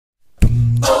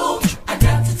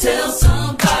tell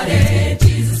somebody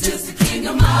Jesus is the king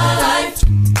of my life.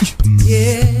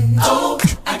 Yeah. Oh,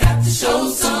 I got to show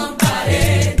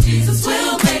somebody Jesus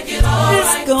will make it all right.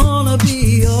 It's gonna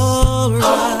be all right.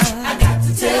 Oh, I got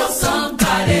to tell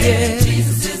somebody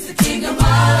Jesus is the king of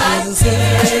my life. Jesus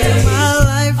is the king of my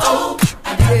life. Oh,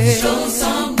 I got to show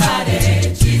somebody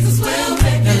Jesus will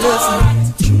make it all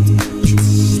right.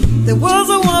 There was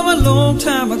a woman long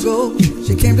time ago.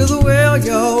 She came to the well,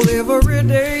 y'all, every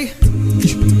day.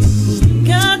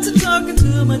 Got to talking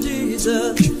to my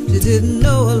Jesus. She didn't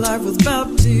know her life was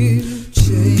about to change.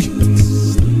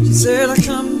 She said, I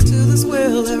come to this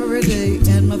well every day,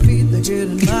 and my feet, they're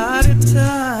getting mighty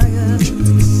tired.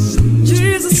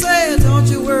 Jesus said, don't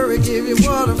you worry, give you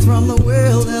water from the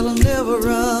well that'll never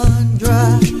run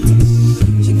dry.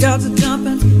 She got to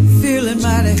jumping, feeling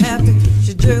mighty happy.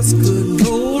 She just couldn't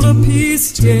hold her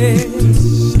peace, yeah.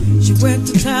 She went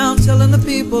to town telling the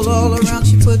people all around.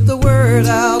 She put the word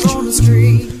out on the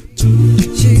street.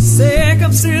 She said,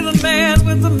 come see the man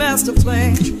with the master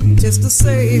plan. It's the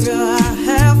Savior I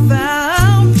have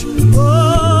found.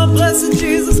 Oh, blessed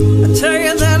Jesus, I tell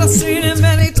you that I've seen him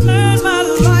and he turned my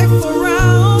life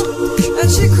around.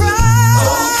 And she cried.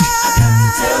 Oh, I got to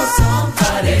tell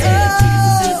somebody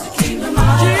Jesus is the king of my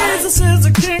life. Jesus is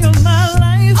the king of my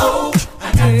life. Oh,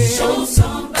 I got to show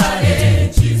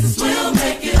somebody Jesus will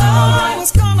make it all right.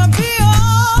 It's gonna be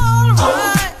all right.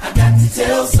 Oh, I got to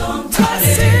tell somebody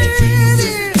Jesus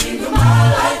is the king of my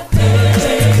life.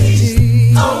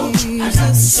 Hey. Oh, I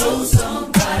got to show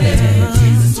somebody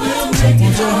Jesus will make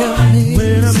it all right.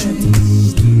 Wait a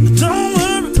minute. Don't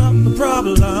worry about the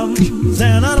problems,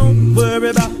 and I don't worry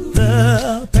about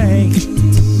the pain.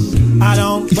 I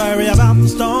don't worry about the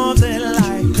storms in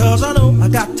life, 'cause I know I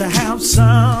got to have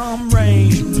some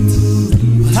rain.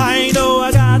 I know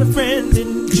I got a friend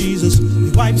in Jesus.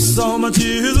 He wipes all my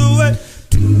tears away.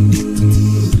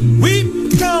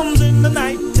 Weep comes in the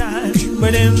nighttime,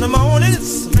 but in the morning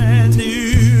it's a brand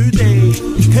new day.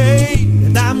 Hey,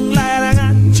 and I'm glad I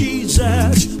got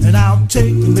Jesus, and I'll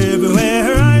take him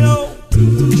everywhere I go.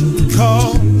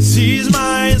 'Cause he's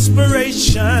my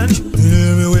inspiration,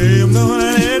 every way I'm gonna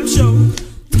let him show.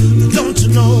 Don't you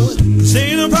know, this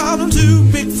ain't a problem too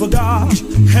big for God,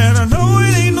 and I know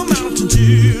it ain't no mountain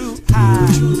too high.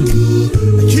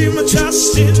 I keep my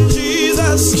trust in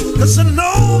Jesus, 'cause I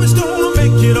know he's gonna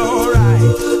make it alright.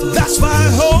 That's why I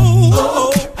hope.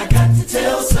 Oh, I got to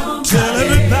tell somebody, tell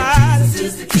everybody, Jesus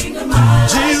is the king of my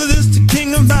life. Jesus is the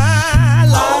king of my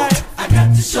life. Oh, I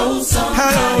got to show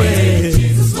somebody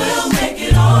Jesus will make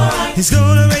it alright. He's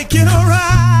gonna make it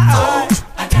alright. Oh,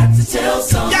 I got to tell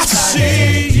somebody, yes,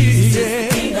 Jesus is the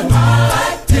king of my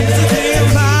life. He's the king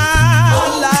of my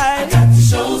life. I got to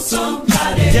show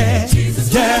somebody, Jesus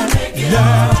will make it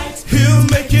alright. He'll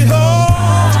make it alright.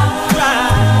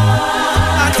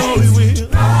 I know he will.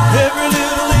 Every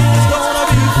little thing is gonna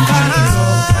be fine.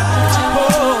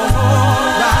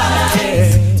 Alright, yeah.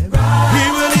 He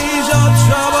will ease your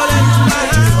trouble and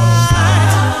mine.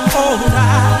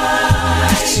 Alright,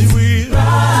 yes he will.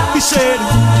 He said,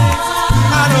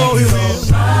 I know he will.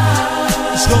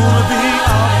 It's gonna be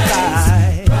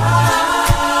alright.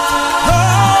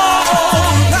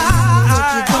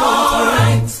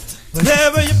 Alright.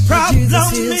 Whatever your problem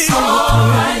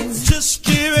is, just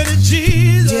give it to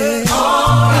Jesus.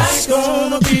 It's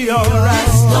gonna be alright.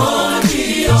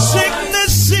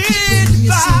 Sickness in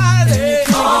body,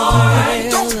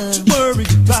 don't you worry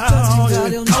about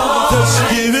it. Just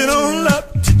give it all up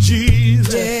to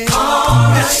Jesus.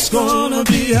 It's gonna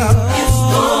be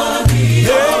alright.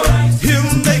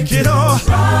 He'll make it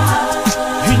alright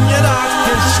in your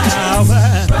darkest hour,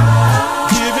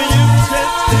 giving you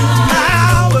strength and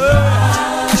power.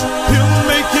 He'll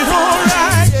make it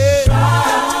alright.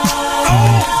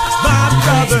 Oh, my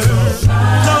brother,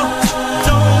 don't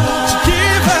you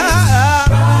give up.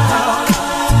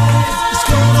 It's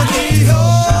gonna be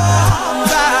alright.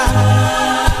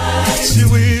 Yes, it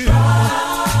will.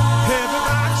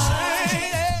 Everybody say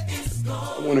it. I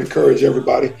want to encourage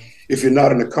everybody, if you're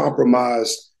not in a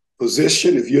compromised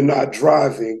position, if you're not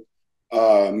driving,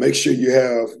 make sure you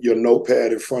have your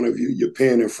notepad in front of you, your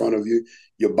pen in front of you,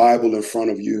 your Bible in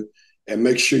front of you, and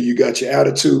make sure you got your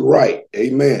attitude right.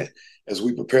 Amen. As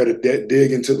we prepare to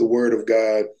dig into the Word of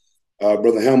God,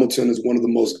 Brother Hamilton is one of the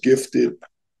most gifted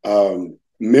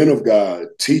men of God,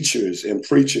 teachers and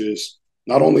preachers,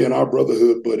 not only in our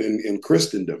brotherhood, but in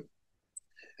Christendom.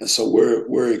 And so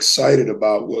we're excited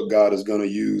about what God is going to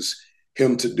use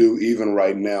him to do even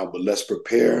right now. But let's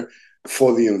prepare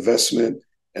for the investment,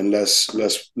 and let's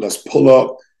pull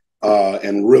up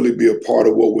and really be a part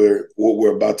of what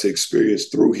we're about to experience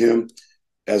through him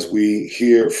as we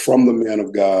hear from the man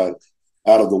of God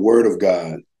out of the Word of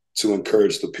God to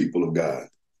encourage the people of God.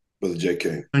 Brother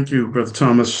J.K. Thank you, Brother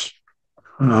Thomas.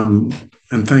 And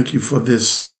thank you for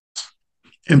this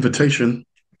invitation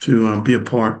to be a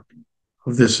part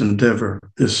of this endeavor,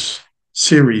 this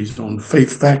series on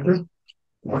faith factor.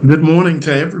 Good morning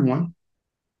to everyone.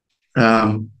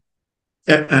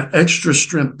 Extra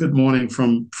strength good morning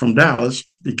from Dallas,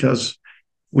 because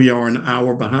we are an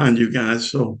hour behind you guys.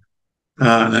 So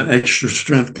an extra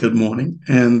strength good morning.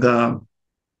 And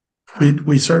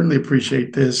we certainly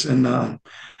appreciate this. And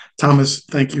Thomas,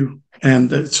 thank you.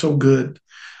 And it's so good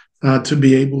to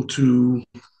be able to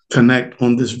connect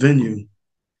on this venue.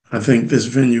 I think this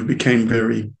venue became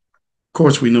very, of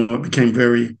course, we know it became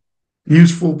very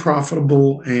useful,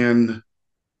 profitable, and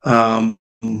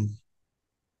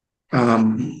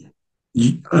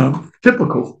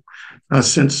typical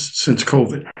since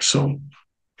COVID. So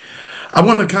I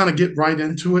want to kind of get right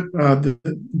into it.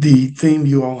 The theme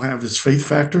you all have is faith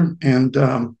factor, and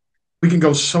we can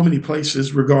go so many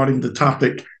places regarding the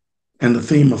topic and the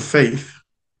theme of faith.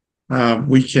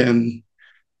 We can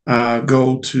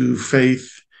go to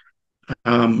faith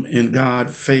in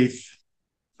God, faith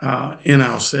in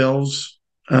ourselves,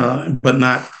 but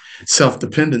not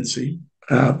self-dependency.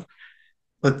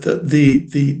 But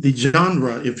the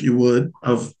genre, if you would,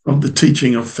 of the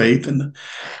teaching of faith and the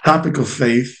topic of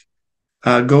faith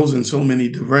goes in so many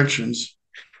directions.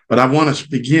 But I want to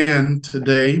begin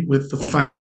today with the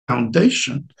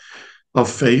foundation of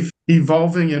faith,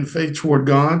 evolving in faith toward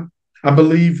God. I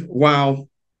believe while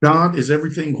God is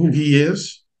everything who he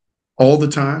is all the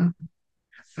time,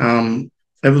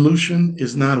 evolution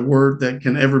is not a word that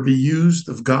can ever be used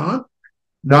of God.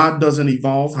 God doesn't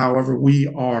evolve. However, we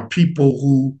are people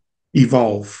who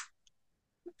evolve.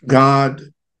 God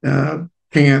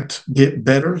can't get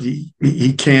better.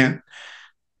 He can't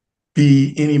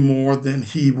be any more than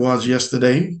he was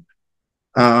yesterday.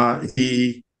 When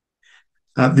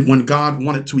God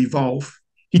wanted to evolve,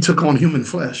 he took on human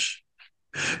flesh.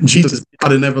 Jesus is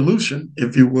not an evolution,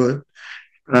 if you would.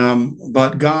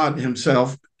 But God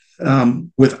himself,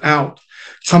 without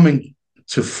coming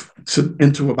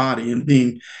into a body and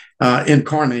being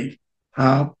incarnate,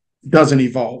 doesn't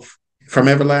evolve. From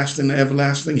everlasting to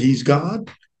everlasting, he's God.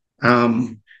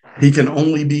 He can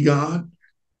only be God.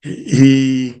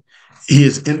 He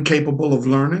is incapable of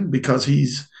learning because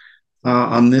he's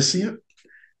omniscient.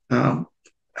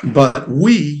 But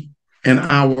we, in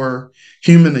our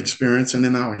human experience and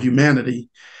in our humanity,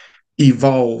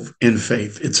 evolve in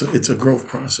faith. It's a growth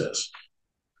process.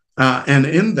 And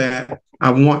in that,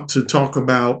 I want to talk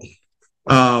about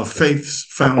faith's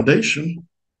foundation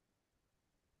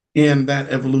in that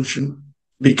evolution,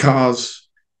 because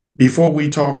before we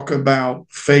talk about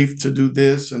faith to do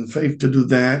this and faith to do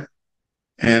that,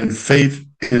 and faith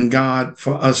in God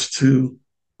for us to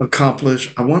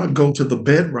accomplish, I want to go to the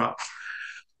bedrock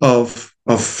of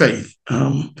faith.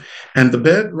 And the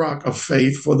bedrock of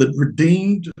faith for the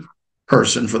redeemed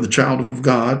person, for the child of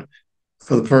God,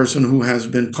 for the person who has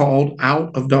been called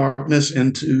out of darkness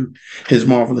into his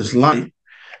marvelous light,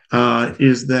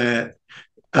 is that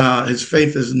his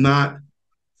faith is not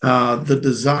the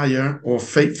desire or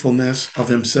faithfulness of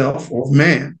himself or of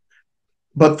man,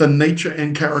 but the nature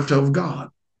and character of God.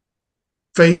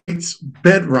 Faith's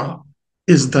bedrock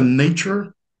is the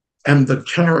nature and the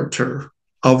character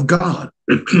of God.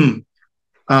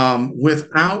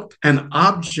 Without an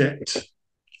object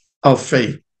of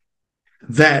faith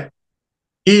that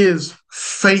is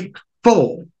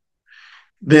faithful,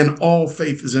 then all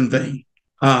faith is in vain.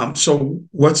 So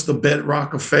what's the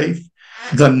bedrock of faith?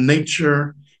 The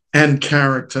nature and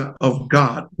character of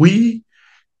God. We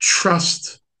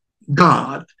trust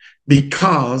God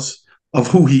because of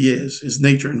who he is, his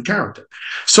nature and character.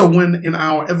 So when in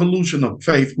our evolution of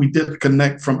faith, we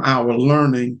disconnect from our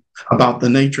learning about the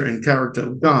nature and character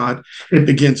of God, it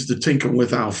begins to tinker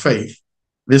with our faith.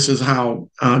 This is how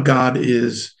God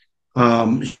is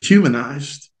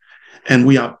humanized, and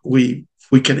we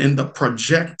can end up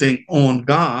projecting on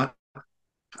God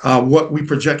what we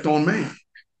project on man,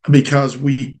 because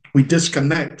we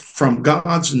disconnect from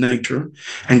God's nature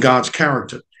and God's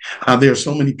character. There are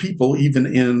so many people, even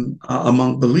in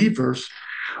among believers,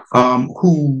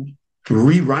 who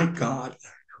rewrite God,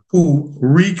 who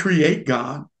recreate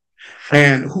God,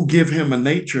 and who give him a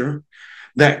nature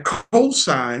that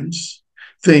co-signs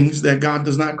things that God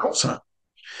does not co-sign.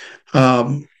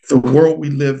 The world we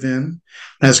live in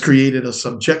has created a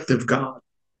subjective God,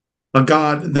 a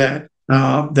God that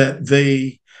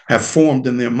they have formed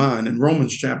in their mind. In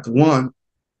Romans chapter 1,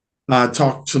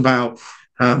 talks about,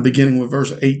 beginning with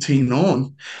verse 18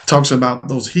 on, talks about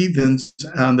those heathens,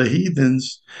 the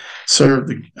heathens serve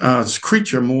the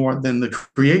creature more than the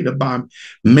creator by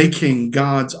making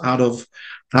gods out of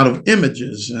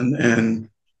images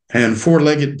and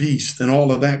four-legged beasts and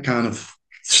all of that kind of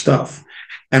stuff.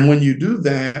 And when you do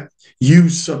that, you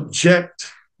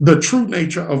subject the true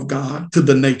nature of God to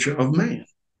the nature of man.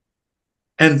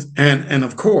 And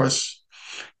of course,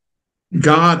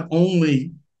 God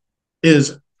only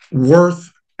is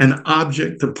worth an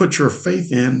object to put your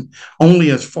faith in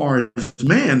only as far as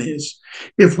man is,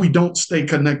 if we don't stay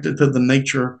connected to the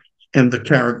nature and the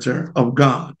character of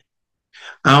God.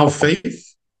 Our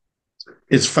faith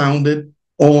is founded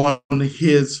on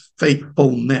his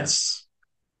faithfulness.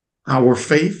 Our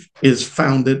faith is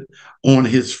founded on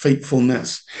his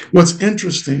faithfulness. What's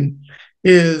interesting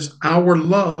is our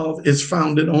love is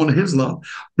founded on his love.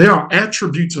 There are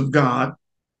attributes of God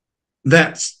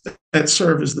that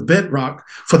serve as the bedrock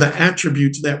for the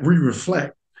attributes that we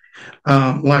reflect.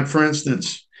 Like, for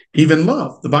instance, even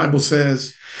love. The Bible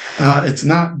says it's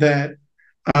not that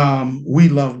we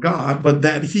love God, but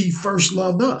that he first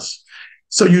loved us.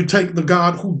 So you take the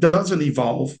God who doesn't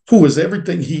evolve, who is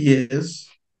everything he is,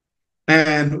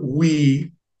 and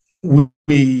we build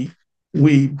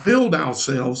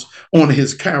ourselves on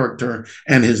his character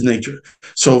and his nature.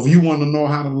 So if you want to know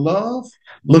how to love,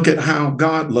 look at how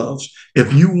God loves.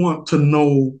 If you want to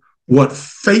know what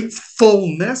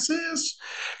faithfulness is,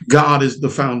 God is the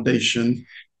foundation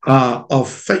of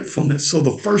faithfulness. So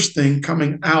the first thing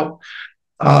coming out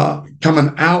of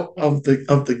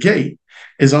the gate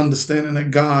is understanding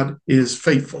that God is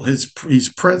faithful.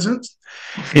 He's present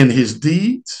in his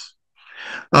deeds.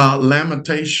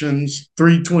 Lamentations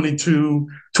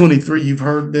 3:22-23, you've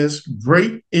heard this.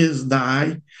 Great is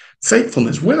thy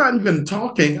faithfulness. We're not even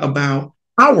talking about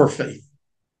our faith.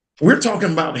 We're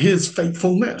talking about his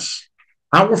faithfulness.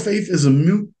 Our faith is a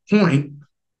moot point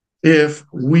if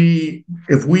we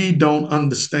don't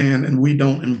understand and we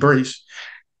don't embrace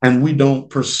and we don't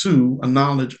pursue a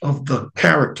knowledge of the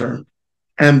character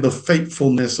and the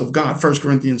faithfulness of God. 1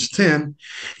 Corinthians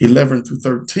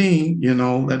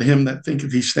 10:11-13, let him that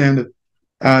thinketh he standeth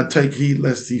take heed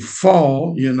lest he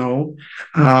fall.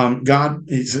 God,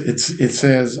 it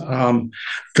says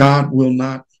God will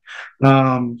not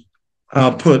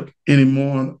put any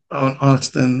more on us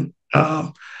than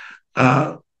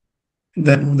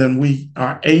we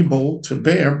are able to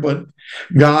bear, but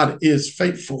God is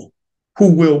faithful,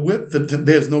 who will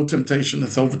there's no temptation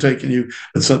that's overtaken you,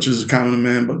 but such as is common to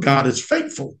man, but God is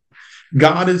faithful.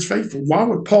 God is faithful. Why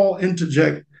would Paul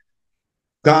interject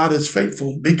God is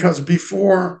faithful? Because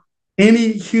before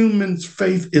any human's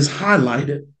faith is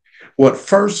highlighted, what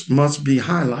first must be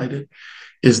highlighted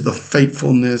is the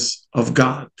faithfulness of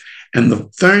God. And the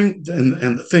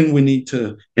thing we need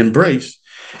to embrace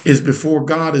is, before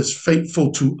God is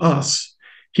faithful to us,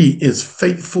 he is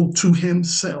faithful to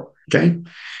himself. Okay?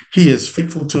 He is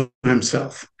faithful to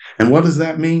himself. And what does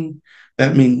that mean?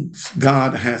 That means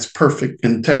God has perfect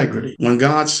integrity. When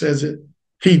God says it,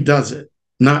 he does it,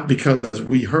 not because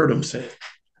we heard him say it,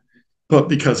 but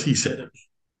because he said it.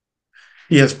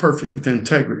 He has perfect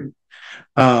integrity.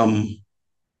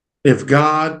 If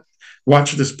God,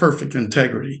 watch this perfect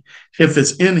integrity, if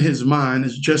it's in his mind,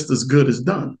 it's just as good as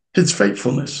done. His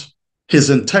faithfulness, his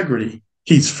integrity,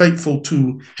 he's faithful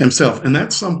to himself. And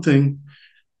that's something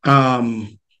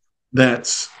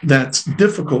that's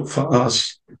difficult for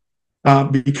us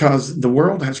because the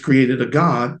world has created a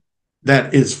God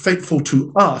that is faithful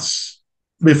to us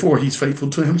before he's faithful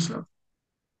to himself.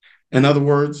 In other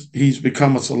words, he's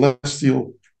become a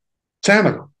celestial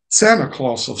Santa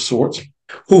Claus of sorts,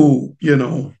 who,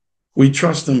 we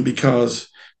trust him because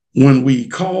when we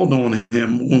called on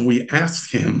him, when we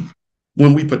asked him,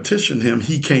 when we petitioned him,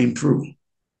 he came through.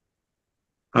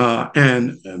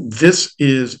 And this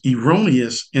is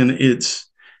erroneous and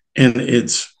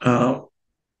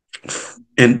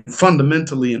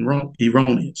fundamentally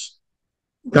erroneous.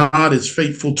 God is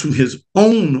faithful to his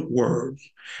own word.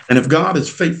 And if God is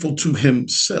faithful to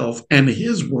himself and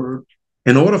his word,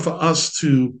 in order for us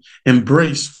to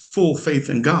embrace full faith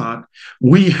in God,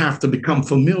 we have to become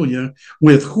familiar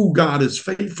with who God is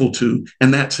faithful to,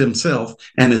 and that's himself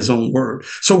and his own word.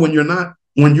 So when you're not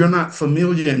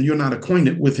familiar and you're not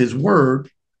acquainted with his word,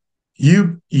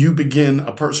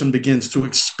 a person begins to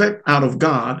expect out of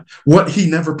God what he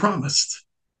never promised,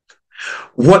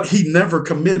 what he never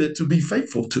committed to be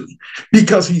faithful to,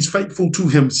 because he's faithful to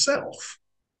himself.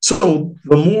 So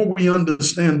the more we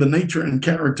understand the nature and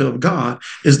character of God,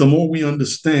 is the more we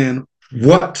understand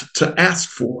what to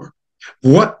ask for,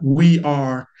 what we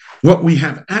have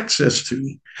access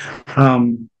to.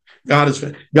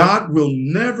 God will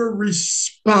never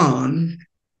respond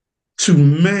to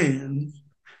man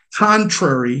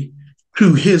contrary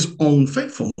to his own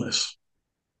faithfulness.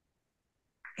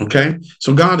 Okay,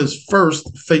 so God is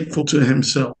first faithful to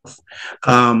himself.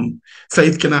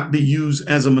 Faith cannot be used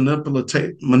as a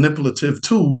manipulative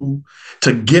tool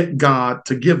to get God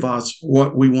to give us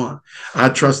what we want. I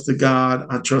trust the God.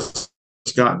 I trust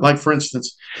God. Like, for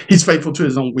instance, he's faithful to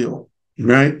his own will,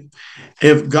 right?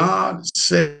 If God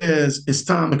says it's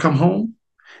time to come home,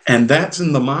 and that's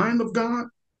in the mind of God,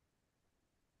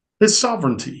 his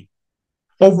sovereignty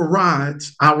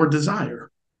overrides our desire.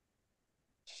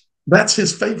 That's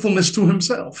his faithfulness to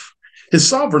himself. His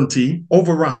sovereignty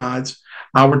overrides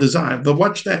our desire. But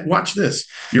watch that. Watch this.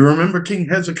 You remember King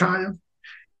Hezekiah,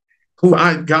 who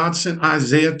God sent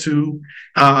Isaiah to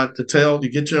tell you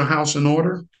get your house in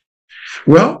order.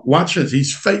 Well, watch this.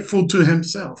 He's faithful to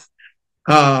himself.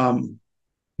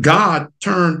 God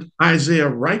turned Isaiah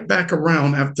right back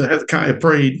around after Hezekiah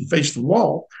prayed and faced the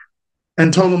wall,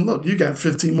 and told him, look, you got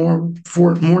 15 more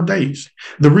days.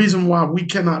 The reason why we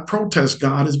cannot protest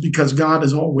God is because God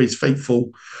is always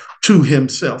faithful to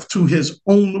himself, to his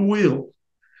own will.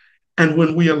 And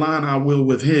when we align our will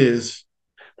with his,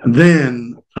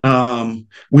 then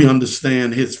we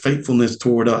understand his faithfulness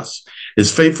toward us.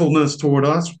 His faithfulness toward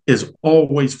us is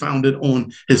always founded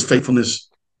on his faithfulness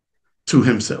to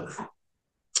himself.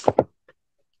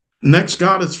 Next,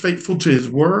 God is faithful to his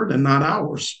word and not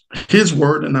ours. His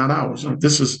word and not ours.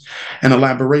 This is an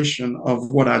elaboration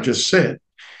of what I just said.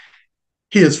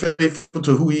 He is faithful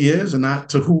to who he is and not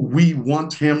to who we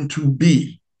want him to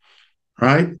be,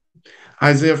 right?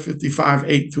 Isaiah 55,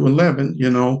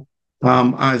 8-11,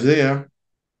 Isaiah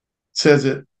says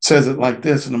it like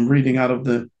this, and I'm reading out of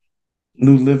the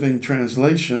New Living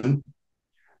Translation.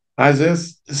 Isaiah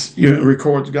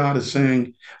records God as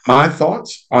saying, my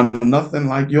thoughts are nothing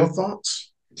like your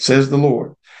thoughts, says the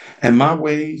Lord, and my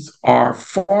ways are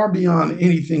far beyond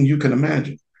anything you can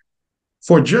imagine.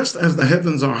 For just as the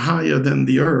heavens are higher than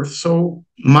the earth, so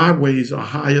my ways are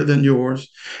higher than yours,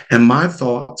 and my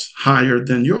thoughts higher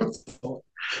than your thoughts.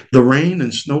 The rain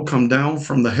and snow come down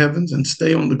from the heavens and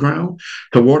stay on the ground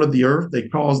to water the earth. They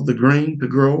cause the grain to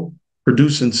grow,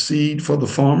 producing seed for the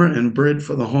farmer and bread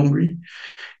for the hungry.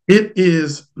 It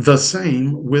is the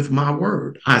same with my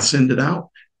word. I send it out,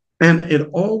 and it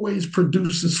always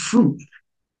produces fruit.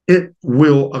 It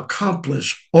will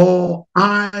accomplish all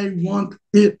I want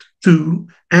it to,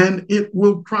 and it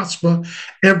will prosper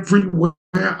everywhere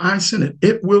I send it.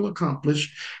 It will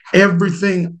accomplish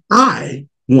everything I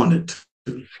want it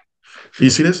to.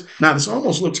 You see this? Now, this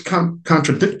almost looks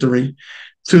contradictory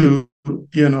to,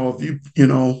 if you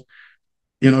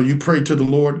pray to the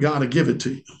Lord, God will give it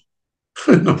to you.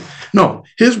 No,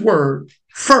 his word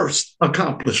first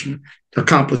accomplishes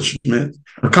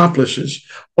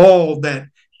all that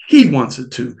he wants it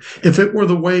to. If it were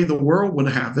the way the world would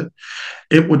have it,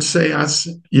 it would say,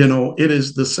 it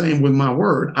is the same with my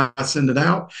word. I send it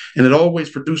out and it always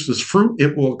produces fruit.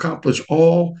 It will accomplish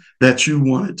all that you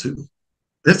want it to.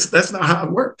 That's not how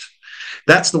it works.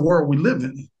 That's the world we live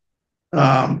in.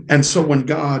 And so when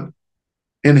God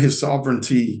in his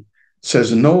sovereignty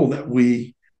says no, that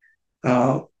we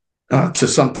to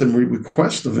something we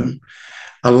request of him,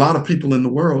 a lot of people in the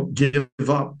world give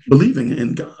up believing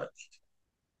in God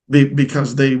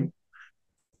because they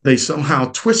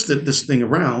somehow twisted this thing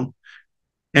around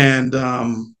and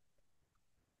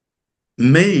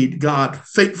made God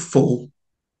faithful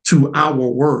to our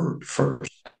word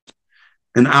first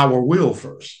and our will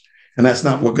first. And that's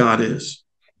not what God is.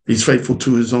 He's faithful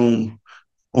to his own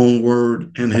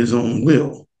word and his own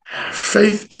will.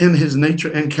 Faith in his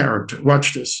nature and character.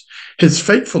 Watch this. His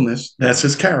faithfulness, that's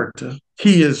his character.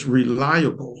 He is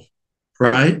reliable,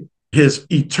 right? His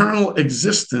eternal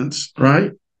existence,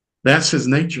 right? That's his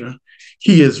nature.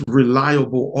 He is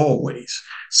reliable always.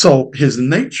 So his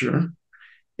nature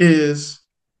is,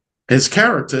 his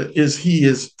character is he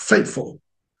is faithful.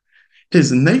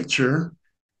 His nature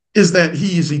is that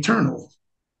he is eternal.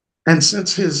 And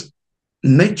since his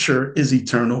nature is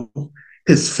eternal,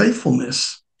 his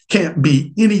faithfulness can't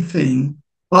be anything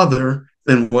other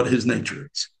than what his nature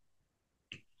is.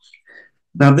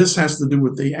 Now, this has to do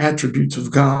with the attributes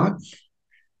of God,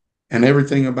 and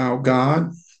everything about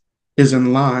God is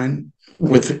in line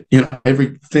with,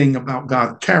 everything about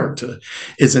God's character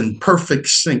is in perfect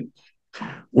sync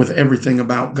with everything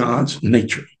about God's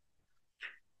nature.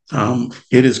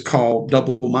 It is called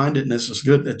double-mindedness. It's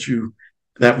good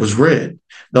that was read.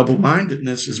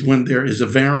 Double-mindedness is when there is a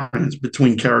variance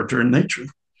between character and nature.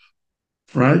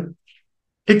 Right?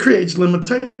 It creates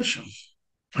limitation.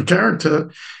 A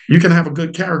character, you can have a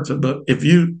good character, but if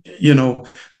the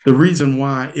reason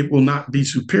why it will not be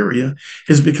superior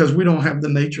is because we don't have the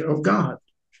nature of God.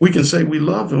 We can say we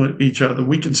love each other.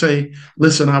 We can say,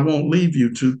 listen, I won't leave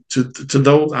you to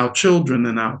those, our children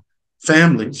and our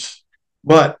families.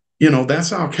 But,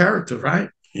 that's our character, right?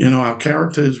 Our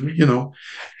character is, we're going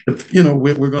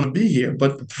to be here.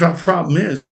 But the problem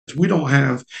is we don't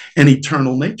have an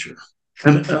eternal nature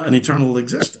and an eternal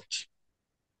existence.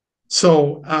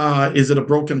 So is it a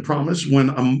broken promise when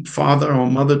a father or a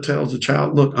mother tells a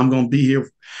child, look, I'm going to be here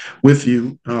with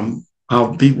you.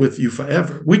 I'll be with you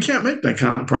forever. We can't make that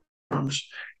kind of promise.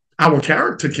 Our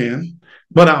character can,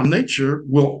 but our nature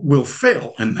will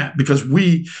fail in that because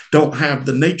we don't have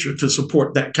the nature to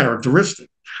support that characteristic.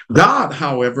 God,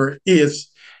 however, is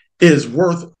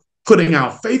worth putting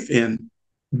our faith in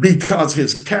because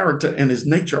his character and his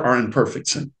nature are in perfect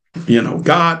sync.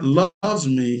 God loves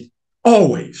me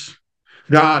always.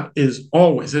 God is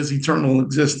always his eternal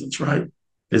existence, right?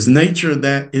 His nature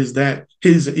that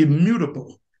he's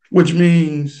immutable, which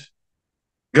means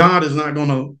God is not going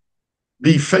to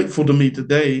be faithful to me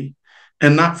today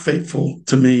and not faithful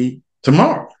to me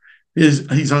tomorrow.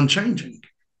 He's unchanging.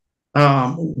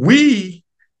 We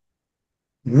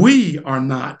are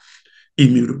not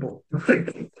immutable.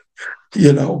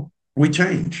 We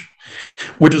change,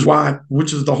 which is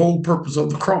the whole purpose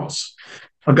of the cross.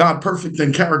 A God perfect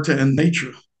in character and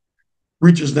nature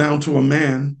reaches down to a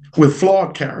man with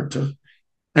flawed character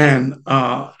and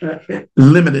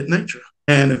limited nature.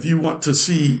 And if you want to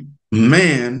see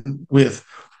man with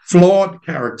flawed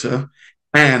character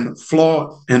and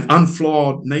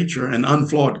unflawed nature and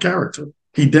unflawed character,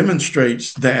 he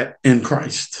demonstrates that in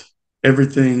Christ.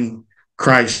 Everything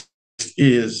Christ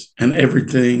is and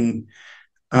everything,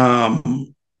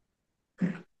 every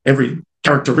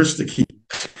characteristic he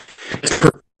is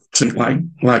perfect,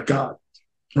 like God,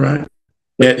 right?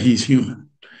 Yet he's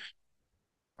human.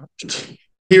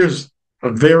 Here's a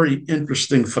very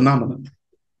interesting phenomenon,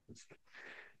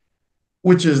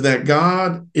 which is that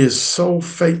God is so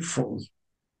faithful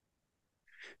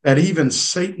that even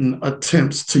Satan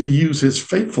attempts to use his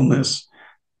faithfulness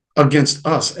against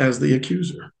us as the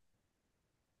accuser.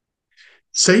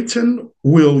 Satan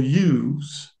will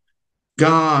use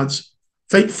God's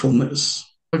faithfulness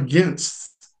against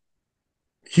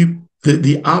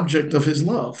the object of his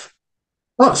love,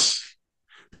 us.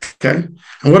 Okay?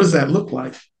 And what does that look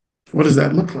like? What does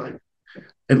that look like?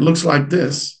 It looks like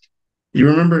this. You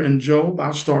remember in Job,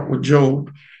 I'll start with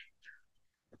Job.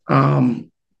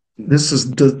 This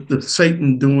is the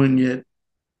Satan doing it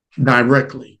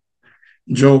directly.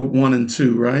 Job 1 and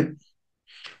 2, right?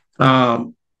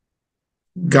 God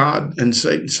and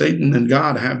Satan and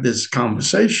God have this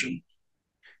conversation.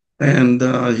 And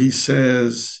he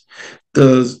says,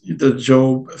 does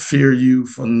Job fear you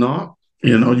for naught?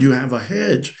 You have a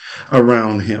hedge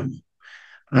around him.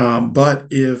 But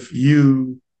if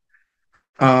you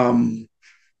remove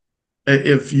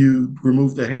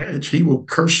the hedge, he will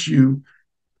curse you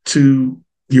to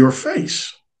your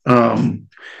face. And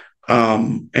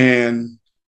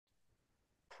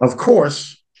of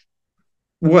course,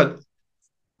 what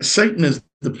Satan is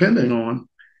depending on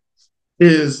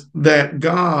is that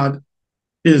God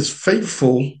is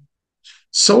faithful,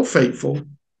 so faithful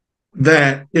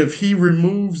that if he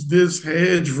removes this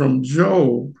hedge from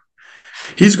Job,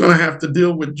 he's going to have to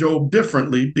deal with Job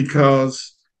differently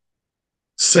because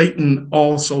Satan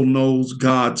also knows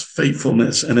God's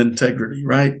faithfulness and integrity,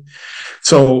 right?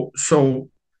 So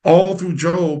all through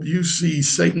Job, you see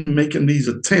Satan making these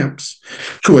attempts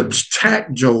to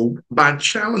attack Job by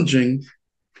challenging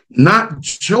not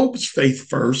Job's faith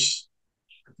first,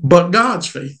 but God's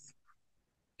faith,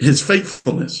 his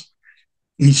faithfulness.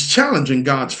 He's challenging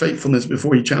God's faithfulness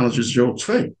before he challenges Job's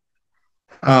faith.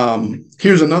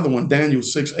 Here's another one, Daniel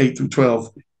 6, 8 through 12.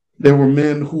 There were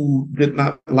men who did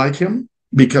not like him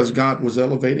because God was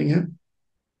elevating him.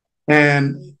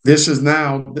 And this is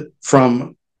now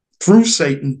through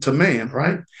Satan to man,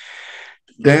 right?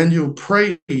 Daniel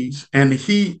prays and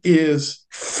he is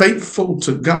faithful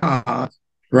to God,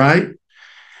 right?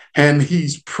 And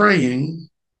he's praying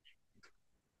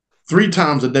 3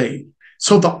 times a day.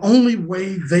 So the only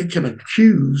way they can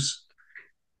accuse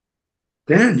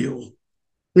Daniel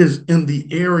is in the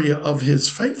area of his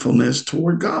faithfulness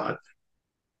toward God.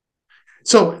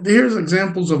 So here's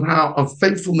examples of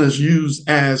faithfulness used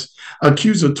as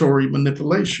accusatory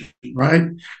manipulation, right?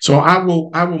 So I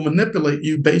will manipulate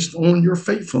you based on your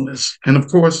faithfulness. And of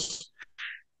course,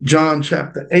 John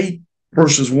chapter 8,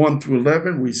 verses 1 through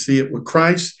 11, we see it with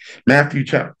Christ. Matthew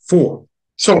chapter 4.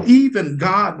 So even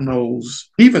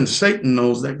Satan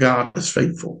knows that God is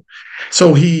faithful.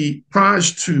 So he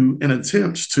tries to and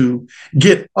attempts to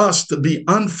get us to be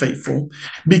unfaithful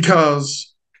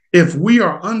because if we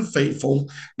are unfaithful,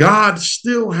 God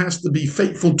still has to be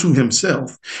faithful to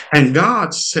himself. And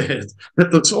God says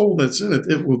that the soul that's in it,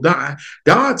 it will die.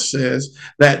 God says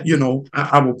that,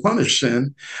 I will punish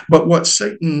sin. But what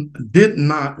Satan did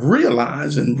not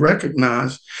realize and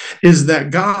recognize is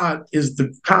that God is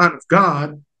the kind of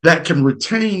God that can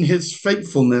retain his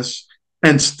faithfulness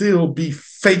and still be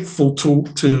faithful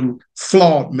to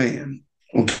flawed man.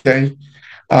 Okay.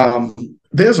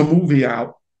 There's a movie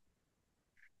out,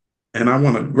 and I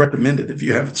want to recommend it if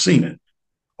you haven't seen it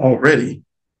already.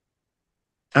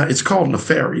 It's called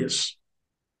Nefarious.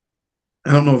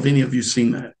 I don't know if any of you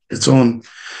seen that. It's on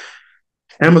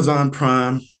Amazon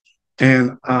Prime,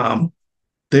 and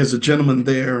there's a gentleman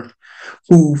there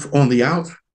who, from the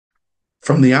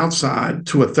outside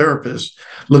to a therapist,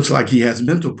 looks like he has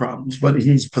mental problems, but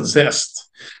he's possessed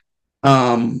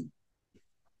by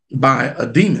a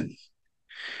demon,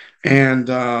 and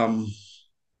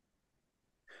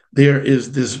there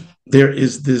is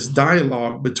this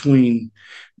dialogue between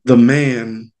the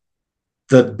man,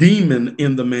 the demon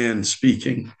in the man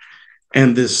speaking,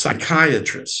 and this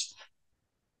psychiatrist.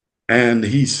 And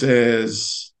he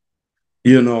says,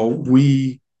 God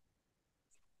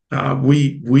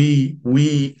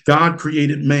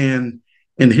created man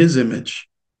in his image,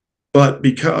 but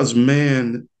because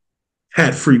man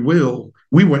had free will,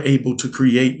 we were able to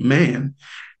create man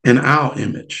in our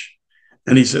image.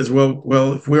 And he says,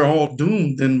 well, if we're all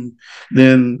doomed,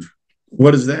 then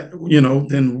what is that?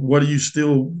 Then what are you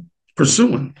still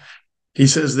pursuing? He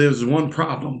says there's one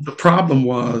problem. The problem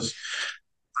was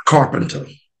carpenter.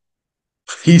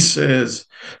 He says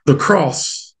the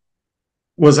cross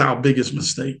was our biggest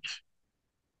mistake.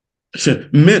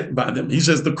 Meant by them. He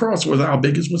says the cross was our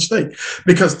biggest mistake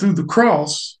because through the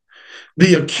cross,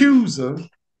 the accuser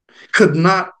could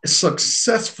not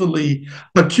successfully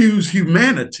accuse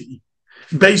humanity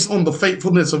based on the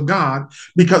faithfulness of God,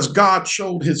 because God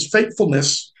showed his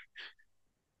faithfulness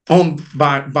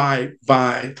by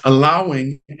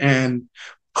allowing and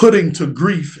putting to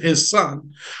grief his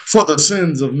son for the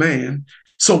sins of man.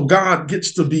 So God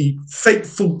gets to be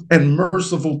faithful and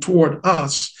merciful toward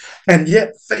us, and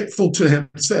yet faithful to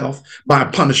himself by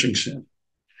punishing sin.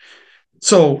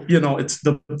 So, it's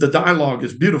the dialogue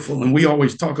is beautiful, and we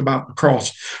always talk about the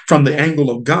cross from the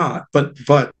angle of God, but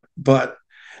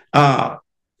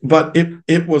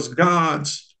it was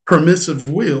God's permissive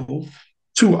will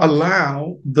to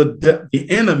allow the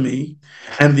enemy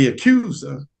and the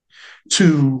accuser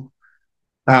to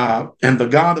and the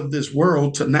God of this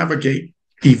world to navigate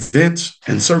events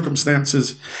and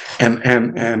circumstances and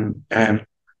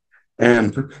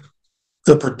the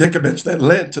predicaments that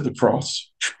led to the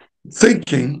cross,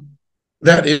 thinking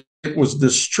that it was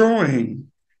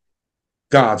destroying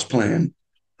God's plan,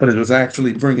 but it was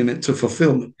actually bringing it to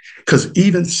fulfillment. Because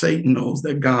even Satan knows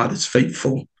that God is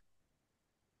faithful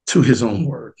to his own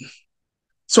word.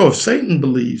 So if Satan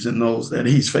believes and knows that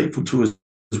he's faithful to his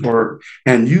word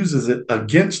and uses it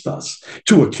against us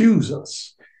to accuse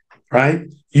us, right?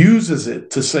 Uses it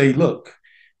to say, look,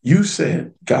 you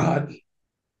said, God,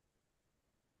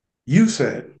 you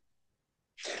said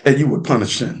that you would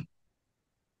punish sin.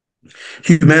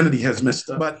 Humanity has messed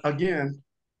up. But again,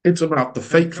 it's about the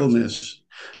faithfulness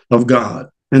of God.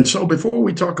 And so before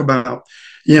we talk about,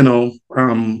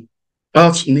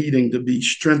 us needing to be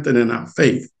strengthened in our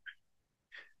faith,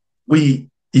 it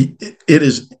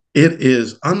is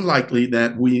unlikely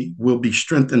that we will be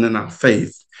strengthened in our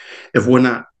faith if we're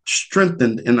not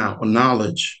strengthened in our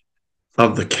knowledge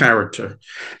of the character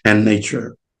and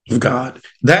nature of God.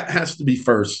 That has to be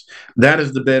first. That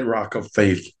is the bedrock of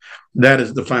faith. That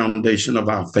is the foundation of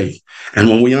our faith. And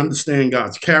when we understand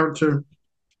God's character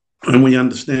and we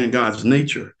understand God's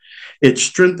nature, it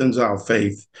strengthens our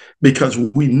faith because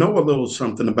we know a little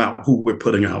something about who we're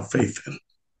putting our faith in.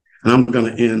 And I'm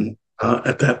going to end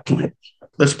at that point.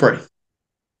 Let's pray.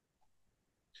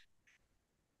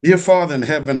 Dear Father in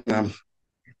heaven,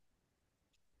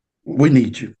 we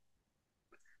need you.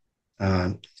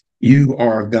 You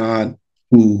are a God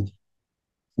who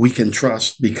we can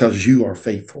trust because you are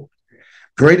faithful.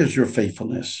 Great is your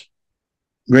faithfulness.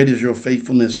 Great is your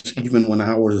faithfulness even when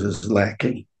ours is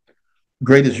lacking.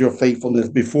 Great is your faithfulness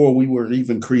before we were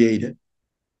even created.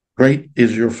 Great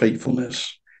is your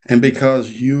faithfulness. And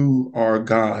because you are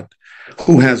God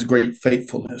who has great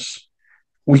faithfulness,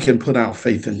 we can put our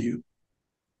faith in you.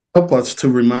 Help us to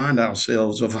remind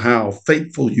ourselves of how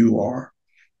faithful you are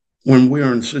when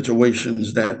we're in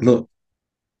situations that look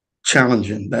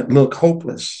challenging, that look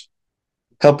hopeless.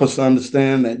 Help us to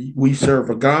understand that we serve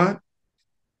a God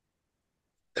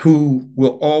who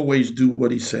will always do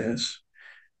what he says.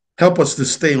 Help us to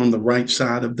stay on the right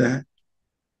side of that.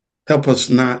 Help us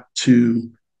not to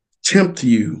tempt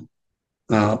you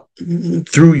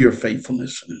through your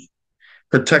faithfulness.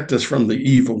 Protect us from the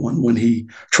evil one when he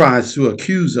tries to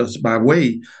accuse us by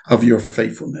way of your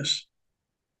faithfulness.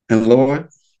 And Lord,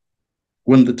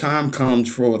 when the time comes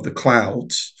for the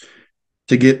clouds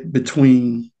to get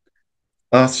between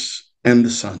us and the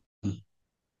sun,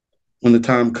 when the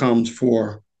time comes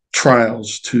for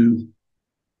trials to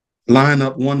line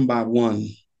up one by one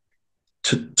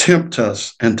to tempt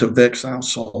us and to vex our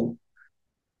soul,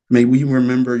 may we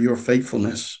remember your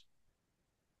faithfulness.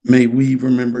 May we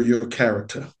remember your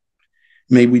character.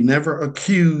 May we never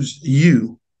accuse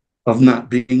you of not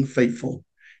being faithful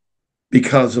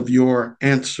because of your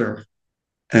answer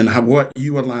and what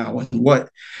you allow and what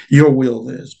your will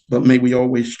is. But may we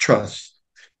always trust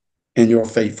in your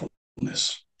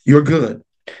faithfulness. You're good,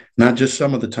 not just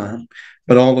some of the time,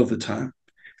 but all of the time.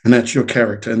 And that's your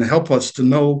character. And help us to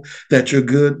know that you're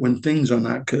good when things are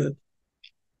not good.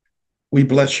 We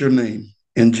bless your name.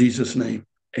 In Jesus' name,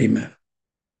 amen.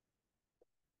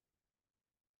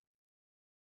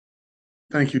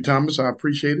 Thank you, Thomas. I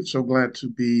appreciate it. So glad to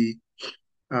be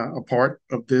a part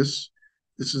of this.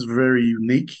 This is very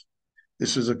unique.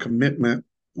 This is a commitment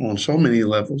on so many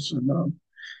levels. And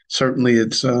certainly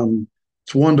it's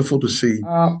wonderful to see.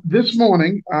 This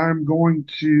morning,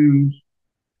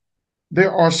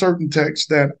 there are certain texts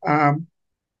that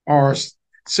are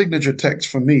signature texts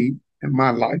for me in my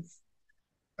life.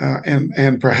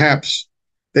 And perhaps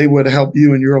they would help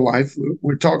you in your life.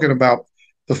 We're talking about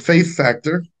the faith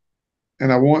factor.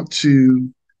 And I want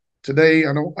to, today,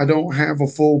 I don't have a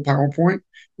full PowerPoint.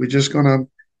 We're just going to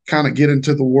kind of get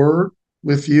into the word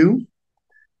with you.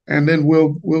 And then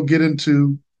we'll get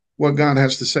into what God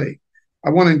has to say. I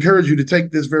want to encourage you to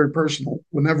take this very personal.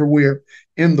 Whenever we're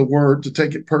in the word, to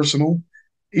take it personal,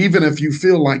 even if you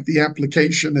feel like the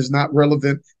application is not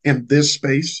relevant in this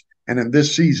space and in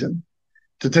this season,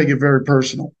 to take it very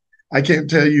personal. I can't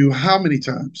tell you how many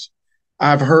times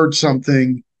I've heard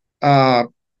something a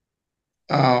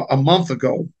month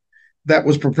ago that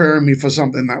was preparing me for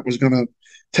something that was going to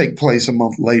take place a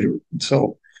month later.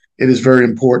 So it is very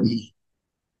important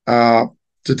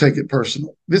to take it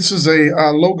personal. This is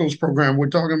a Logos program. We're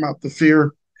talking about the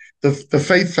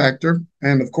faith factor.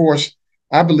 And of course,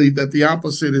 I believe that the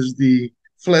opposite is the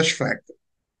flesh factor.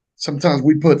 Sometimes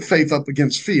we put faith up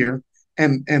against fear,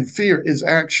 and fear is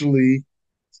actually,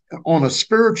 on a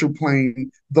spiritual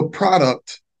plane, the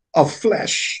product of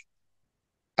flesh.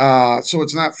 So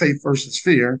it's not faith versus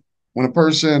fear. When a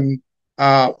person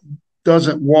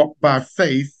doesn't walk by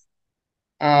faith,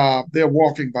 they're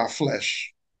walking by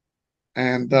flesh.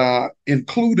 And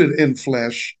included in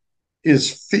flesh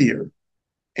is fear.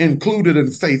 Included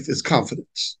in faith is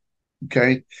confidence.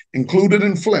 Okay? Included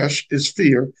in flesh is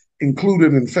fear.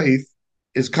 Included in faith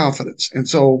is confidence. And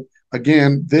so,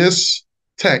 again, this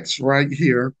text right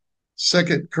here,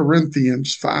 2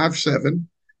 Corinthians 5:7,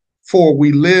 for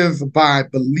we live by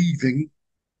believing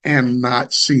and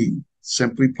not seeing.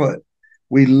 Simply put,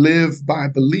 we live by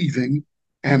believing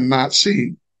and not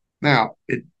seeing. Now,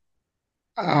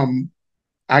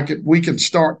 we can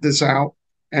start this out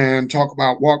and talk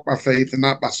about walk by faith and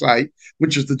not by sight,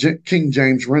 which is the King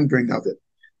James rendering of it.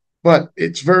 But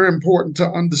it's very important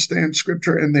to understand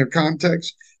scripture in their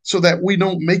context so that we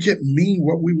don't make it mean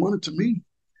what we want it to mean.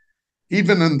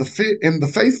 Even in the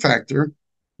faith factor,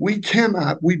 we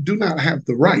do not have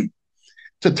the right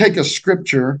to take a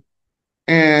scripture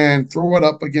and throw it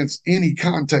up against any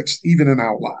context, even in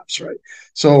our lives, right?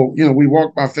 So, we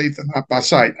walk by faith and not by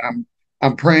sight.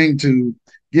 I'm praying to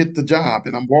get the job,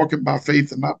 and I'm walking by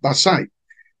faith and not by sight.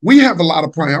 We have a lot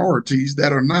of priorities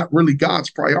that are not really God's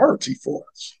priority for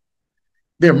us.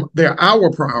 They're our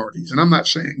priorities. And I'm not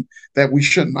saying that we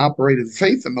shouldn't operate in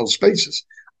faith in those spaces.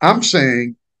 I'm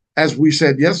saying, as we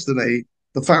said yesterday,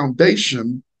 the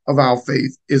foundation of our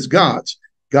faith is God's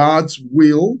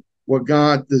will, what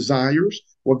God desires,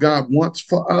 what God wants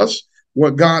for us,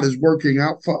 what God is working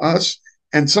out for us.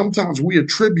 And sometimes we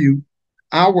attribute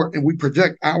and we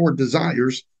project our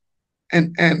desires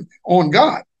and on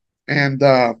God. And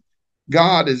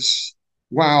God is,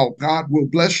 while God will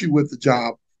bless you with the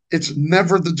job, it's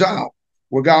never the job.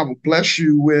 Where God will bless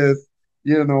you with,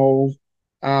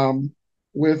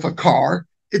 with a car.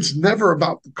 It's never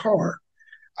about the car.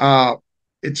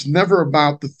 It's never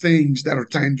about the things that are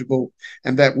tangible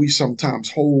and that we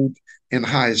sometimes hold in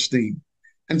high esteem.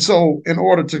 And so, in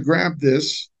order to grab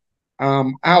this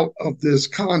out of this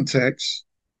context,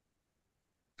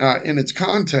 in its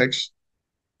context,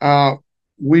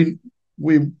 we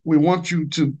want you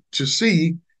to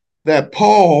see that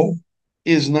Paul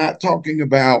is not talking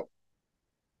about,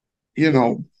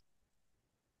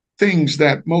 things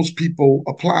that most people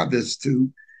apply this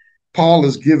to. Paul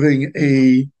is giving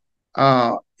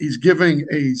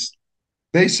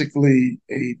basically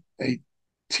a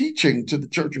teaching to the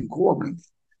church in Corinth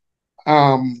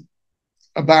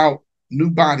about new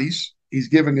bodies. He's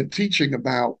giving a teaching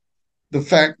about the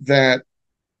fact that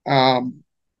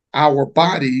our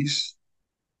bodies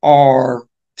are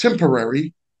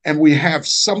temporary and we have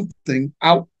something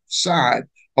outside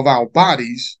of our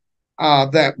bodies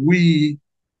that we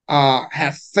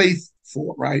have faith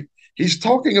for, right? He's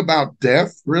talking about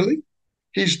death, really.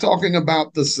 He's talking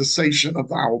about the cessation of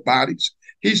our bodies.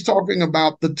 He's talking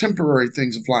about the temporary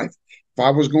things of life. If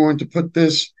I was going to put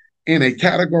this in a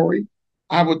category,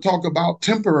 I would talk about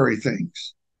temporary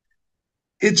things.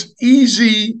 It's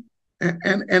easy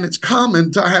and it's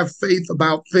common to have faith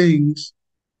about things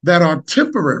that are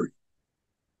temporary,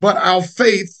 but our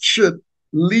faith should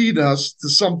lead us to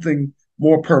something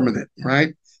more permanent,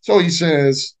 right? So he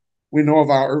says, we know of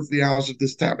our earthly house of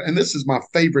this type, and this is my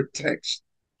favorite text.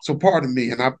 So pardon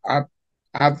me, and I've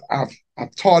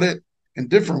taught it in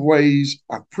different ways.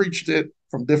 I've preached it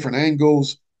from different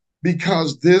angles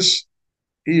because this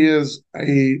is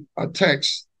a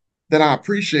text that I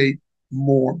appreciate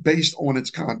more based on its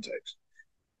context.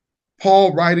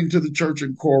 Paul, writing to the church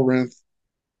in Corinth,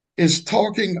 is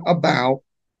talking about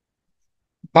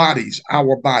bodies,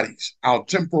 our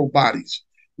temporal bodies.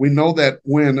 We know that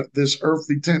when this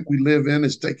earthly tent we live in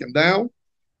is taken down,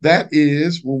 that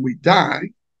is when we die,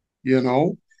 you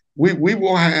know, we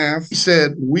will have, he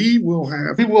said, we will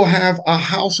have a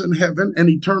house in heaven, an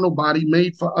eternal body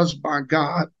made for us by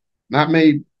God, not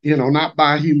made, not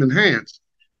by human hands.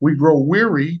 We grow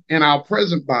weary in our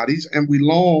present bodies and we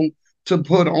long to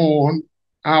put on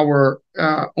our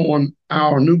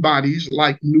new bodies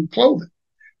like new clothing.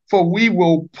 For we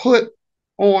will put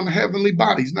on heavenly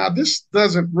bodies. Now, this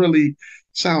doesn't really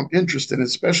sound interesting,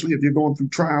 especially if you're going through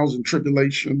trials and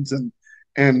tribulations and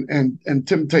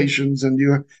temptations, and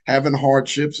you're having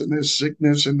hardships, and there's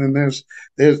sickness, and then there's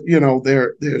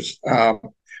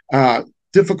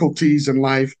difficulties in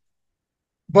life.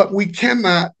 But we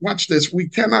cannot, watch this, we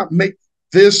cannot make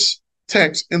this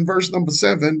text in verse number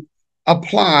 7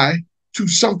 apply to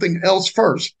something else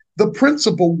first. The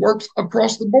principle works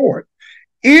across the board.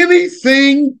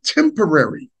 Anything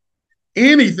temporary.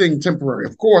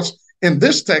 Of course, in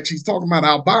this text, he's talking about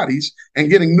our bodies and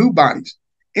getting new bodies.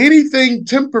 Anything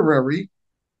temporary,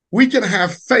 we can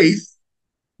have faith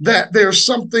that there's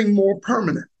something more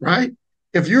permanent, right?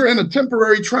 If you're in a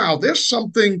temporary trial, there's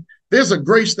a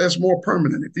grace that's more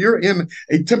permanent. If you're in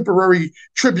a temporary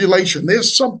tribulation,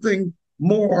 there's something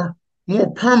more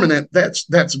permanent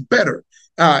that's better.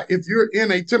 If you're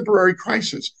in a temporary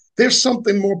crisis, there's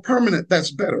something more permanent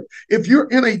that's better. If you're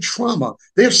in a trauma,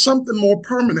 there's something more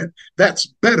permanent that's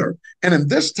better. And in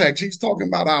this text, he's talking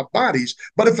about our bodies.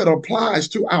 But if it applies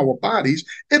to our bodies,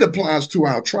 it applies to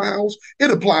our trials. It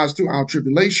applies to our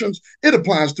tribulations. It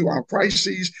applies to our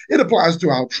crises. It applies to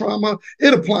our trauma.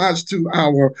 It applies to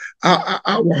our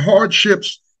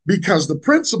hardships, because the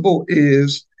principle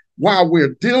is, while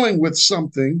we're dealing with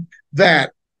something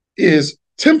that is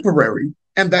temporary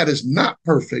and that is not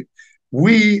perfect,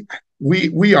 we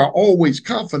are always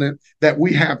confident that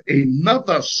we have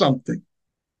another something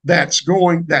that's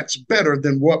better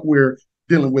than what we're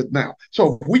dealing with now.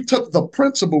 So if we took the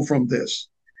principle from this,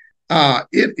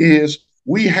 it is,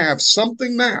 we have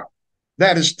something now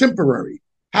that is temporary.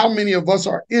 How many of us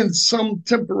are in some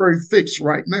temporary fix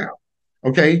right now?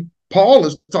 Okay, Paul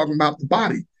is talking about the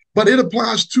body, but it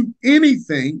applies to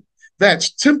anything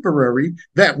that's temporary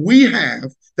that we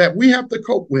have to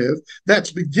cope with,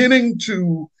 that's beginning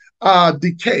to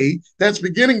decay, that's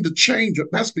beginning to change,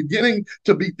 that's beginning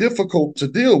to be difficult to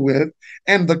deal with.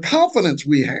 And the confidence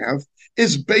we have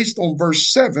is based on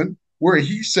verse 7, where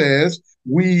he says,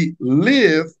 we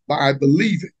live by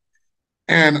believing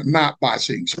and not by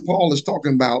seeing. So Paul is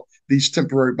talking about these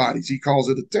temporary bodies. He calls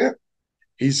it a tent.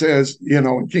 He says,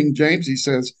 in King James, he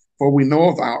says, for we know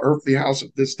of our earthly house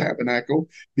of this tabernacle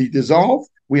be dissolved.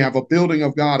 We have a building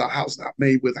of God, a house not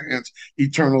made with hands,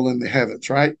 eternal in the heavens,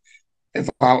 right? If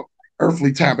our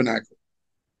earthly tabernacle.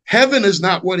 Heaven is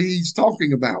not what he's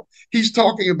talking about. He's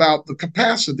talking about the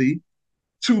capacity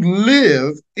to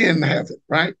live in heaven,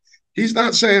 right? He's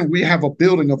not saying we have a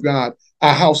building of God,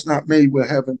 a house not made with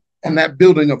heaven, and that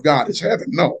building of God is heaven.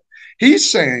 No, he's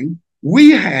saying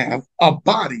we have a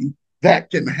body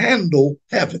that can handle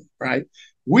heaven, right?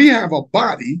 We have a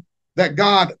body that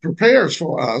God prepares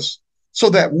for us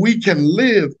so that we can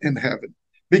live in heaven,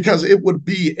 because it would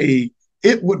be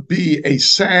a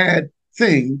sad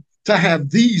thing to have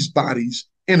these bodies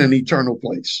in an eternal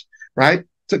place, right?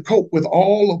 To cope with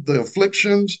all of the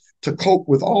afflictions, to cope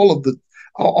with all of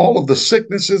the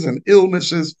sicknesses and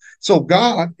illnesses. So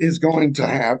God is going to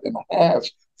have and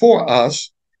has for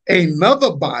us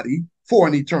another body for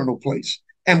an eternal place.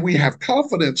 And we have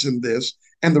confidence in this.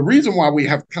 And the reason why we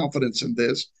have confidence in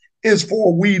this is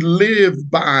for we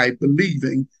live by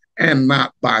believing and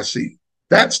not by seeing.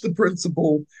 That's the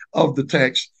principle of the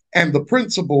text. And the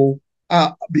principle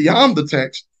beyond the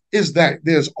text is that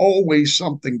there's always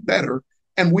something better,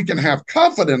 and we can have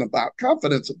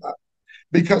confidence about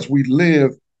because we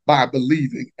live by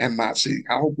believing and not seeing.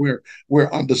 I hope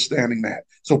we're understanding that.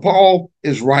 So Paul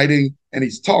is writing and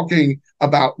he's talking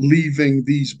about leaving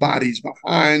these bodies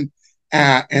behind,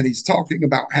 and he's talking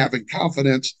about having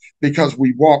confidence because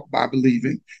we walk by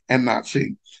believing and not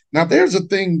seeing. Now there's a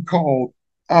thing called,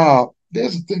 and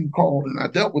I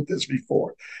dealt with this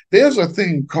before. There's a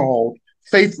thing called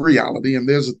faith reality, and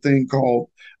there's a thing called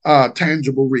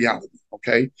tangible reality.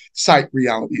 Okay, sight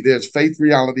reality. There's faith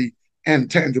reality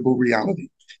and tangible reality.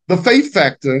 The faith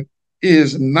factor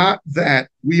is not that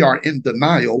we are in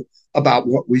denial about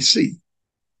what we see.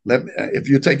 If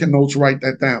you're taking notes, write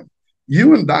that down.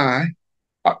 You and I,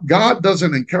 God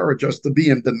doesn't encourage us to be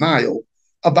in denial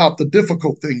about the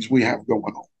difficult things we have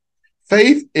going on.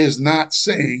 Faith is not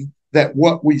saying that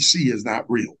what we see is not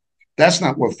real. That's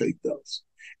not what faith does.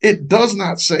 It does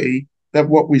not say that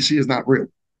what we see is not real.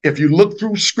 If you look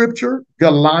through scripture,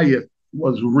 Goliath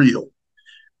was real.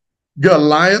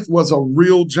 Goliath was a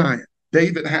real giant.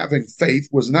 David having faith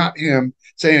was not him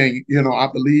saying, I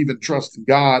believe and trust in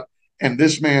God, and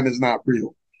this man is not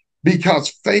real. Because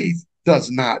faith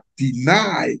does not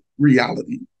deny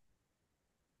reality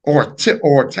or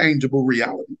tangible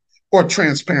reality or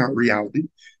transparent reality.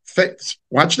 Faith,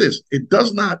 watch this. It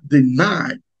does not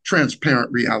deny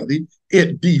transparent reality.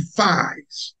 It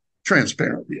defies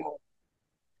transparent reality.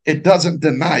 It doesn't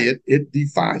deny it. It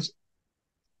defies it.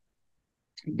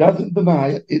 It doesn't deny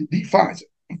it. It defies it.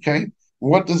 Okay.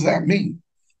 What does that mean?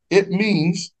 It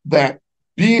means that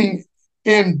being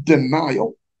in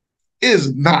denial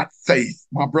is not faith,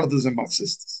 my brothers and my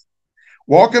sisters.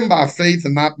 Walking by faith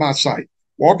and not by sight,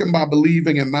 walking by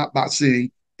believing and not by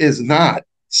seeing is not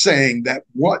saying that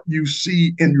what you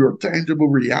see in your tangible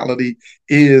reality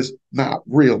is not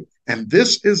real. And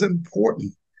this is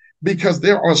important because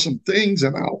there are some things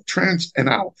in our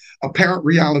apparent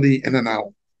reality and in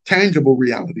our tangible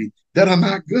reality that are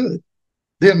not good.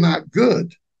 They're not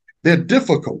good. They're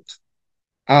difficult.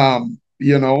 Illness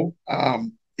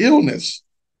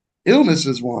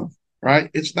is one,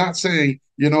 right? It's not saying,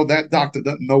 that doctor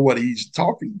doesn't know what he's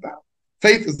talking about.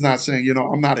 Faith is not saying,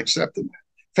 I'm not accepting that.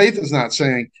 Faith is not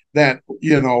saying that,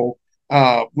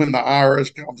 when the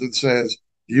IRS comes and says,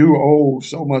 you owe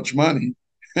so much money,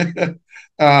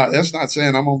 that's not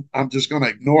saying I'm just going to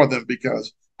ignore them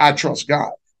because I trust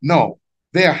God. No,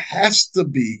 there has to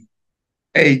be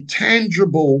a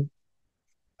tangible,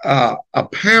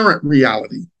 apparent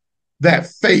reality that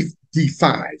faith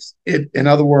defies. In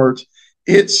other words,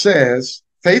 faith says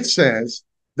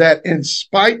that in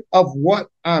spite of what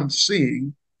I'm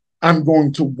seeing, I'm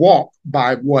going to walk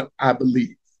by what I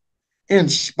believe. In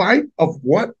spite of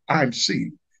what I'm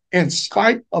seeing, in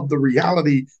spite of the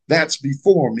reality that's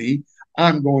before me,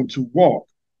 I'm going to walk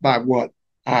by what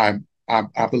I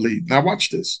believe. Now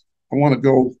watch this. I want to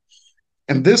go,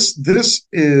 and this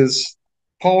is,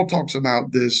 Paul talks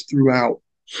about this throughout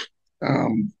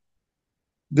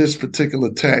this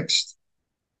particular text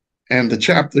and the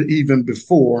chapter even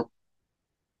before.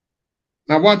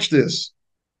 Now watch this.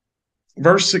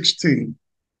 Verse 16.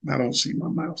 I don't see my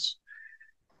mouse.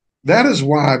 That is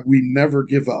why we never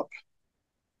give up.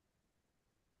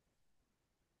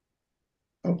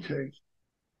 Okay.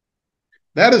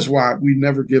 That is why we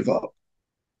never give up.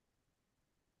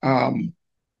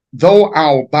 Though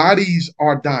our bodies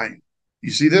are dying.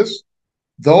 You see this?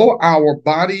 Though our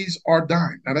bodies are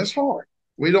dying. Now that's hard.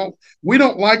 We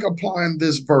don't like applying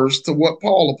this verse to what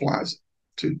Paul applies it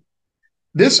to.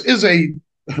 This is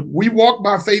we walk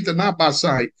by faith and not by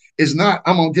sight. It's not,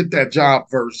 I'm going to get that job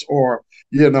verse, or,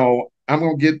 I'm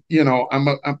going to get,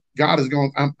 God is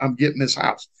going, I'm getting this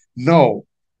house. No,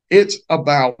 it's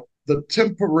about the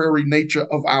temporary nature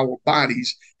of our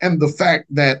bodies and the fact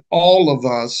that all of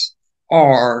us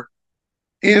are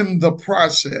in the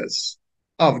process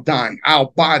of dying. Our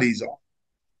bodies are,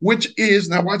 which is,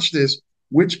 now watch this,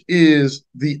 which is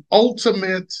the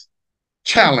ultimate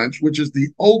challenge, which is the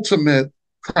ultimate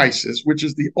crisis, which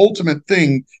is the ultimate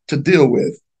thing to deal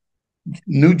with.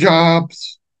 New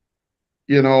jobs,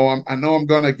 I know I'm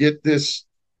going to get this,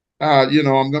 I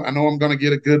know I'm going to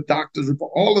get a good doctor's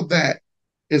report. All of that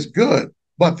is good.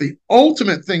 But the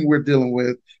ultimate thing we're dealing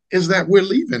with is that we're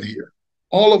leaving here.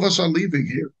 All of us are leaving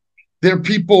here. There are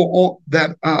people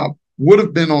that would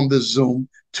have been on this Zoom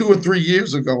 2 or 3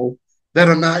 years ago that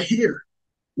are not here.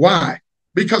 Why?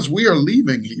 Because we are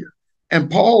leaving here. And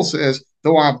Paul says,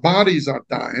 though our bodies are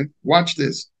dying, watch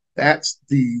this, that's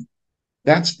the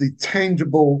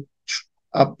tangible,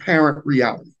 apparent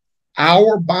reality.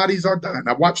 Our bodies are dying.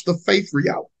 Now watch the faith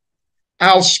reality.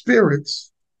 Our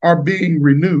spirits are being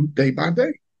renewed day by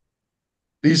day.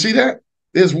 Do you see that?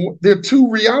 There are two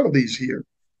realities here.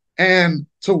 And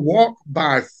to walk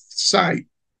by sight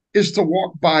is to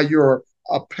walk by your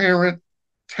apparent,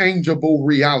 tangible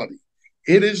reality.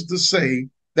 It is to say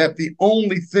that the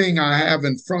only thing I have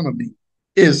in front of me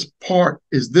is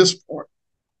this part.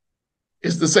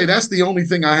 Is to say that's the only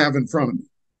thing I have in front of me.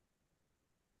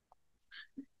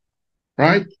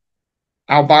 Right?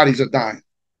 Our bodies are dying.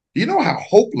 You know how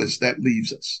hopeless that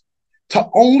leaves us? To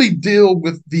only deal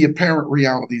with the apparent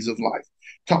realities of life,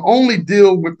 to only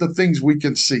deal with the things we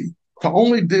can see, to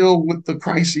only deal with the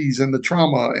crises and the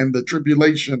trauma and the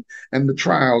tribulation and the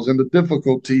trials and the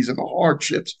difficulties and the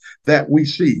hardships that we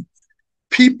see.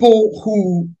 People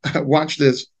who, watch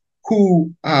this,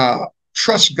 who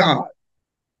trust God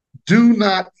do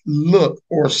not look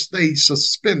or stay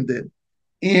suspended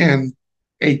in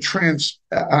an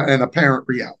apparent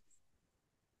reality,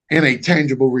 in a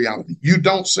tangible reality. You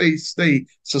don't stay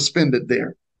suspended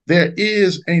there. There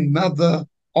is another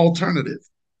alternative.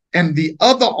 And the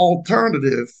other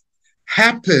alternative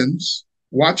happens,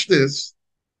 watch this,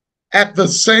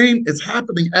 it's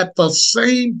happening at the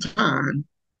same time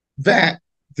that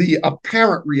the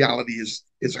apparent reality is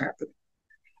happening.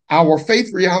 Our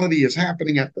faith reality is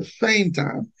happening at the same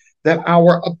time that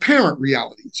our apparent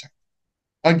reality is happening.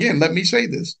 Again, let me say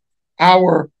this.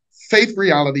 Our faith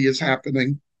reality is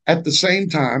happening at the same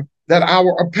time that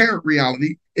our apparent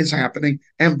reality is happening,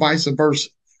 and vice versa.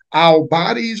 Our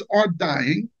bodies are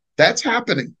dying. That's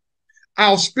happening.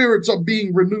 Our spirits are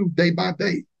being renewed day by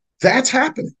day. That's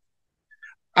happening.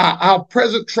 Our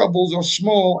present troubles are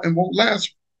small and won't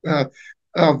last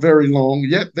very long,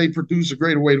 yet they produce a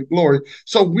greater weight of glory.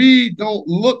 So we don't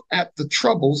look at the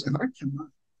troubles, and I cannot.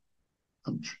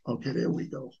 Okay, there we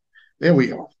go. There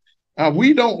we are.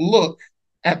 We don't look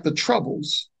at the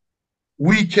troubles.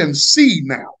 We can see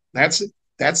now. That's it.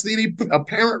 That's the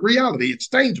apparent reality. It's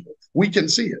tangible. We can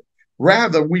see it.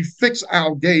 Rather, we fix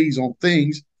our gaze on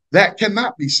things that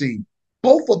cannot be seen.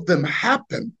 Both of them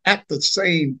happen at the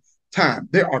same time.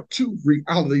 There are two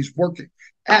realities working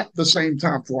at the same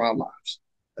time for our lives.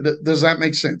 Does that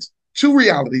make sense? Two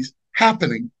realities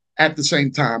happening at the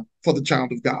same time for the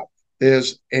child of God.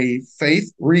 There's a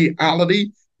faith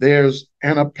reality. There's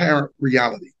an apparent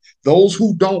reality. Those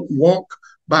who don't walk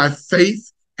by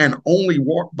faith and only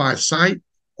walk by sight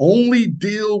only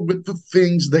deal with the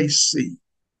things they see.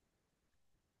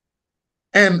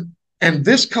 And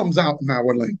this comes out in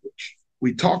our language.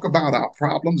 We talk about our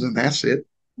problems and that's it.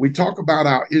 We talk about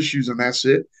our issues and that's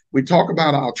it. We talk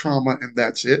about our trauma and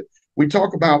that's it. We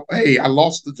talk about, hey, I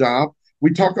lost the job.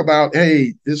 We talk about,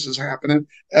 hey, this is happening.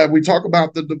 We talk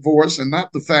about the divorce and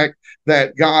not the fact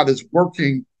that God is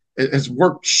working, has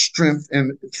worked strength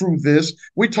and through this.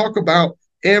 We talk about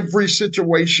every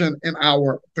situation in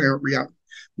our apparent reality.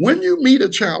 When you meet a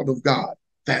child of God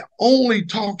that only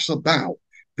talks about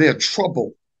their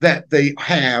trouble that they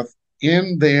have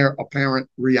in their apparent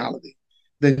reality,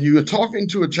 then you are talking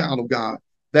to a child of God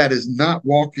that is not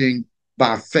walking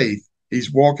by faith.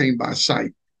 He's walking by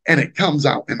sight, and it comes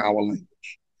out in our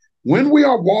language. When we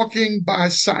are walking by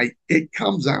sight, it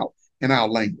comes out in our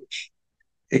language.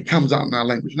 It comes out in our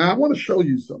language. Now, I want to show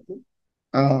you something.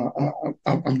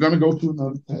 I'm going to go to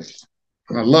another text.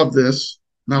 And I love this,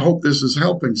 and I hope this is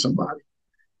helping somebody.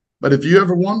 But if you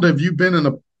ever wonder, if you've been in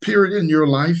a period in your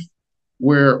life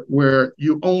where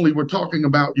you only were talking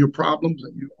about your problems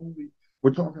and you only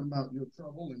were talking about your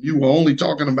trouble and you were only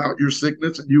talking about your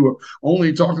sickness and you were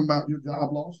only talking about your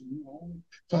job loss and you were only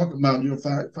talking about your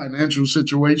financial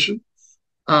situation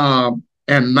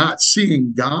and not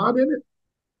seeing God in it,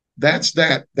 that's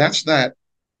that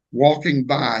walking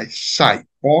by sight,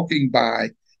 walking by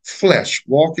flesh,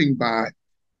 walking by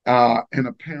an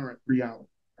apparent reality,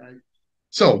 right?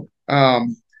 So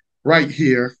right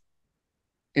here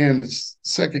in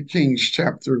 2 Kings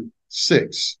chapter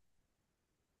 6,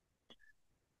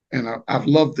 and I've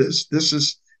loved this. This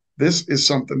is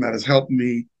something that has helping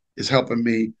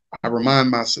me. I remind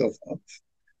myself of,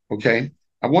 okay?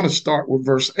 I want to start with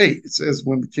verse 8. It says,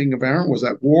 when the king of Aram was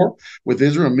at war with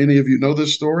Israel, and many of you know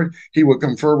this story, he would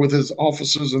confer with his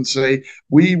officers and say,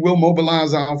 we will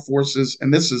mobilize our forces.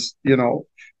 And this is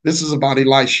about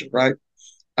Elisha, right?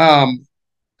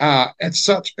 At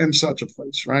such and such a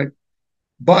place, right?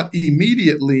 But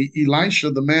immediately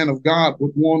Elisha, the man of God,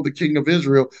 would warn the king of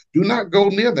Israel, do not go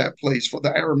near that place, for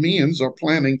the Arameans are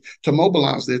planning to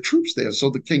mobilize their troops there. So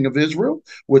the king of Israel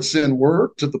would send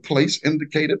word to the place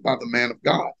indicated by the man of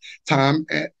God. Time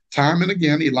and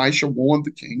again, Elisha warned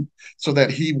the king so that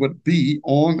he would be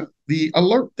on the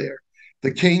alert there.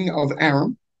 The king of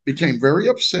Aram became very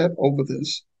upset over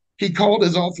this. He called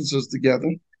his officers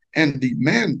together and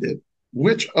demanded,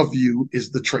 which of you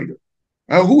is the traitor?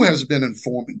 Who has been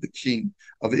informing the king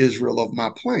of Israel of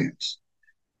my plans?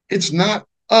 It's not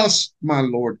us, my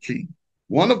lord king.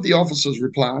 One of the officers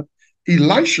replied,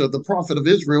 Elisha, the prophet of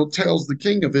Israel, tells the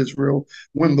king of Israel,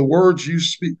 when the words you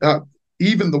speak,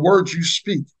 even the words you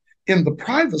speak in the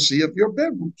privacy of your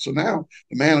bedroom. So now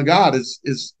the man of God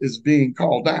is being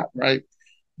called out, right?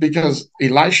 Because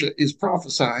Elisha is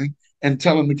prophesying and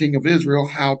telling the king of Israel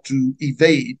how to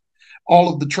evade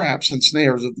all of the traps and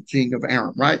snares of the king of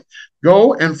Aram, right?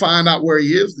 Go and find out where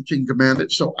he is, the king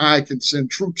commanded, so I can send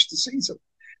troops to seize him.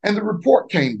 And the report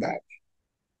came back.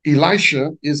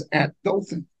 Elisha is at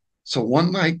Dothan. So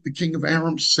one night, the king of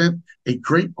Aram sent a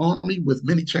great army with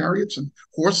many chariots and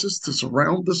horses to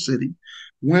surround the city.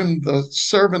 When the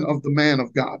servant of the man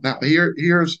of God, now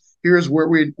here's where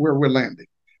we're landing.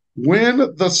 When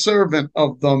the servant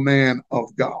of the man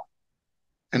of God,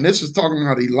 and this is talking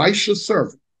about Elisha's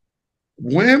servant,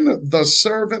 when the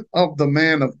servant of the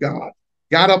man of God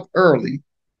got up early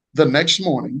the next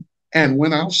morning and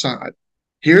went outside,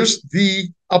 here's the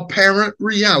apparent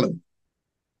reality.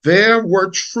 There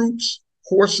were troops,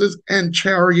 horses, and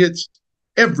chariots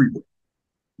everywhere.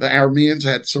 The Arameans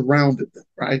had surrounded them,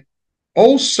 right?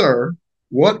 Oh, sir,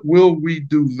 what will we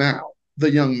do now?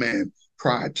 The young man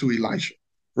cried to Elisha.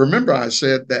 Remember, I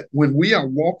said that when we are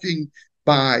walking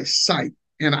by sight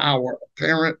in our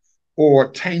apparent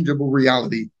or tangible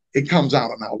reality, it comes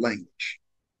out in our language.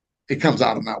 It comes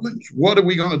out in our language. What are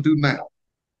we going to do now?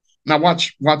 Now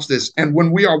watch this. And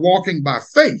when we are walking by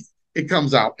faith, it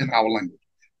comes out in our language.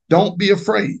 Don't be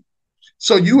afraid.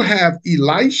 So you have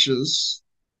Elisha's,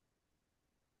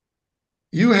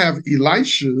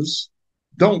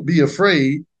 don't be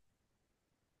afraid.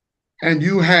 And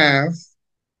you have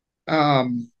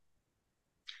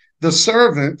the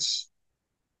servants,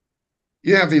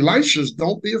 you have Elisha's,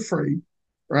 don't be afraid,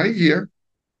 right here.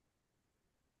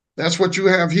 That's what you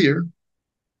have here.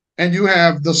 And you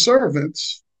have the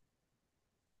servants,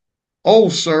 oh,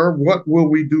 sir, what will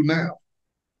we do now?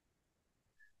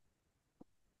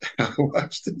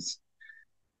 Watch this.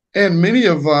 And many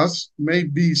of us may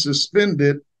be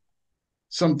suspended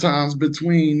sometimes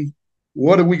between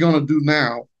what are we going to do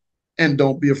now and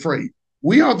don't be afraid.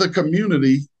 We are the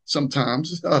community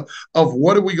sometimes of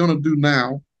what are we going to do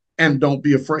now and don't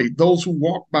be afraid. Those who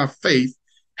walk by faith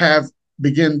have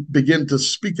begin to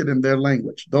speak it in their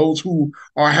language. Those who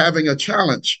are having a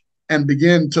challenge and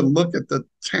begin to look at the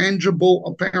tangible,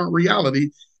 apparent reality,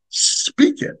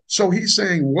 speak it. So he's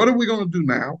saying, what are we going to do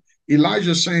now?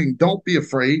 Elijah's saying, don't be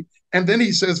afraid. And then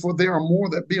he says, for there are more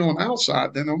that be on our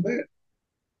side than on theirs.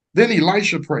 Then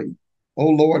Elisha prayed, oh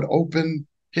Lord, open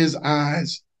his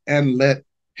eyes and let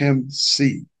him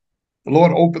see. The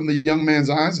Lord opened the young man's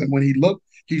eyes, and when he looked,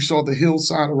 he saw the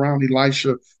hillside around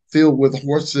Elisha filled with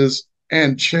horses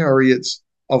and chariots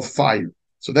of fire.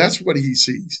 So that's what he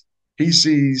sees. He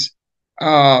sees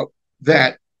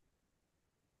that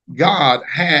God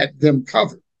had them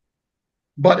covered.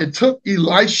 But it took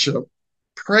Elisha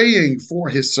praying for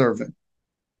his servant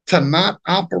to not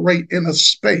operate in a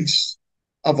space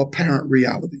of apparent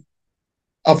reality,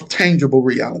 of tangible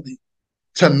reality,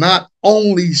 to not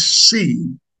only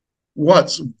see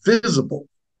what's visible,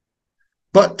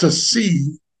 but to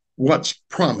see what's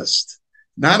promised.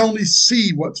 Not only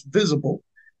see what's visible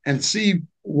and see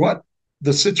what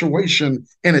the situation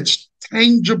in its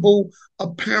tangible,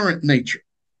 apparent nature,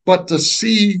 but to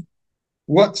see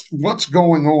what's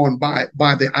going on by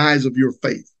the eyes of your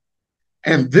faith.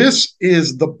 And this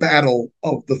is the battle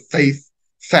of the faith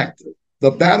factor.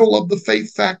 The battle of the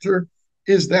faith factor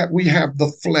is that we have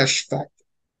the flesh factor.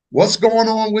 What's going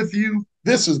on with you?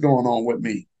 This is going on with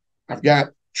me. I've got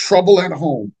trouble at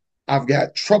home. I've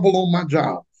got trouble on my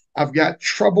job. I've got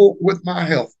trouble with my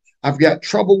health. I've got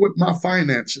trouble with my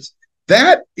finances.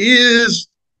 That is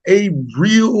a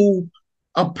real,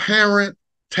 apparent,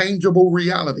 tangible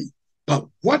reality. But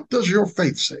what does your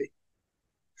faith say?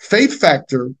 Faith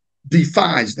factor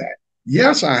defies that.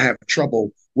 Yes, I have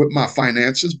trouble with my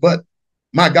finances, but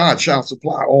my God shall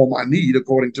supply all my need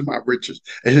according to my riches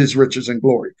and his riches and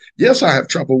glory. Yes, I have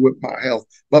trouble with my health,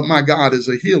 but my God is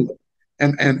a healer,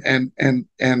 and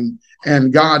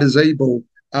God is able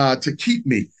to keep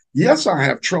me. Yes, I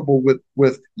have trouble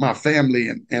with my family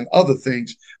and other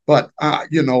things, but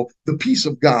the peace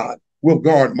of God will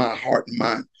guard my heart and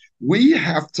mind. We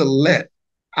have to let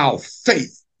our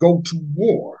faith go to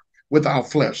war with our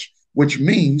flesh, which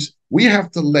means we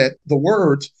have to let the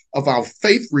words of our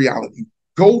faith reality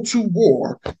go to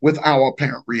war with our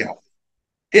apparent reality.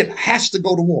 It has to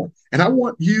go to war. And I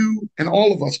want you and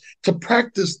all of us to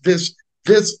practice this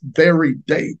very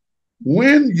day.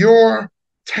 When your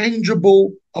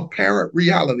tangible, apparent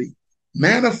reality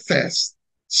manifests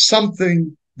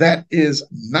something that is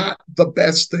not the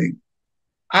best thing,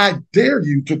 I dare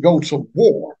you to go to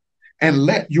war and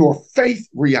let your faith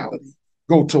reality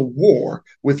go to war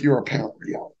with your apparent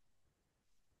reality.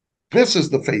 This is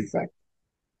the faith factor,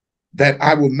 that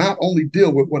I will not only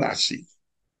deal with what I see,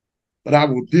 but I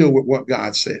will deal with what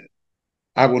God said.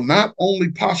 I will not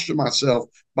only posture myself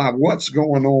by what's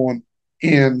going on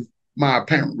in my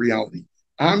apparent reality.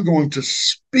 I'm going to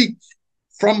speak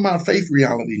from my faith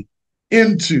reality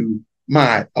into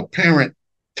my apparent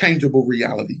tangible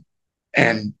reality,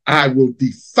 and I will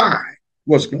defy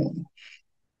what's going on.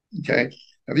 Okay.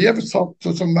 Have you ever talked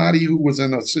to somebody who was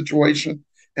in a situation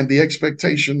and the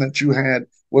expectation that you had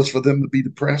was for them to be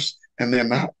depressed and they're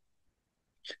not?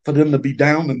 For them to be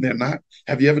down and they're not?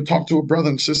 Have you ever talked to a brother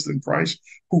and sister in Christ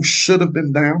who should have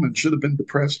been down and should have been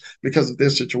depressed because of their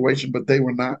situation, but they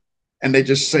were not? And they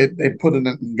just said they put it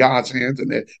in God's hands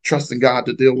and they're trusting God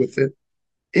to deal with it.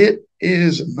 It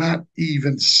is not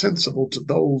even sensible to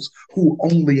those who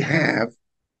only have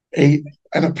an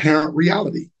apparent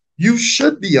reality. You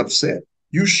should be upset.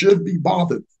 You should be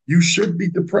bothered. You should be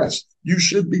depressed. You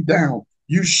should be down.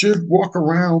 You should walk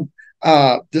around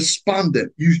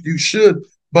despondent. You should,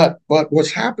 but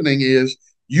what's happening is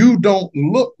you don't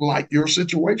look like your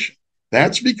situation.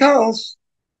 That's because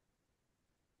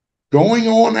going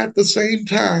on at the same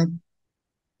time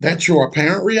that your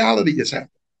apparent reality is happening,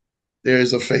 there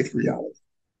is a faith reality.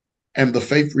 And the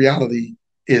faith reality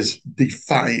is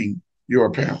defying your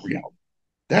apparent reality.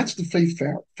 That's the faith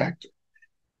factor,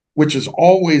 which is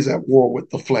always at war with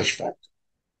the flesh factor.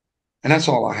 And that's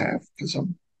all I have, because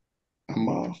I'm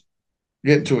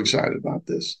getting too excited about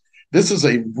this. This is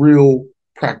a real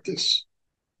practice.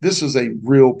 This is a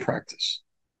real practice.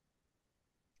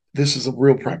 This is a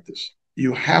real practice.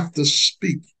 You have to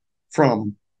speak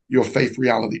from your faith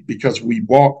reality, because we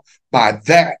walk by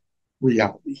that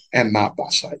reality and not by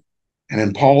sight. And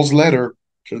in Paul's letter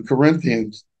to the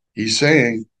Corinthians, he's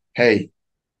saying, hey,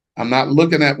 I'm not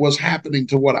looking at what's happening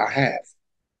to what I have.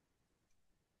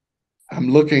 I'm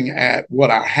looking at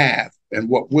what I have and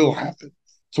what will happen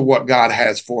to what God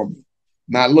has for me.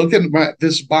 Not looking at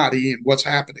this body and what's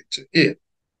happening to it.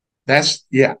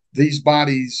 These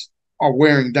bodies are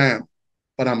wearing down,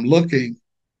 but I'm looking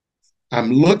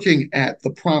at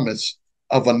the promise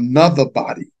of another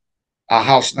body, a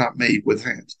house not made with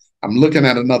hands. I'm looking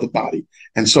at another body.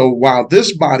 And so while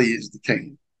this body is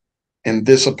decaying in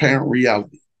this apparent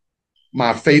reality,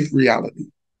 my faith reality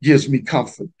gives me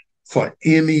comfort for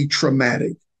any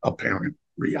traumatic apparent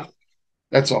reality.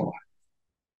 That's all.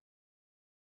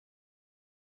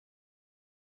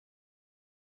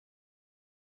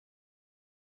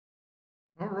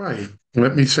 All right.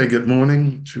 Let me say good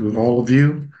morning to all of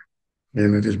you.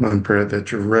 And it is my prayer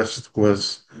that your rest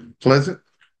was pleasant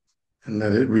and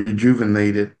that it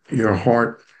rejuvenated your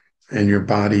heart and your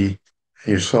body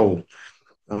and your soul.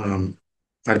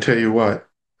 I tell you what,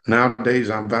 nowadays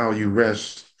I value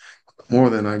rest more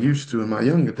than I used to in my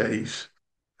younger days.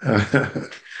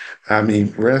 I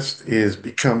mean, rest is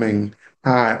becoming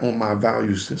high on my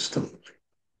value system.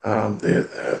 Um,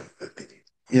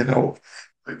 you know,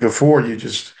 Before you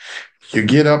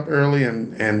get up early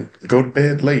and go to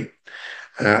bed late.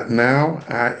 Now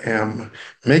I am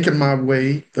making my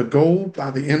way. The goal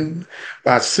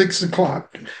by 6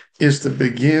 o'clock, is to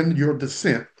begin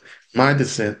my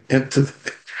descent into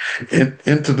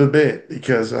the bed,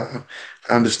 because I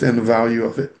understand the value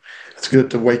of it. It's good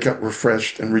to wake up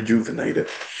refreshed and rejuvenated.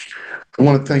 I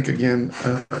want to thank again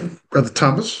Brother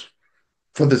Thomas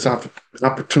for this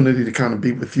opportunity to kind of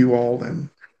be with you all and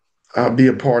be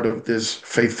a part of this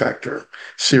Faith Factor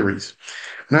series.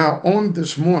 Now, on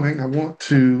this morning, I want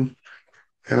to,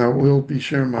 and I will be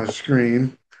sharing my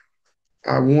screen,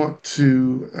 I want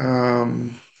to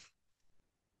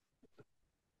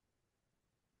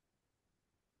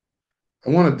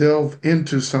delve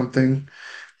into something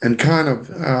and kind of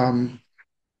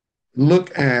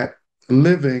look at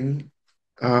living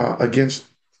against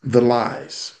the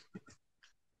lies.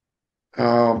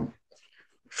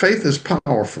 Faith is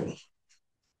powerful,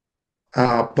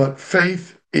 but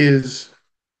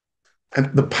and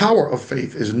the power of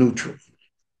faith is neutral.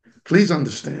 Please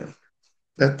understand,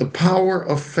 that the power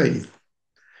of faith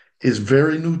is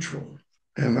very neutral.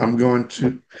 And I'm going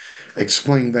to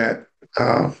explain that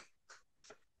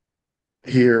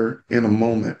here in a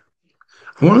moment.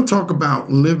 I want to talk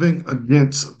about living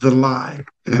against the lie.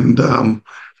 And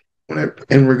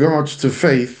in regards to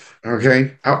faith,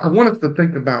 okay, I want us to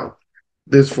think about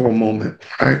this for a moment.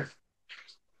 Right?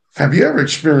 Have you ever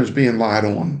experienced being lied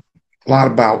on,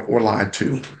 lied about, or lied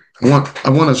to? I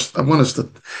want us to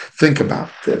think about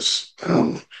this.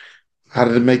 How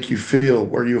did it make you feel?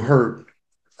 Were you hurt?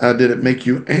 Did it make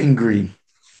you angry?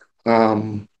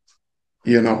 Um,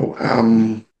 you know,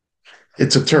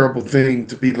 it's a terrible thing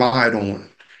to be lied on.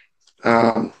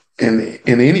 In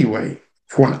any way,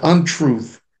 for an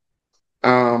untruth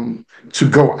to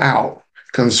go out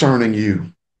concerning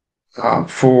you,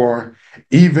 for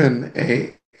even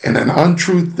and an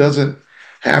untruth doesn't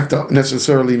have to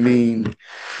necessarily mean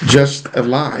just a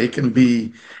lie. It can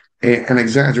be an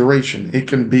exaggeration. It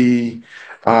can be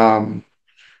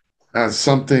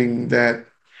something that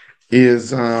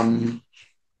is a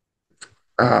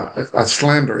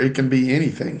slander. It can be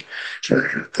anything.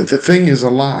 The thing is a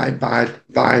lie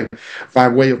by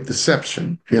way of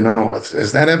deception. You know,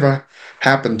 has that ever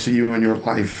happened to you in your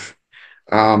life?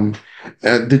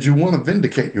 Did you want to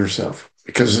vindicate yourself?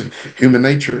 Because human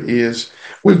nature is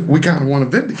we kind of want to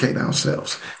vindicate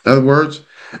ourselves. In other words,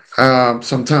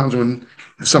 sometimes when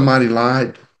somebody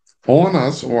lied on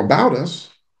us or about us,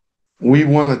 we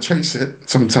want to chase it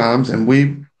sometimes, and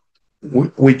we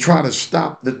try to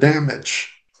stop the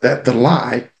damage that the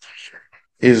lie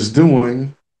is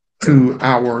doing to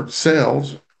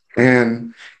ourselves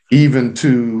and even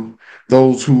to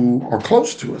those who are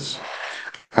close to us.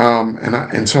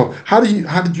 And so how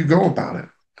did you go about it?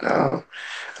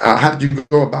 How did you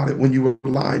go about it when you were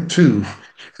lied to,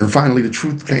 and finally the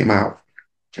truth came out,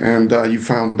 and you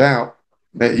found out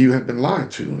that you had been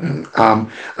lied to? And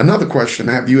another question: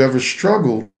 have you ever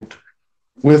struggled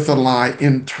with a lie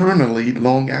internally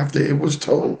long after it was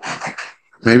told?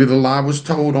 Maybe the lie was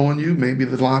told on you. Maybe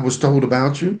the lie was told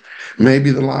about you.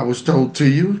 Maybe the lie was told to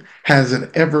you. Has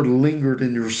it ever lingered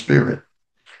in your spirit?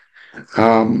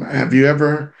 Have you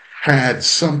ever had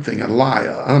something, a lie,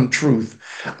 an untruth,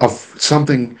 of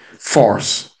something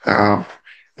false,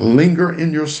 linger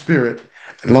in your spirit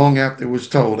long after it was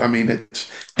told? I mean, it's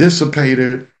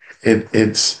dissipated,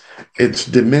 it's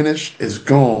diminished, it's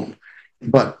gone,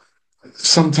 but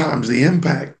sometimes the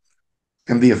impact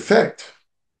and the effect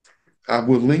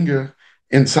will linger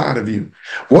inside of you.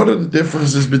 What are the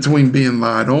differences between being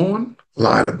lied on,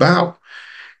 lied about,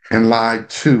 and lied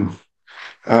to?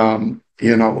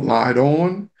 Lied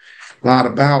on, lied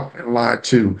about, and lied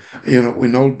to. We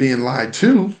know being lied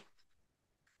to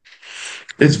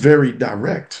is very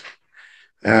direct.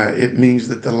 It means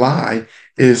that the lie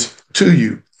is to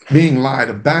you. Being lied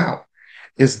about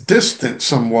is distant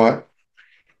somewhat,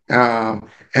 and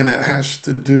it has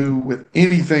to do with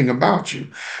anything about you.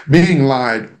 Being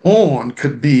lied on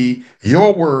could be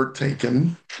your word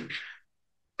taken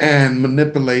and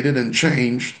manipulated and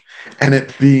changed, and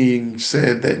it being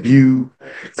said that you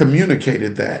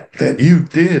communicated that you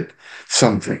did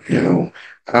something,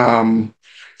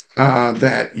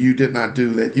 that you did not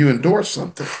do, that you endorsed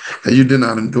something that you did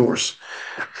not endorse.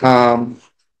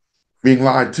 Being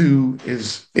lied to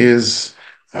is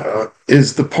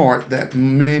the part that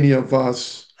many of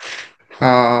us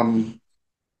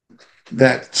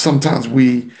that sometimes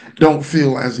we don't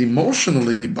feel as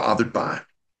emotionally bothered by,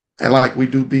 and like we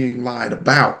do being lied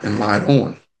about and lied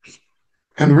on.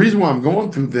 And the reason why I'm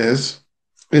going through this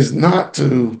is not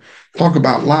to talk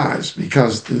about lies,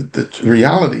 because the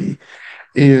reality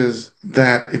is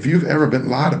that if you've ever been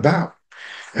lied about,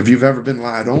 if you've ever been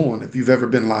lied on, if you've ever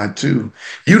been lied to,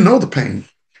 you know the pain.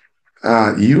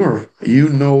 You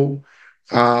know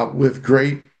with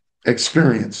great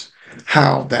experience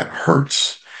how that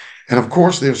hurts. And of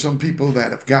course, there's some people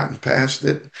that have gotten past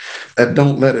it, that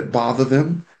don't let it bother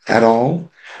them at all.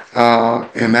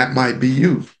 And that might be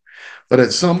you. But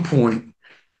at some point,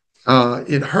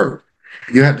 it hurt.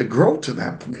 You had to grow to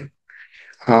that point.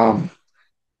 I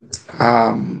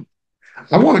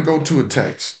want to go to a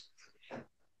text,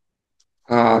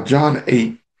 John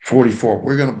 8:44.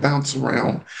 We're going to bounce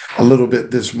around a little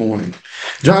bit this morning.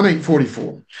 John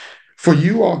 8:44. For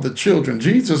you are the children.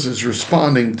 Jesus is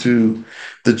responding to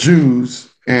the Jews,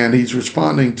 and he's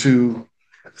responding to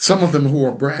some of them who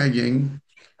are bragging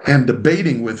and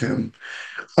debating with him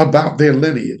about their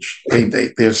lineage.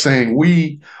 They're saying,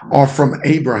 we are from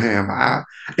Abraham.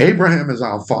 Abraham is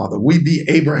our father. We be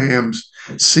Abraham's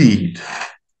seed.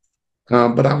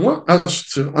 But I want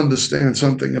us to understand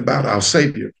something about our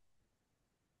Savior.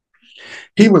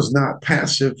 He was not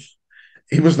passive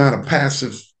a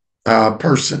passive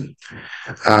person.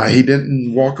 He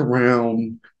didn't walk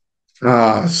around,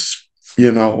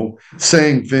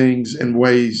 saying things in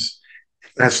ways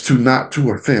as to not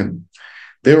to offend.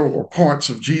 There were parts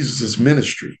of Jesus's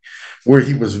ministry where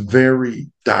he was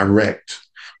very direct,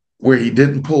 where he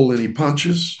didn't pull any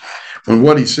punches, when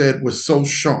what he said was so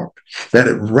sharp that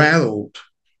it rattled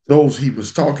those he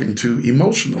was talking to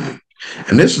emotionally.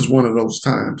 And this is one of those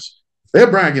times.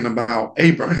 They're bragging about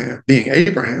Abraham being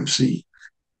Abraham's seed.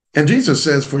 And Jesus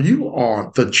says, for you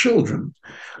are the children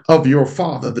of your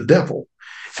father, the devil,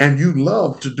 and you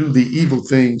love to do the evil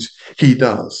things he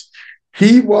does.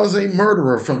 He was a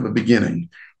murderer from the beginning.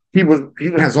 He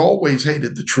has always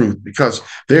hated the truth because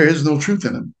there is no truth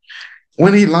in him.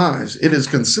 When he lies, it is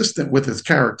consistent with his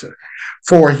character,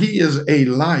 for he is a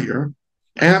liar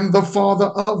and the father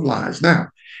of lies. Now,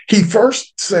 he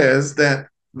first says that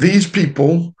these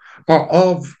people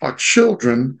are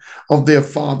children of their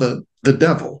father, the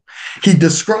devil. He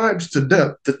describes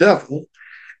the devil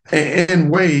in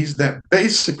ways that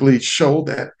basically show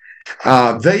that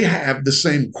they have the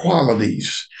same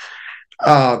qualities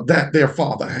that their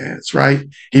father has, right?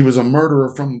 He was a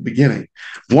murderer from the beginning.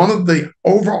 One of the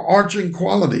overarching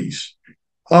qualities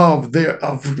of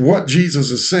what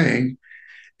Jesus is saying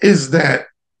is that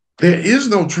there is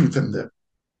no truth in them,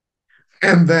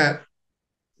 and that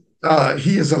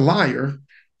he is a liar,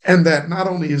 and that not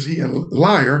only is he a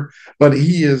liar, but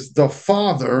he is the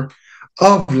father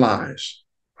of lies.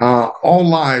 All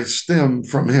lies stem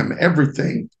from him.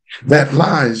 Everything that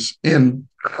lies in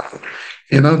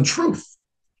untruth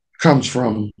comes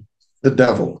from the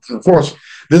devil. Of course,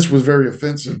 this was very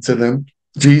offensive to them.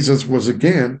 Jesus was,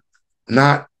 again,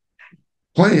 not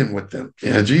playing with them.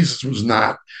 Jesus was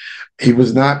not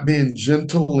being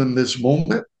gentle in this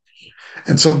moment.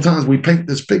 And sometimes we paint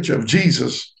this picture of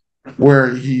Jesus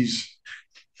where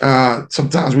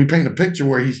sometimes we paint a picture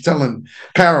where he's telling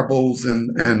parables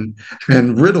and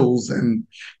riddles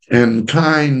and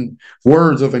kind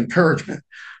words of encouragement.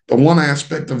 But one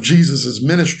aspect of Jesus's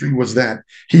ministry was that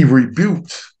he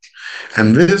rebuked,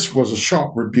 and this was a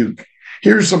sharp rebuke.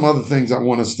 Here's some other things I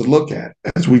want us to look at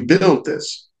as we build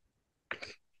this.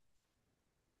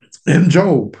 In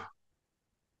Job,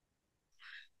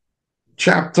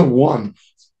 chapter 1,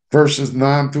 verses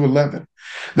 9 through 11.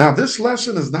 Now, this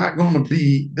lesson is not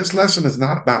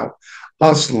about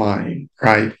us lying,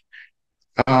 right?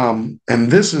 And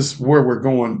this is where we're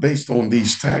going based on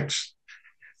these texts.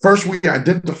 First, we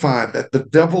identified that the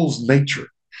devil's nature,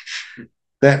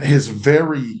 that his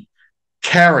very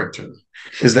character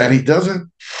is that he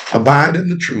doesn't abide in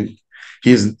the truth.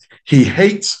 He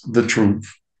hates the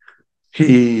truth.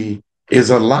 He is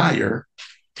a liar.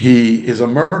 He is a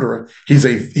murderer. He's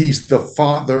the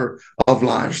father of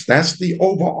lies. That's the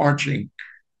overarching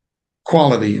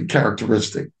quality and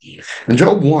characteristic. In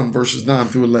Job 1, verses 9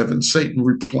 through 11, Satan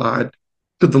replied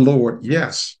to the Lord,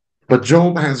 yes, but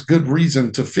Job has good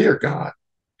reason to fear God.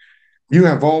 You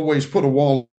have always put a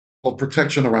wall of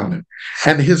protection around him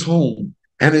and his home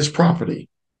and his property.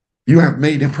 You have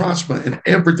made him prosper in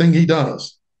everything he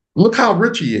does. Look how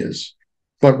rich he is.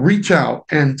 But reach out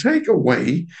and take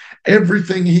away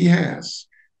everything he has,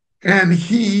 and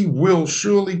he will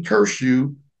surely curse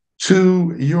you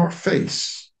to your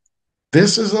face.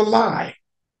 This is a lie,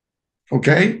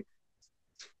 okay?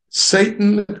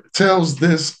 Satan tells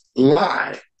this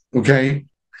lie, okay,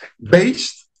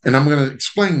 based, and I'm going to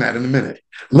explain that in a minute.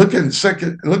 Look at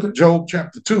Job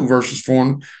chapter 2, verses 4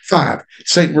 and 5.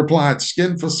 Satan replied,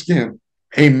 skin for skin.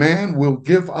 A man will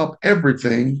give up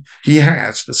everything he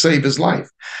has to save his life,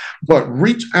 but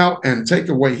reach out and take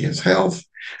away his health,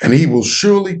 and he will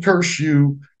surely curse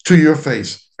you to your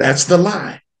face. That's the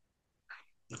lie.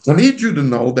 I need you to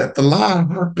know that the lie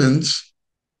happens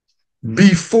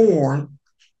before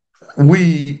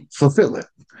we fulfill it.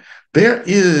 There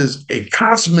is a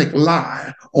cosmic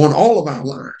lie on all of our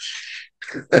lives.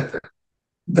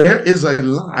 There is a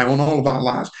lie on all of our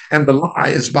lives, and the lie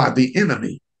is by the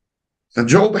enemy. And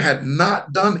Job had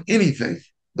not done anything,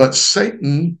 but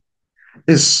Satan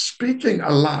is speaking a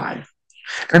lie.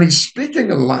 And he's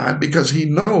speaking a lie because he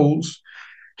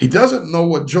doesn't know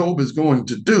what Job is going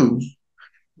to do,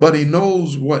 but he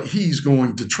knows what he's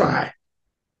going to try.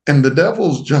 And the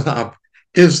devil's job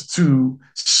is to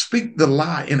speak the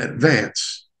lie in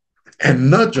advance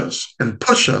and nudge us and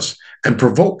push us and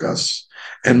provoke us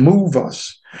and move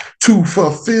us to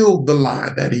fulfill the lie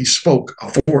that he spoke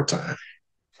aforetime.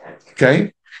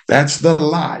 Okay, that's the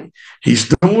lie. He's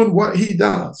doing what he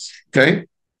does. Okay,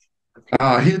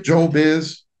 here Job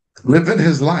is living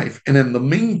his life, and in the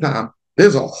meantime,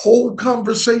 there's a whole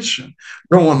conversation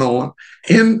going on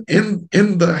in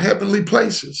the heavenly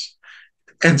places.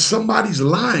 and somebody's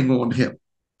lying on him.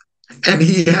 And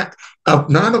he had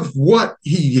not of what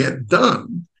he had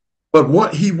done, but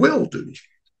what he will do.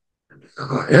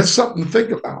 It's something to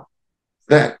think about,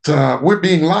 that we're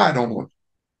being lied on.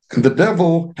 And the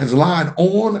devil has lied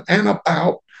on and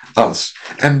about us.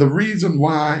 And the reason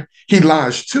why he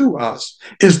lies to us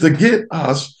is to get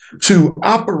us to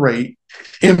operate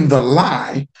in the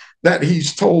lie that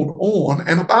he's told on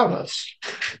and about us.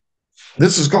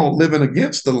 This is called living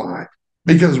against the lie,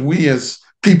 because we as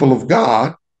people of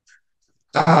God,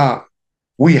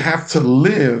 we have to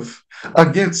live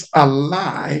against a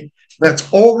lie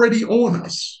that's already on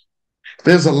us.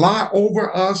 There's a lie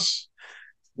over us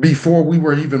before we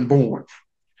were even born.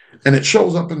 And it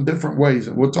shows up in different ways.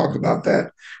 And we'll talk about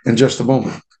that in just a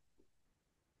moment.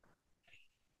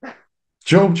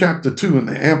 Job chapter 2 in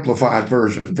the Amplified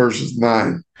Version, verses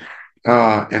 9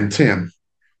 and 10.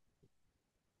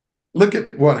 Look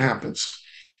at what happens.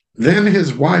 Then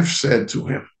his wife said to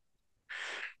him,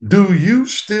 "Do you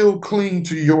still cling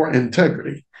to your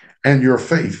integrity and your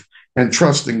faith and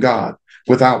trust in God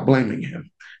without blaming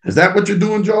him?" Is that what you're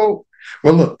doing, Job?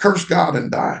 Well, look, curse God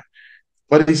and die.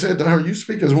 But he said to her, "You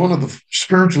speak as one of the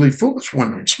spiritually foolish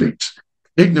women speaks,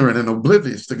 ignorant and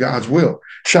oblivious to God's will.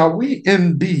 Shall we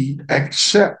indeed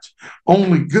accept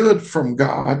only good from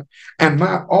God and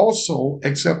not also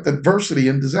accept adversity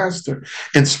and disaster?"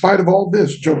 In spite of all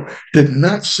this, Job did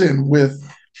not sin with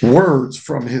words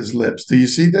from his lips. Do you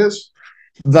see this?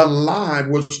 The lie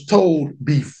was told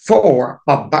before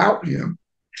about him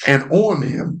and on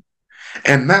him,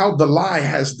 and now the lie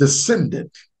has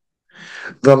descended.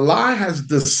 The lie has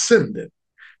descended,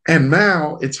 and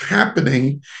now it's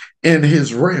happening in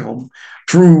his realm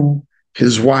through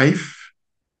his wife.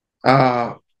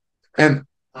 And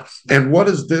what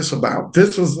is this about?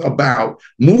 This is about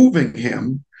moving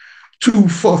him to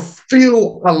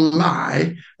fulfill a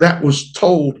lie that was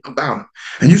told about him.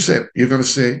 And you're going to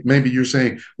say, maybe you're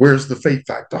saying, where's the faith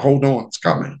factor? Hold on, it's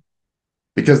coming.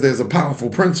 Because there's a powerful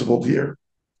principle here.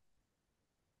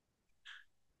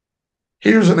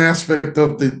 Here's an aspect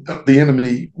of the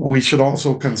enemy we should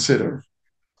also consider.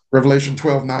 Revelation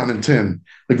 12, 9 and 10.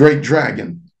 The great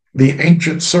dragon, the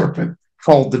ancient serpent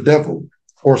called the devil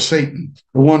or Satan,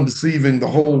 the one deceiving the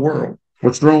whole world,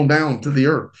 was thrown down to the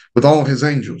earth with all his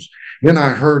angels. Then I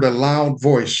heard a loud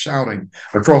voice shouting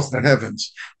across the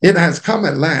heavens, "It has come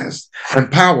at last,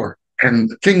 and power and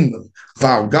the kingdom of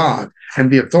our God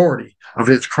and the authority of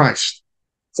his Christ.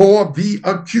 For the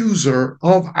accuser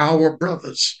of our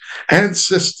brothers and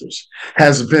sisters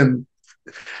has been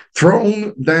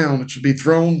thrown down." It should be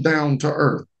thrown down to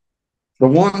earth. The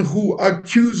one who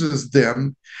accuses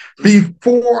them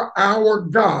before our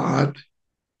God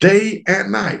day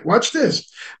and night. Watch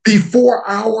this. Before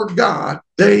our God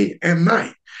day and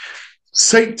night.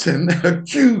 Satan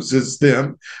accuses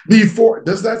them before.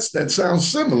 That sounds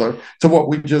similar to what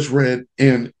we just read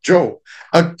in Job?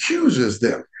 Accuses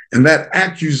them. And that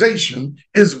accusation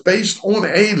is based on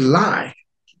a lie.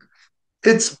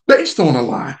 It's based on a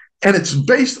lie. And it's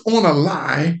based on a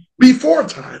lie before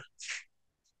time.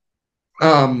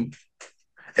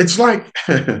 It's like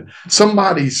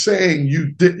somebody saying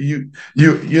you did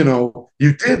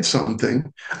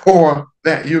something, or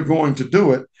that you're going to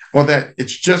do it, or that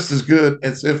it's just as good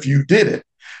as if you did it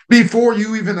before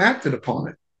you even acted upon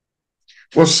it.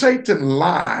 Well, Satan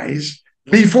lies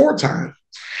before time,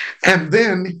 and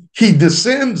then he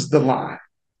descends the lie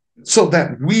so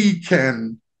that we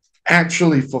can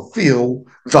actually fulfill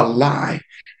the lie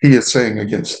he is saying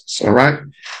against us. All right.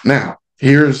 Now,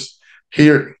 here's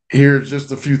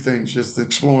just a few things, just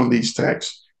exploring these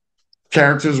texts.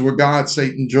 Characters were God,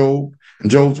 Satan, Job, and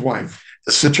Job's wife.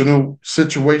 The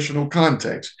situational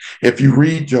context. If you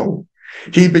read Job,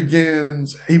 he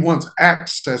wants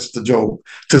access to Job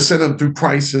to send him through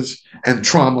crisis and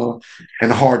trauma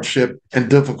and hardship and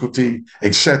difficulty,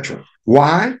 etc.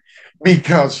 Why?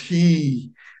 Because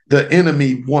the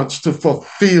enemy wants to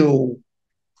fulfill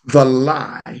the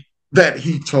lie that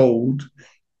he told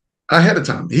ahead of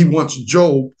time. He wants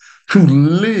Job to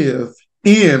live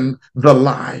in the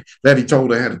lie that he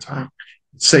told ahead of time.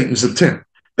 Satan's attempt.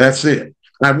 That's it.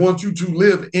 I want you to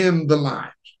live in the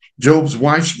lie. Job's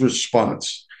wife's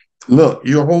response: look,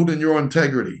 you're holding your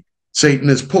integrity. Satan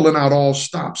is pulling out all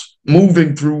stops,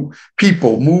 moving through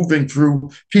people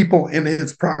in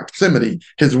his proximity,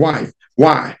 his wife.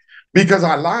 Why? Because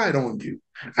I lied on you.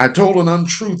 I told an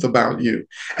untruth about you,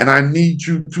 and I need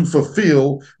you to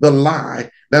fulfill the lie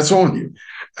that's on you.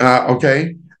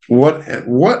 Okay?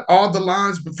 What are the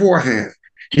lies beforehand?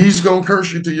 He's going to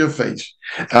curse you to your face.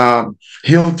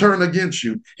 He'll turn against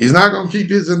you. He's not going to keep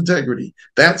his integrity.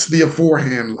 That's the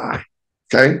aforehand lie.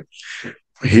 Okay?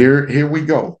 Here we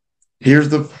go. Here's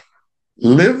the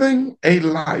living a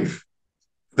life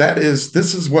that is,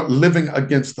 this is what living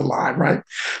against the lie, right?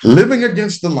 Living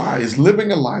against the lie is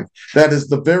living a life that is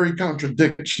the very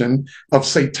contradiction of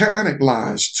satanic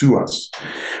lies to us.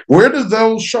 Where do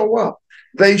those show up?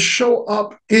 They show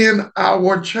up in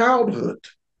our childhood.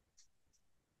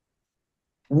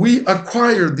 We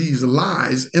acquire these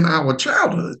lies in our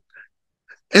childhood.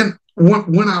 And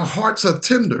when our hearts are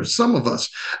tender, some of us,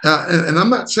 and I'm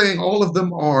not saying all of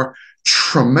them are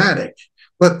traumatic,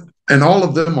 and all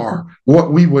of them are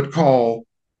what we would call,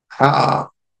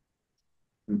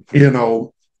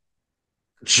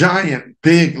 giant,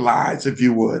 big lies, if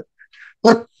you would.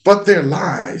 But they're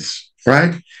lies,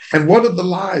 right? And what are the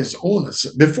lies on us?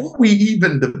 Before we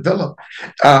even develop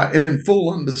in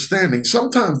full understanding,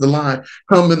 sometimes the lie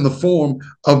come in the form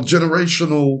of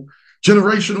generational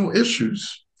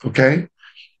issues, okay?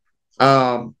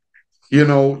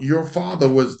 Your father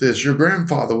was this, your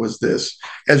grandfather was this,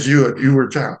 as you were a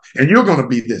child, and you're going to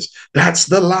be this. That's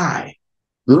the lie.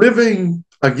 Living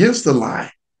against the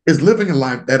lie is living a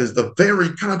life that is the very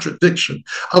contradiction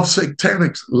of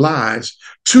satanic lies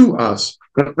to us,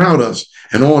 about us,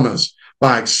 and on us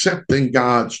by accepting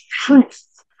God's truth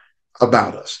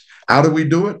about us. How do we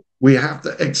do it? We have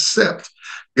to accept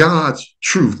God's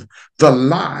truth. The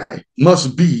lie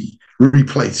must be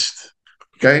replaced.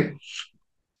 Okay?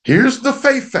 Here's the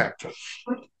faith factor.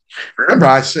 Remember,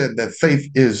 I said that faith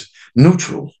is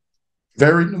neutral,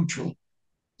 very neutral,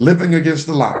 living against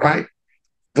the lie, right?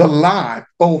 The lie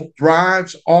both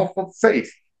thrives off of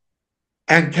faith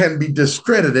and can be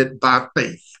discredited by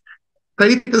faith.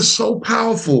 Faith is so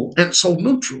powerful and so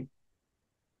neutral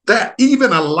that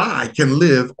even a lie can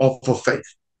live off of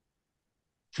faith.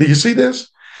 Do you see this?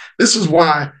 This is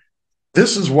why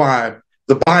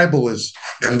the Bible is,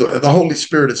 and the Holy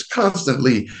Spirit is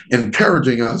constantly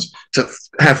encouraging us to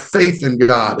have faith in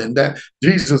God, and that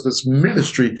Jesus'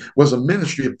 ministry was a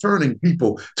ministry of turning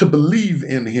people to believe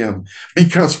in him,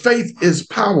 because faith is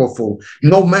powerful.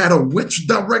 No matter which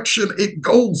direction it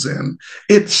goes in,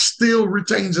 it still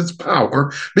retains its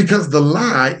power, because the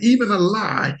lie, even a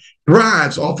lie,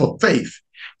 thrives off of faith.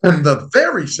 And the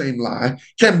very same lie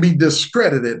can be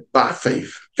discredited by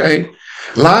faith, okay?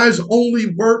 Lies only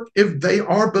work if they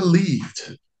are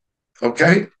believed,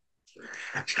 okay?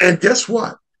 And guess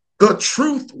what? The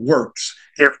truth works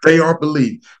if they are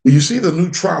believed. You see the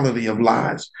neutrality of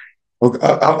lies,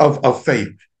 of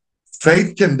faith.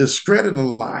 Faith can discredit a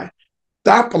lie,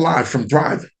 stop a lie from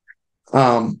thriving.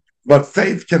 But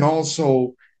faith can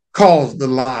also cause the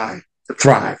lie to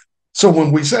thrive. So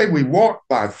when we say we walk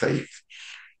by faith,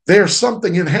 there's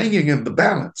something in hanging in the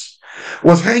balance.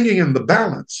 What's hanging in the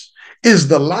balance is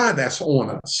the lie that's on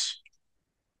us.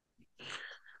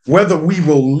 Whether we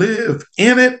will live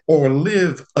in it or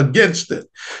live against it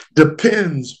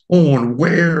depends on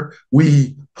where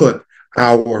we put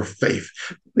our faith.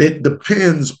 It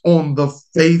depends on the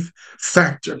faith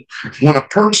factor. When a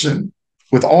person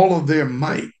with all of their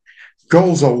might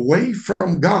goes away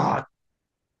from God,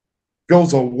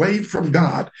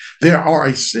 there are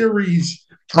a series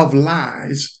of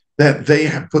lies that they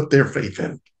have put their faith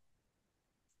in.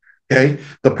 Okay,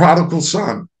 the prodigal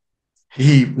son,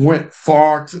 he went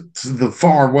far to the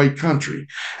faraway country,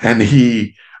 and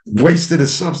he wasted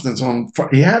his substance on.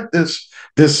 He had this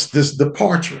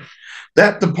departure.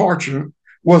 That departure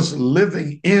was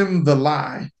living in the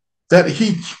lie that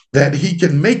he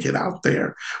can make it out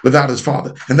there without his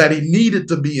father, and that he needed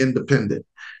to be independent.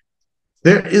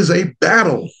 There is a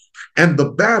battle, and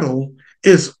the battle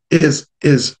is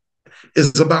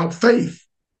about faith.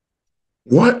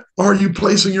 What are you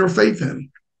placing your faith in?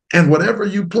 And whatever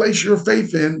you place your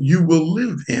faith in, you will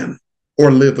live in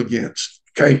or live against,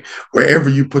 okay? Wherever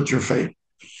you put your faith.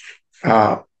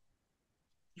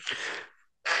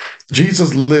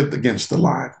 Jesus lived against the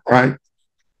lie, right?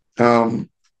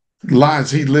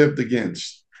 Lies he lived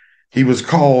against. He was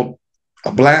called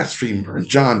a blasphemer in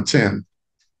John 10,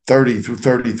 30 through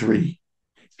 33.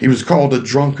 He was called a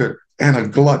drunkard and a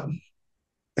glutton.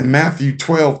 In Matthew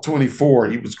 12, 24,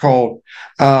 he was called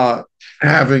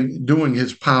doing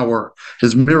his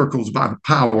miracles by the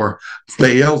power of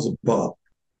Beelzebub.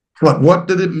 But what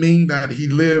did it mean that he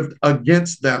lived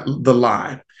against the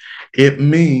lie? It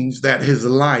means that his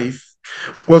life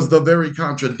was the very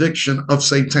contradiction of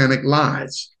satanic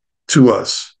lies to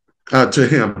us, to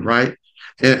him, right?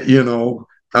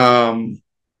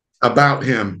 About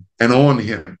him and on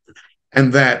him,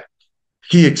 and that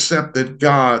he accepted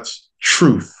God's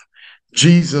truth.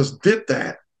 Jesus did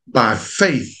that by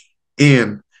faith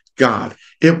in God.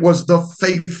 It was the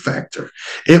faith factor.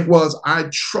 It was, I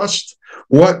trust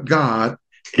what God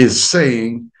is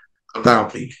saying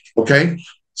about me. Okay.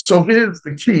 So here's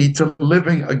the key to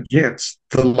living against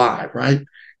the lie, right?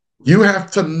 You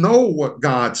have to know what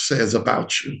God says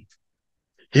about you.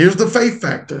 Here's the faith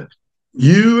factor.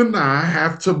 You and I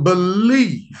have to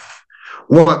believe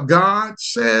what God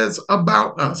says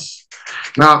about us.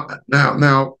 Now,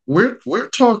 we're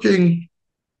talking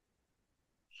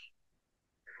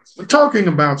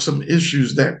about some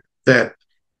issues that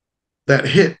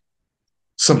hit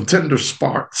some tender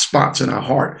spots in our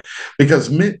heart, because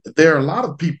there are a lot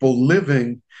of people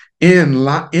living in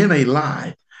a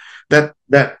lie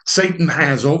that Satan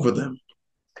has over them.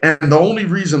 And the only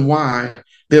reason why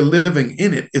they're living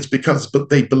in it is but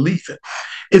they believe it.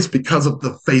 It's because of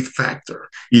the faith factor.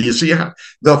 You see how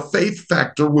the faith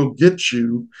factor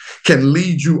can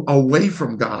lead you away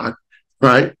from God,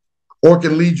 right? Or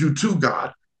can lead you to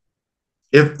God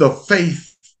if the faith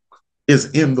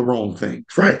is in the wrong thing,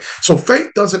 right? So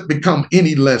faith doesn't become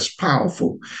any less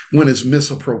powerful when it's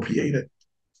misappropriated.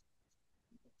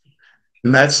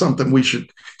 And that's something we should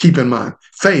keep in mind.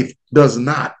 Faith does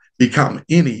not become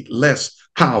any less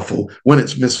powerful when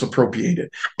it's misappropriated.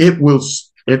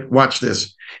 Watch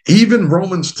this. Even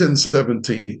Romans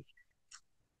 10:17.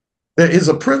 There is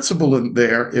a principle in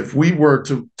there. If we were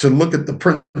to look at the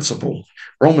principle,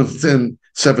 Romans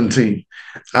 10:17,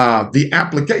 the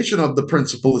application of the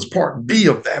principle is part B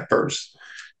of that verse.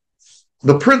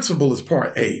 The principle is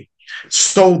part A.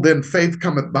 So then faith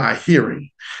cometh by hearing.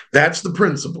 That's the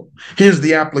principle. Here's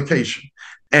the application.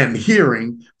 And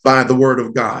hearing by the word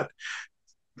of God.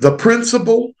 The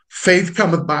principle, faith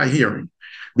cometh by hearing.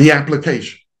 The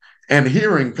application. And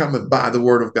hearing cometh by the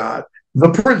word of God.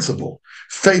 The principle,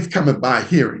 faith cometh by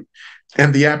hearing.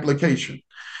 And the application.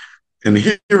 And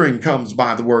hearing comes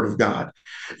by the word of God.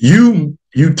 You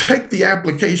take the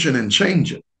application and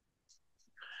change it.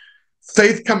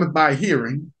 Faith cometh by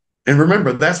hearing. And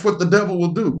remember, that's what the devil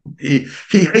will do. He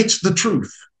hates the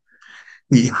truth.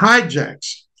 He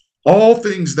hijacks all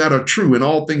things that are true and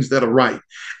all things that are right,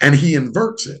 and he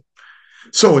inverts it.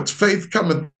 So it's faith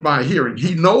cometh by hearing.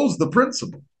 He knows the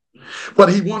principle,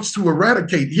 but he wants to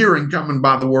eradicate hearing coming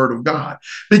by the word of God,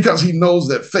 because he knows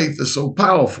that faith is so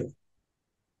powerful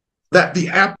that the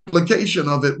application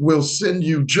of it will send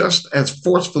you just as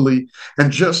forcefully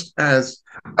and just as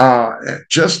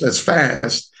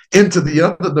fast into the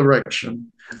other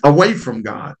direction, away from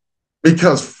God,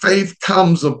 because faith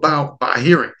comes about by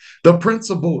hearing. The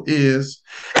principle is,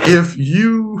 if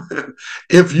you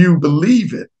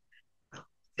believe it,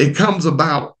 it comes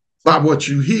about by what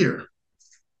you hear.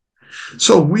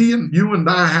 So you and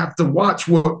I have to watch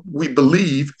what we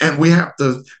believe, and we have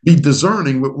to be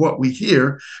discerning with what we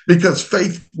hear, because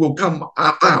faith will come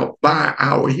about by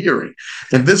our hearing.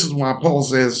 And this is why Paul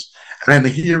says, and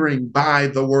hearing by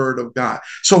the word of God.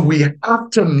 So we have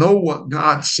to know what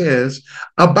God says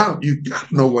about you. You got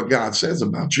to know what God says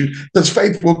about you, because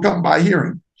faith will come by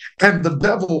hearing. And the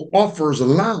devil offers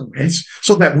lies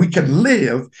so that we can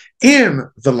live in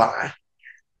the lie.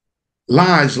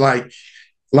 Lies like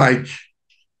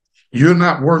you're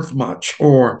not worth much,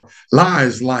 or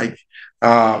lies like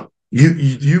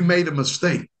you made a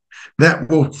mistake that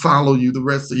will follow you the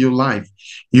rest of your life.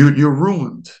 You're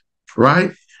ruined,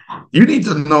 right? You need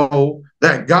to know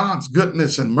that God's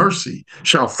goodness and mercy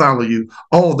shall follow you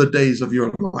all the days of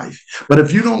your life. But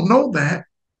if you don't know that,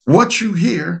 what you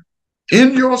hear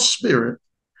in your spirit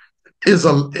is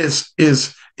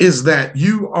that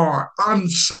you are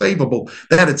unsavable,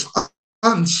 that it's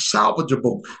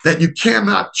unsalvageable, that you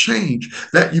cannot change,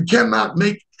 that you cannot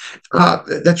make,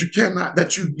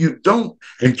 you don't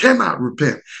and cannot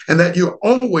repent, and that you're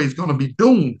always going to be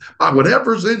doomed by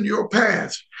whatever's in your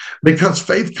past, because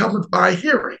faith cometh by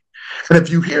hearing. And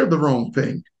if you hear the wrong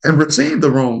thing and receive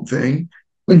the wrong thing,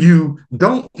 and you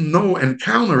don't know and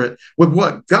counter it with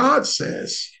what God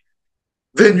says,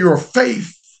 then your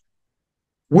faith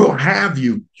will have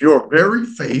you, your very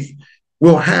faith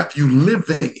will have you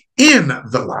living in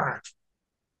the lie.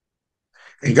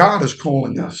 And God is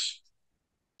calling us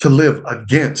to live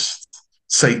against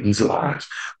Satan's lies.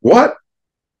 What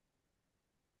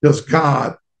does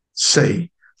God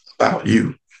say about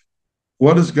you?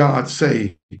 What does God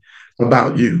say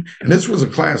about you? And this was a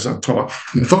class I taught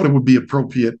and thought it would be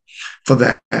appropriate for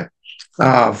that,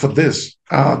 for this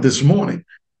morning,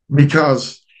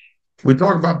 because we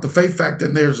talk about the faith factor,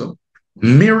 and there's a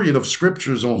myriad of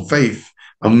scriptures on faith,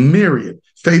 a myriad.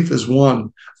 Faith is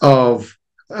one of,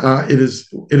 it is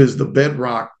the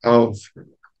bedrock of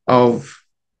all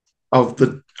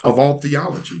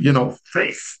theology.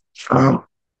 Faith.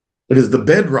 It is the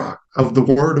bedrock of the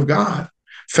word of God.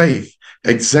 Faith,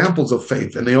 examples of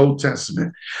faith in the Old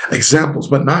Testament, examples,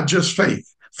 but not just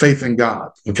faith, faith in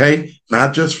God. Okay,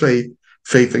 not just faith,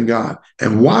 faith in God.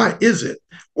 And why is it?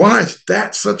 Why is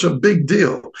that such a big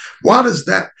deal? Why does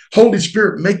that Holy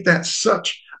Spirit make that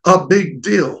such a big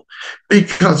deal?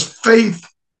 Because faith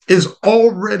is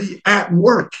already at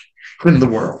work in the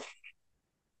world.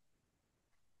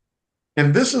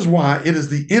 And this is why it is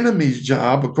the enemy's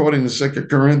job, according to 2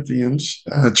 Corinthians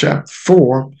chapter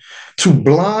 4, to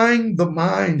blind the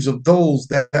minds of those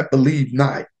that believe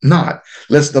not,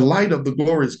 lest the light of the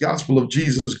glorious gospel of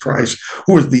Jesus Christ,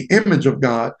 who is the image of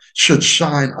God, should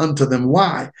shine unto them.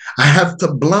 Why? I have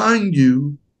to blind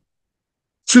you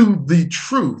to the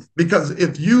truth, because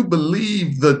if you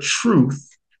believe the truth,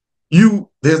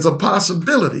 there's a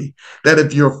possibility that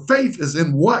if your faith is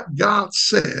in what God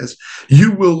says,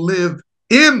 you will live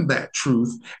in that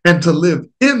truth. And to live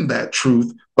in that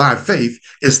truth by faith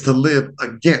is to live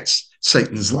against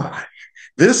Satan's lie.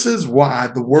 This is why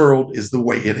the world is the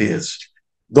way it is.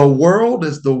 The world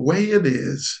is the way it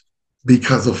is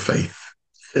because of faith.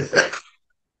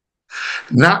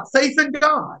 Not faith in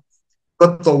God,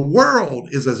 but the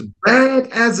world is as bad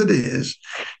as it is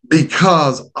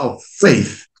because of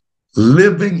faith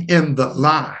living in the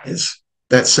lies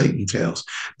that Satan tells.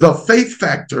 The faith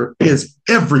factor is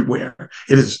everywhere.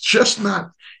 It is just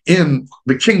not in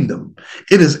the kingdom.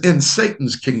 It is in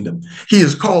Satan's kingdom. He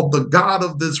is called the God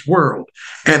of this world,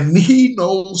 and he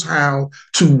knows how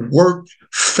to work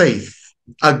faith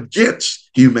against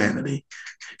humanity.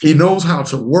 He knows how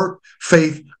to work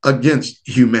faith against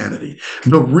humanity.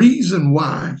 The reason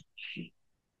why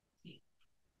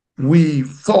we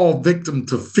fall victim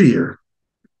to fear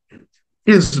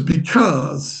is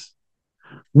because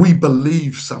we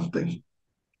believe something.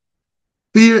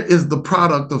 Fear is the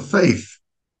product of faith.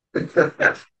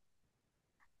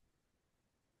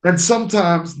 And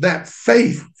sometimes that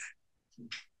faith,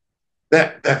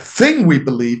 that thing we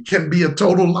believe, can be a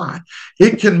total lie.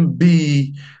 It can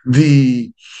be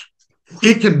the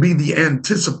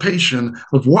anticipation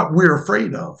of what we're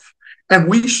afraid of. And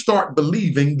we start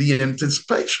believing the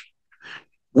anticipation.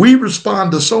 We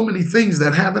respond to so many things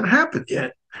that haven't happened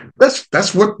yet. That's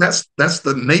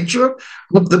the nature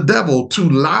of the devil, to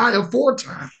lie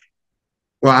aforetime.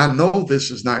 Well, I know this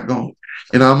is not going.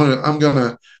 I'm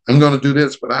gonna do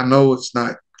this, but I know it's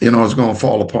not. It's going to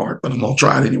fall apart. But I'm gonna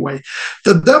try it anyway.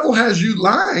 The devil has you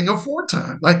lying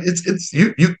aforetime. Like it's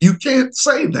you can't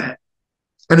say that.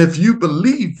 And if you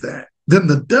believe that, then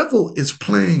the devil is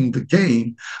playing the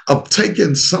game of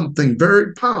taking something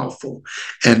very powerful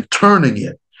and turning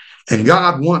it. And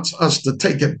God wants us to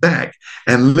take it back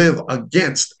and live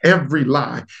against every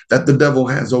lie that the devil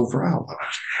has over our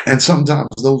lives. And sometimes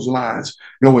those lies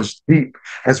go as deep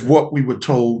as what we were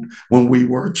told when we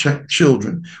were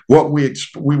children, what we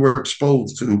were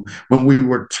exposed to when we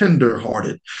were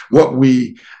tenderhearted,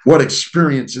 what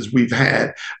experiences we've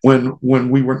had when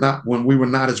we were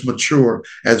not as mature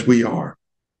as we are.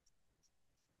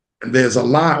 And there's a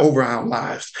lie over our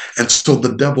lives. And so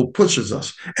the devil pushes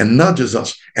us and nudges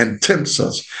us and tempts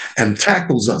us and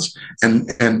tackles us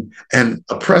and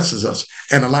oppresses us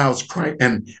and allows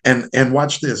and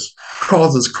watch this,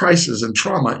 causes crisis and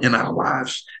trauma in our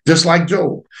lives, just like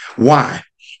Job. Why?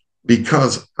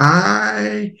 Because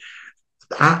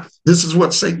this is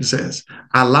what Satan says.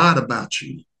 I lied about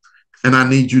you and I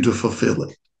need you to fulfill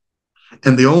it.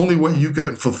 And the only way you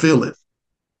can fulfill it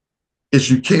is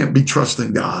you can't be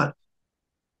trusting God.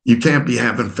 You can't be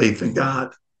having faith in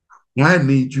God. I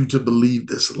need you to believe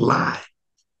this lie.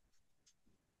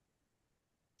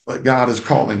 But God is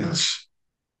calling us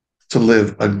to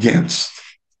live against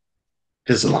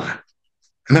his lie.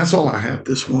 And that's all I have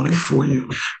this morning for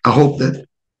you. I hope that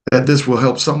this will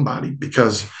help somebody,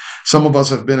 because some of us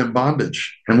have been in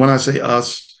bondage. And when I say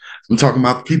us, I'm talking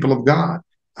about the people of God.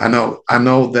 I know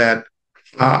that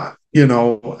in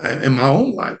my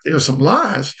own life, there's some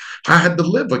lies I had to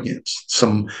live against,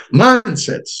 some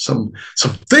mindsets, some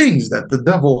things that the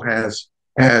devil has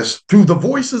through the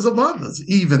voices of others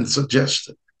even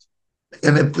suggested.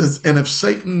 And if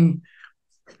Satan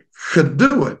could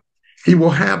do it, he will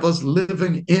have us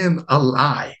living in a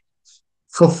lie,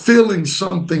 fulfilling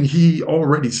something he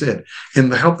already said. In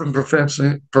the health and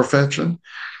profession,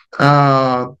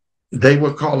 they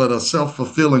would call it a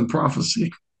self-fulfilling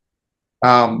prophecy.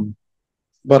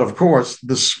 But of course,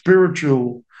 the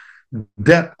spiritual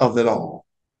depth of it all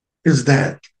is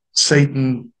that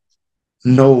Satan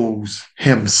knows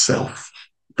himself,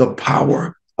 the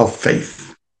power of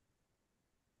faith.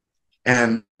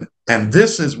 And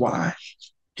this is why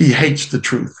he hates the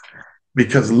truth,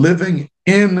 because living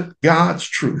in God's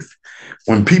truth,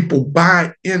 when people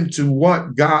buy into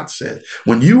what God said,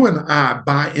 when you and I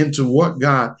buy into what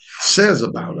God says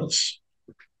about us,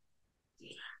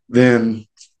 then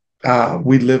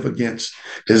we live against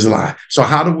his lie. So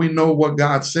how do we know what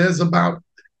God says about?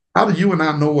 How do you and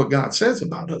I know what God says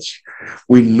about us?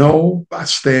 We know by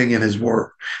staying in his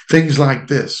word. Things like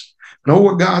this. Know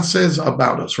what God says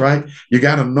about us, right? You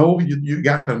got to know, you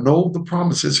got to know the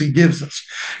promises he gives us.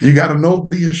 You got to know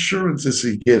the assurances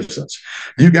he gives us.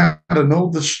 You got to know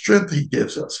the strength he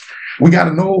gives us. We got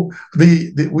to know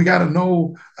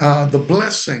the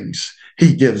blessings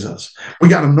he gives us. We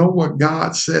got to know what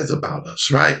God says about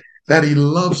us, right? That he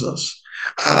loves us,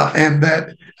 and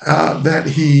that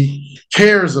he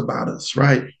cares about us,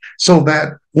 right? So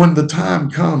that when the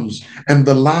time comes and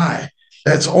the lie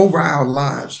that's over our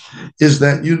lives is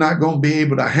that you're not going to be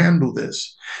able to handle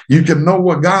this, you can know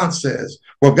what God says.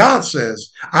 Well, God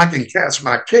says, I can cast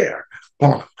my care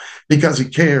upon him because he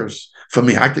cares for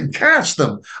me. I can cast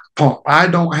them upon. I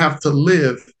don't have to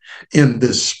live in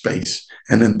this space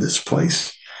and in this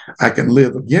place. I can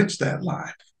live against that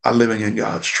lie by living in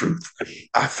God's truth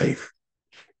by faith.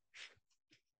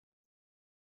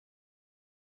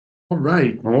 All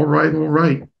right.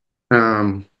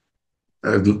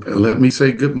 Let me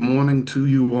say good morning to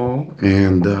you all,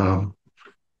 and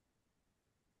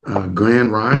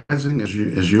grand rising, as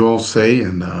you all say.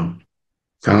 And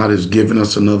God has given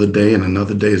us another day, and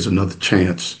another day is another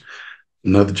chance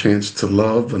to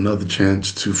love, another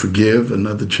chance to forgive,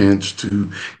 another chance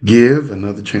to give,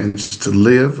 another chance to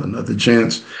live, another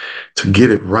chance to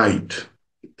get it right,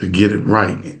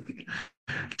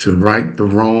 to right the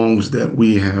wrongs that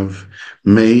we have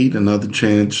made, another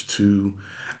chance to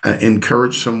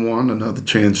encourage someone, another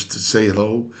chance to say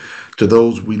hello to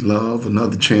those we love,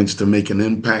 another chance to make an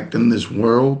impact in this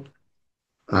world,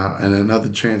 and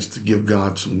another chance to give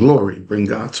God some glory, bring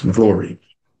God some glory.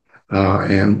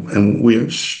 And we're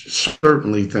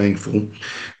certainly thankful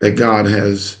that God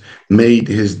has made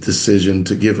his decision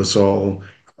to give us all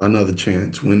another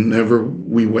chance. Whenever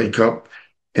we wake up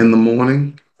in the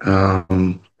morning, that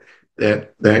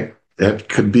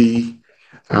could be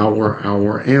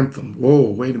our anthem. Whoa,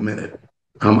 wait a minute.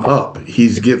 I'm up.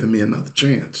 He's given me another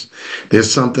chance.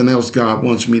 There's something else God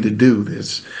wants me to do.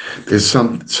 There's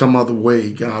some other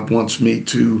way God wants me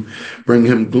to bring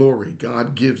him glory.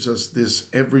 God gives us this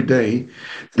every day,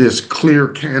 this clear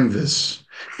canvas,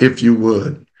 if you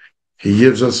would. He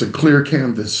gives us a clear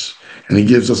canvas, and he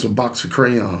gives us a box of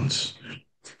crayons.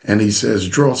 And he says,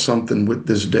 draw something with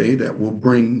this day that will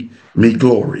bring me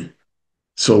glory.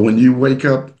 So when you wake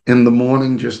up in the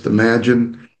morning, just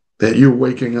imagine that you're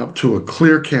waking up to a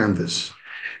clear canvas,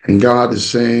 and God is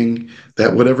saying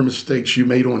that whatever mistakes you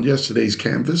made on yesterday's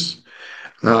canvas,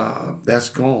 that's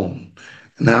gone.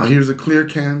 Now here's a clear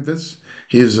canvas.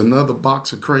 Here's another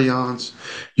box of crayons.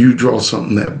 You draw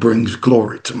something that brings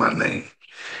glory to my name.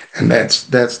 And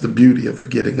that's the beauty of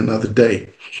getting another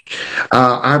day.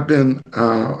 I've been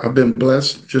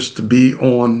blessed just to be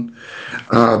on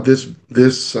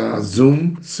this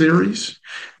Zoom series,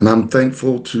 and I'm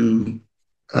thankful to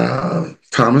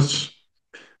Thomas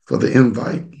for the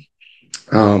invite.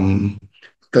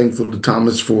 Thankful to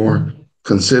Thomas for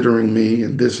considering me,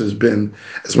 and this has been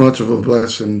as much of a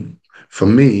blessing for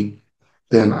me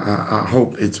than I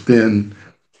hope it's been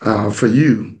for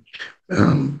you.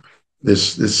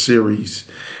 This series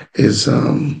is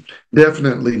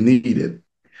definitely needed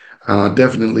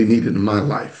in my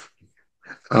life,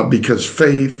 because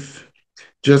faith,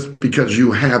 just because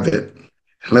you have it,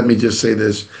 let me just say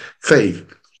this, faith,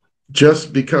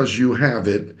 just because you have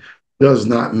it does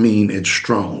not mean it's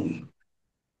strong.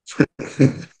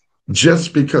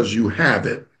 Just because you have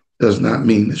it does not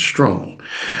mean it's strong.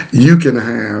 You can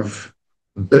have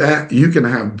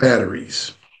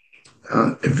batteries.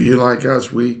 If you're like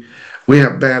us, we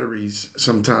have batteries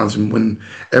sometimes, and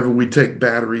whenever we take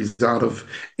batteries out of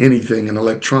anything, an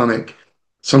electronic,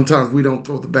 sometimes we don't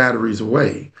throw the batteries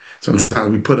away.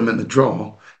 Sometimes we put them in the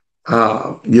drawer,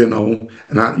 and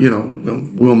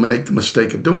we'll make the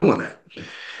mistake of doing that.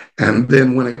 And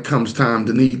then when it comes time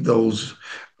to need those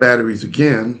batteries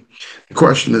again, the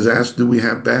question is asked, do we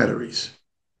have batteries?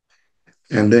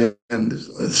 And then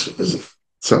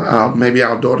maybe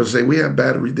our daughters say, we have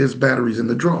batteries, there's batteries in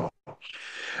the drawer.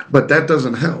 But that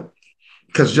doesn't help,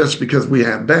 because just because we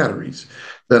have batteries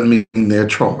doesn't mean they're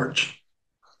charged.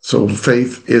 So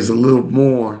faith is a little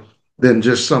more than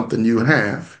just something you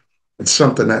have. It's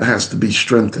something that has to be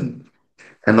strengthened.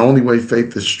 And the only way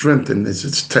faith is strengthened is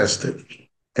it's tested.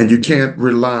 And you can't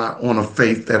rely on a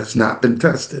faith that has not been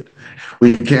tested.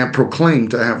 We can't proclaim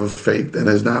to have a faith that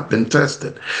has not been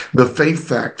tested. The faith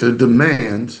factor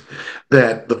demands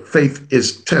that the faith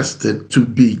is tested to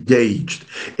be gauged.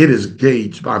 It is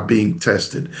gauged by being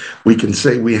tested. We can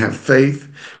say we have faith.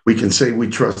 We can say we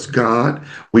trust God.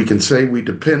 We can say we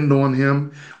depend on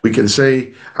him. We can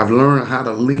say, I've learned how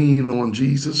to lean on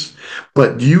Jesus.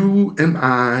 But you and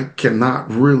I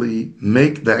cannot really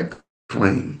make that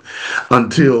claim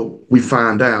until we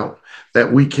find out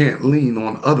that we can't lean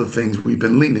on other things we've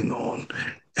been leaning on.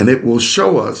 And it will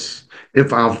show us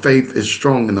if our faith is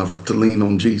strong enough to lean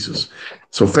on Jesus.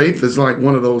 So faith is like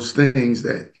one of those things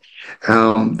that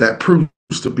that proves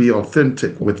to be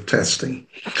authentic with testing.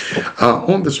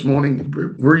 On this morning,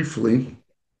 briefly,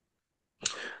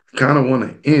 kind of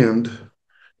want to end.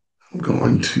 I'm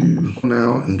going to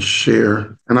now and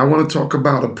share, and I want to talk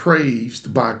about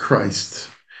appraised by Christ.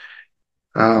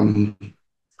 I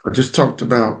just talked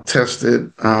about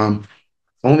tested.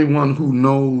 Only one who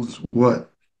knows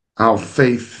what our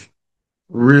faith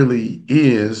really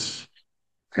is.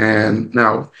 And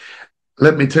now,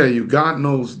 let me tell you, God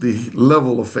knows the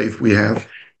level of faith we have.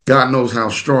 God knows how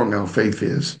strong our faith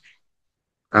is.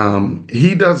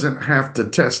 He doesn't have to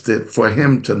test it for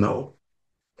him to know.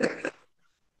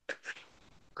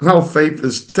 Our faith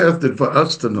is tested for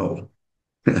us to know.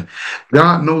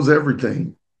 God knows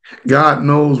everything. God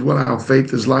knows what our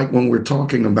faith is like when we're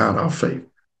talking about our faith.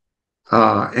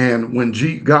 And when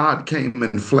God came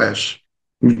in flesh,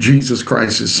 Jesus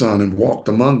Christ, his son, and walked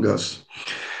among us,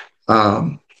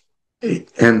 and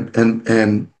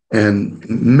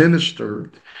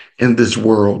ministered in this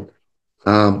world,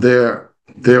 there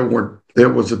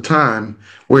was a time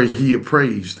where he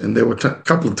appraised, and there were a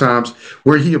couple of times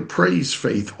where he appraised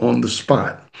faith on the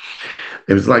spot.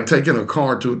 It was like taking a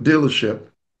car to a dealership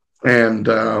and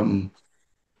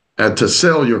to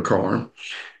sell your car,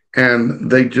 and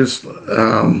they just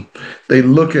they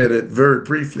look at it very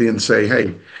briefly and say,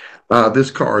 hey,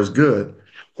 this car is good.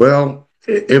 Well,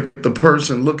 if the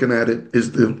person looking at it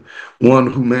is the one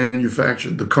who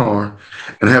manufactured the car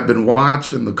and have been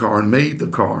watching the car and made the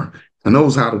car and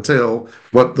knows how to tell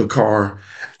what the car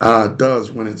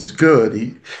does when it's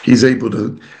good, he's able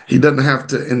to, he doesn't have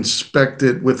to inspect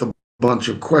it with a bunch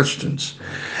of questions.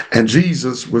 And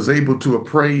Jesus was able to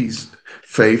appraise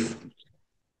faith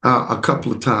a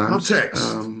couple of times.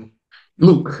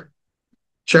 Luke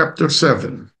chapter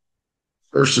 7,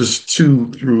 verses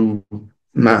 2 through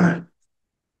 9.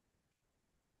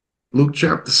 Luke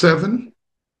chapter 7,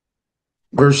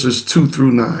 verses 2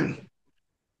 through 9.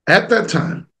 At that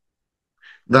time,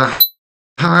 the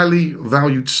highly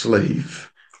valued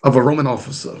slave of a Roman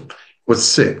officer was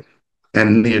sick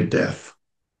and near death.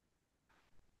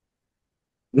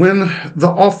 When the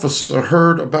officer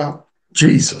heard about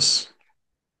Jesus,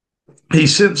 he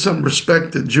sent some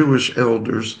respected Jewish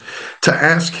elders to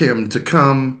ask him to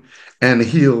come and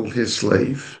heal his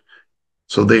slave.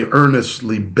 So they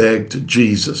earnestly begged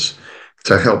Jesus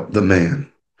to help the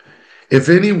man. If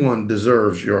anyone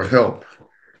deserves your help,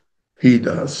 he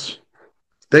does,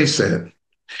 they said,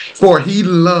 for he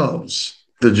loves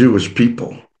the Jewish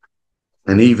people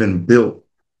and even built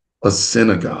a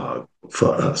synagogue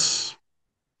for us.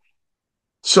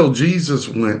 So Jesus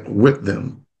went with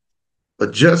them,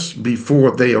 but just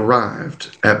before they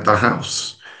arrived at the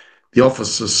house, the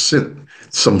officer sent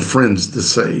some friends to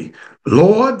say,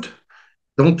 Lord,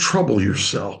 don't trouble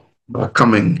yourself by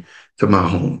coming to my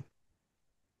home,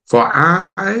 for I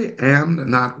am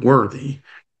not worthy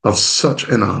of such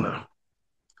an honor.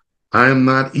 I am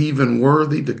not even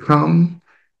worthy to come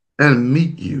and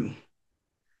meet you.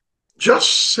 Just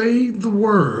say the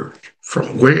word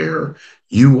from where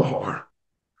you are,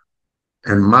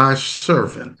 and my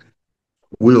servant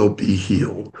will be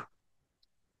healed.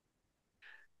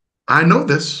 I know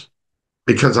this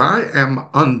because I am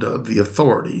under the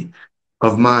authority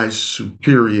of my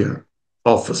superior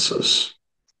officers,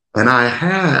 and I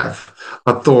have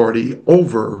authority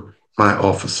over my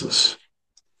officers.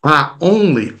 I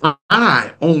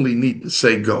only need to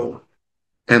say go,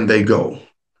 and they go,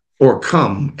 or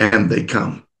come, and they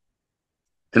come.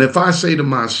 And if I say to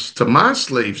my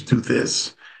slaves, do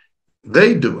this,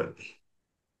 they do it.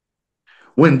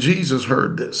 When Jesus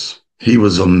heard this, he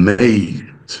was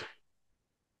amazed.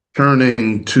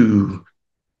 Turning to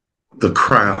the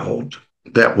crowd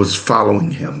that was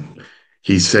following him,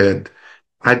 he said,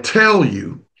 I tell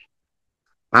you,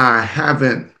 I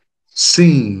haven't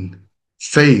seen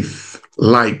faith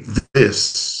like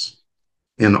this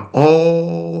in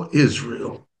all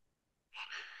Israel.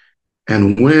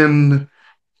 And when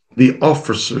the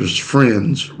officer's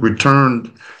friends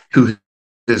returned to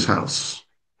his house,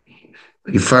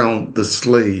 he found the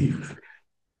slave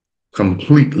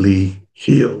completely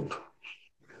healed.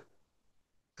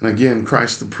 And again,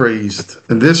 Christ the praised.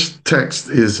 And this text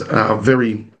is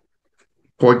very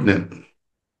poignant.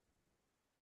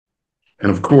 And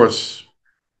of course,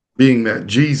 being that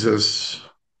Jesus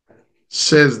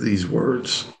says these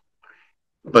words,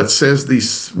 but says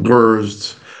these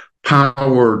words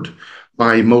powered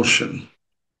by emotion.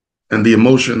 And the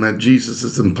emotion that Jesus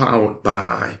is empowered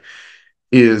by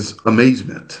is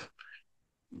amazement.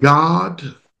 God,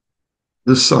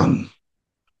 the Son,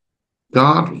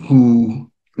 God who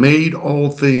made all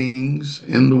things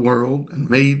in the world and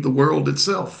made the world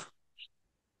itself.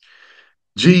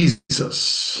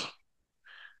 Jesus,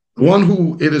 the one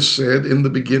who, it is said, in the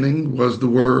beginning was the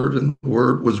Word, and the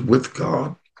Word was with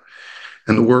God,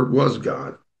 and the Word was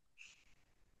God.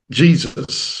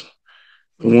 Jesus,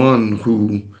 the one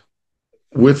who,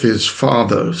 with his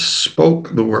Father,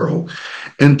 spoke the world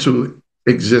into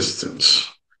existence.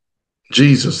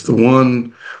 Jesus, the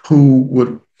one who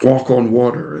would walk on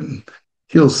water and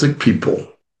heal sick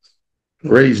people,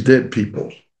 raise dead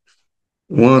people,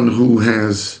 one who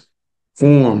has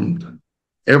formed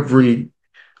every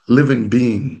living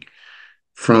being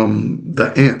from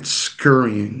the ants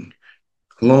scurrying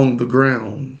along the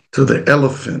ground to the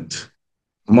elephant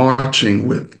marching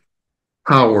with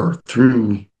power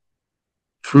through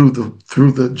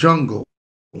the jungle.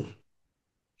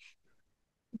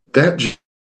 That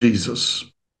Jesus,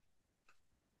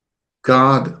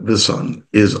 God the Son,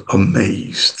 is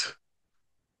amazed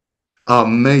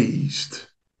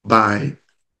by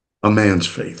a man's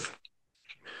faith.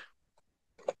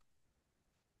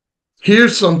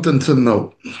 Here's something to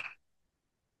note,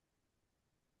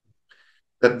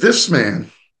 that this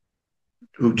man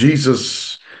who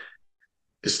Jesus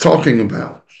is talking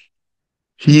about,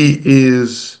 he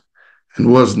is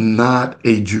and was not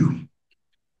a Jew.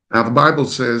 Now, the Bible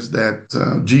says that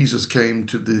Jesus came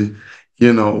to the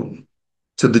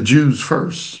Jews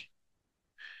first.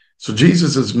 So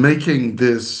Jesus is making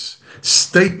this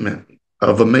statement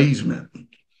of amazement.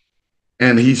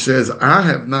 And he says, I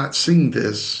have not seen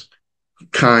this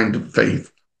kind of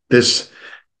faith, this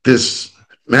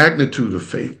magnitude of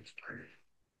faith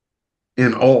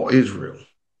in all Israel.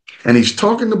 And he's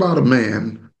talking about a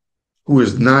man who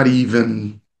is not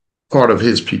even part of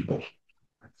his people.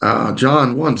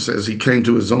 John 1 says he came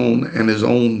to his own, and his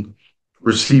own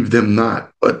received them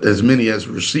not. But as many as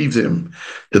received him,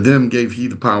 to them gave he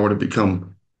the power to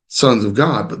become sons of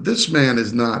God. But this man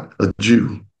is not a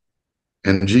Jew.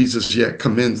 And Jesus yet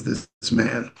commends this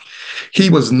man. He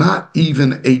was not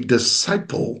even a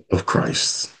disciple of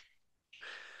Christ.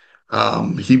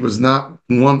 He was not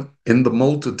one in the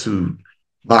multitude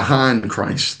behind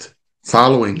Christ,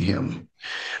 following him.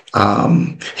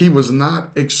 He was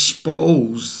not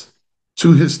exposed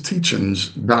to his teachings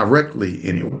directly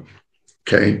anyway.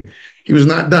 Okay. He was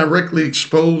not directly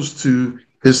exposed to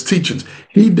his teachings.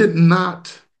 He did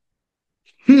not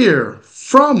hear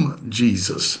from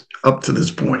Jesus up to this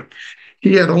point.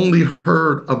 He had only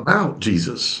heard about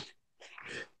Jesus,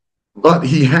 but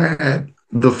he had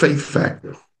the faith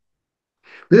factor.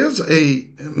 There's a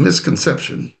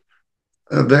misconception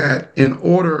that in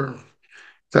order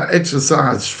to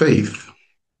exercise faith,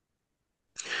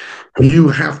 you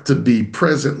have to be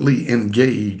presently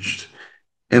engaged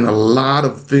in a lot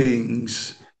of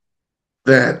things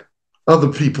that other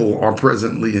people are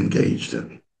presently engaged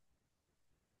in.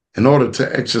 In order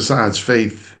to exercise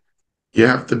faith, you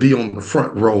have to be on the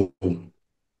front row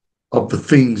of the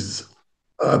things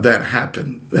that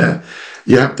happen. That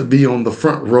you have to be on the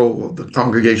front row of the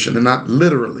congregation, and not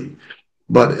literally,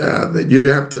 but that you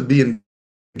have to be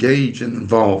engaged and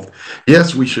involved.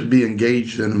 Yes, we should be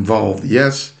engaged and involved.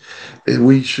 Yes,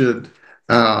 we should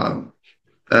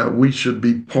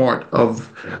be part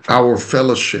of our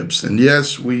fellowships, and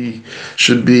yes, we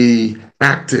should be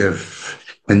active,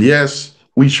 and yes,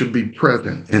 we should be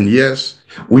present, and yes,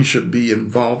 we should be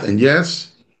involved, and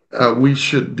yes, we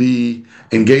should be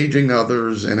engaging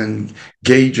others and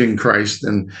engaging Christ,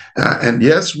 and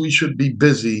yes, we should be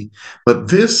busy. But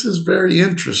this is very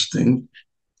interesting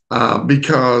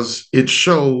because it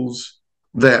shows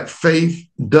that faith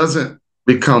doesn't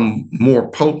become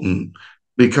more potent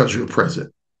because you're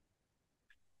present.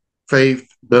 Faith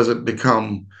doesn't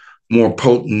become more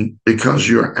potent because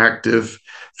you're active.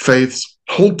 Faith's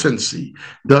potency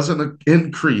doesn't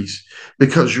increase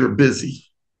because you're busy.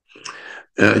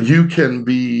 You can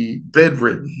be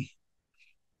bedridden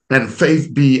and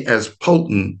faith be as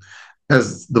potent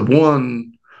as the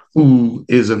one who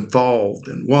is involved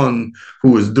and one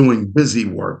who is doing busy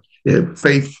work.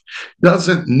 Faith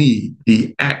doesn't need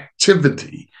the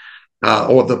activity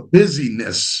or the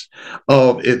busyness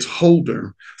of its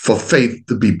holder for faith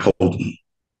to be potent.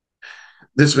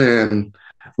 This man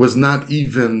was not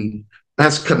even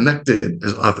as connected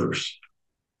as others.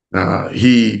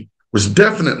 He was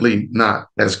definitely not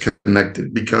as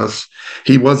connected because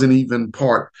he wasn't even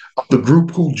part of the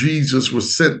group who Jesus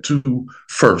was sent to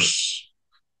first.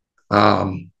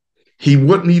 He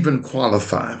wouldn't even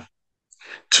qualify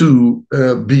to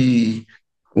be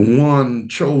one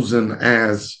chosen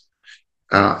as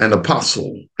an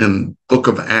apostle in the book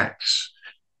of Acts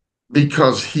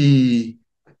because he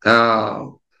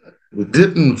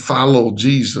didn't follow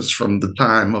Jesus from the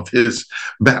time of his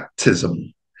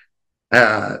baptism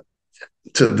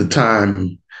to the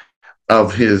time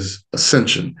of his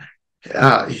ascension.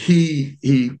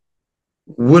 He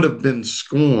would have been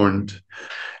scorned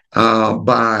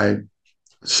by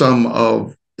some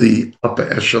of the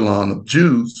upper echelon of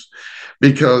Jews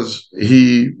because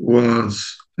he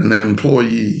was an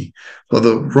employee for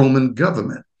the Roman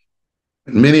government.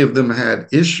 And many of them had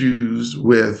issues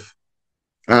with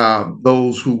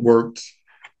those who worked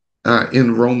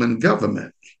in Roman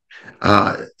government,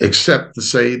 except to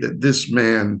say that this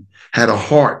man had a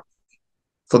heart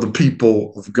for the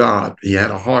people of God. He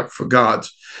had a heart for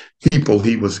God's people.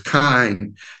 He was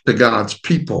kind to God's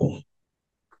people.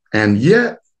 And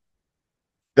yet,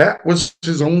 that was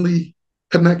his only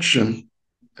connection,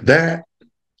 that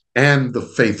and the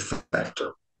faith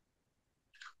factor.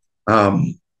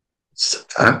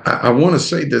 I want to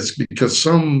say this because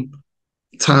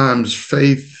sometimes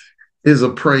faith is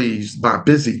appraised by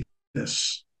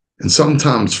busyness, and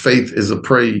sometimes faith is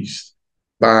appraised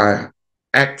by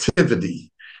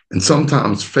activity, and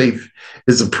sometimes faith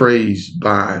is appraised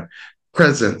by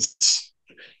presence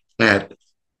at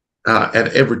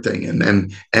everything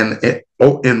and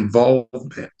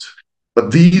involvement.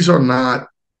 But these are not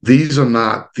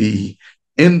the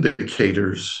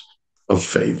indicators of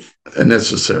faith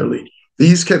necessarily.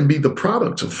 These can be the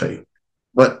products of faith,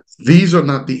 but these are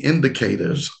not the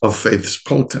indicators of faith's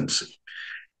potency.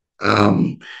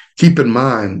 Keep in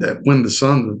mind that when the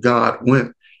sons of God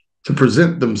went to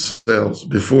present themselves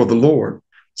before the Lord,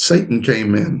 Satan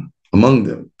came in among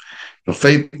them.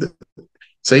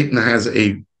 Satan has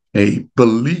a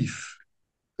belief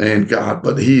in God,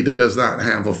 but he does not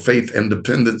have a faith and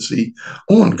dependency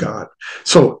on God.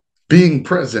 So being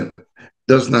present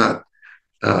does not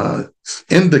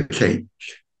indicate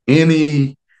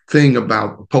anything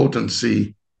about the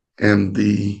potency and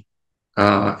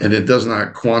and it does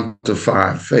not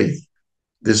quantify faith.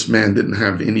 This man didn't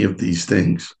have any of these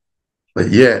things, but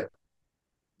yet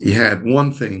he had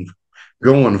one thing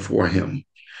going for him.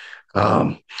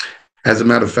 As a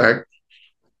matter of fact,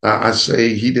 I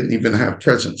say he didn't even have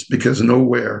presence because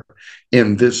nowhere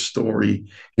in this story,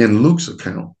 in Luke's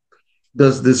account,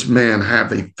 does this man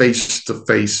have a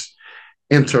face-to-face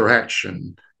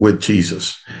interaction with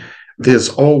Jesus. There's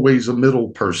always a middle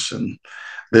person.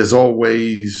 There's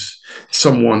always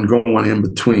someone going in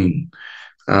between,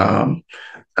 kind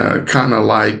of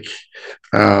like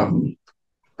Naaman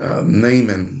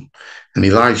and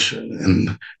Elisha.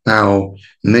 And now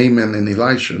Naaman and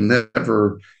Elisha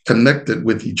never connected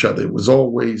with each other. It was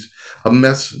always a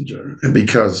messenger. And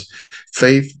because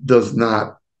faith does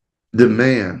not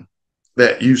demand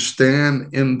that you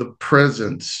stand in the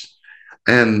presence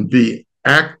and be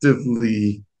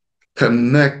actively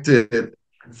connected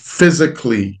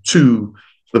physically to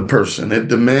the person. It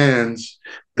demands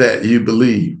that you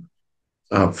believe.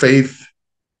 Faith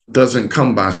doesn't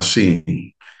come by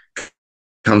seeing, it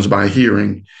comes by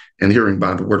hearing, and hearing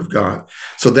by the word of God.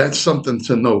 So that's something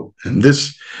to note. And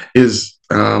this is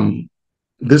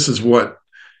what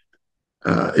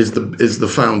is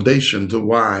the foundation to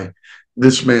why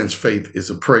this man's faith is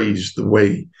appraised the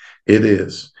way it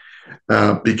is,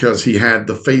 because he had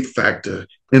the faith factor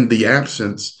in the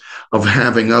absence of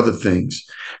having other things.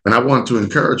 And I want to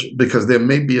encourage, because there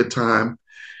may be a time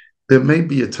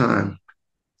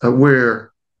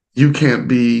where you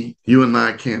and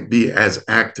I can't be as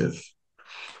active.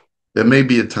 There may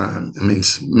be a time. I mean,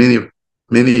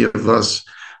 many of us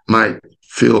might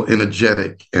feel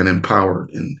energetic and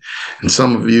empowered, and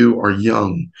some of you are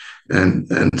young,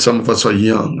 and some of us are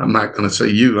young. I'm not going to say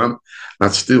you. I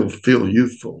still feel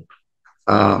youthful.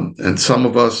 And some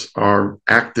of us are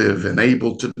active and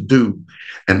able to do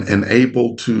and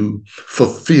able to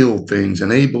fulfill things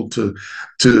and able to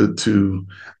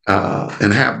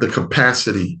and have the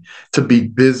capacity to be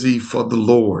busy for the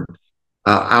Lord.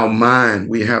 Our mind,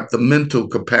 we have the mental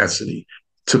capacity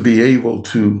to be able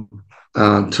to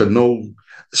know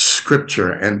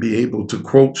scripture and be able to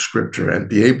quote scripture and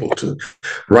be able to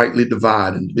rightly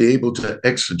divide and be able to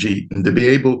exegete and to be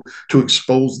able to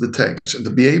expose the text and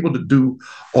to be able to do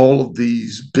all of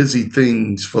these busy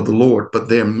things for the Lord. But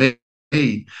there may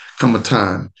come a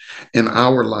time in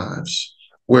our lives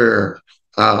where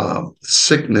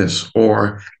sickness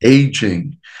or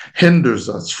aging hinders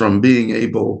us from being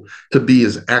able to be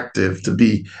as active, to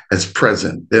be as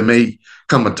present. There may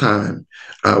come a time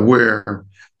where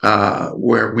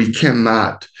we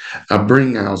cannot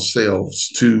bring ourselves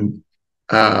to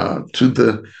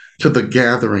the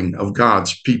gathering of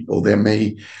God's people. There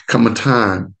may come a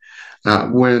time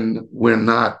when we're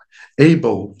not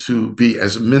able to be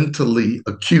as mentally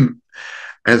acute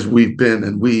as we've been,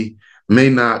 and we may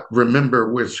not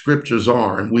remember where scriptures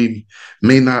are, and we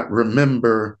may not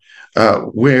remember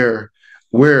where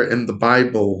in the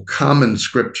Bible common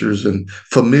scriptures and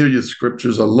familiar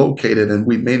scriptures are located, and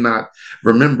we may not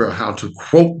remember how to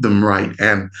quote them right,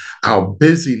 and our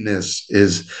busyness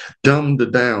is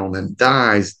dumbed down and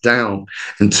dies down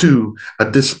into a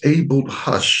disabled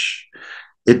hush.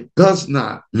 It does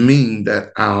not mean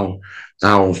that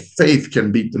our faith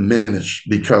can be diminished,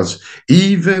 because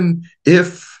even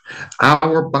if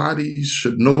our bodies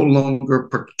should no longer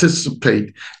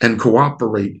participate and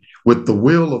cooperate with the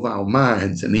will of our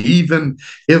minds, and even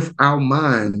if our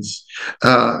minds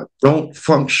don't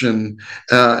function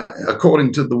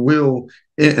according to the will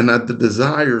and the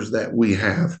desires that we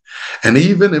have, and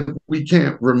even if we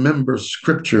can't remember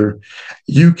scripture,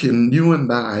 you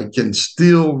and I can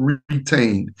still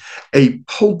retain a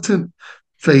potent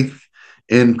faith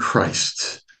in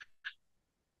Christ.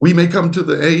 We may come to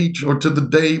the age or to the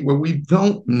day where we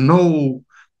don't know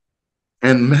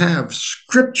and have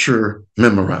scripture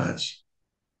memorized.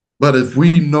 But if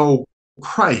we know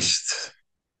Christ,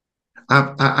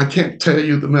 I can't tell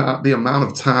you the amount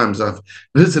of times I've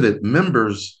visited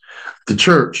members of the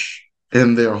church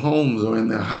in their homes or in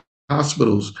their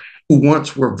hospitals who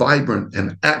once were vibrant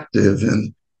and active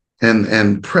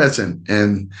and present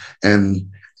and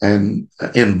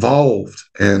involved,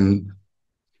 and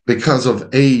because of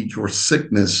age or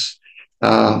sickness,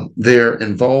 their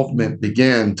involvement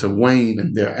began to wane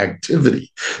and their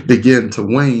activity began to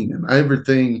wane, and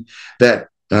everything that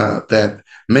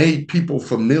made people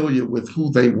familiar with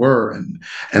who they were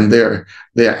and their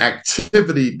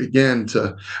activity began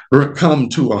to come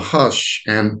to a hush,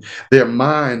 and their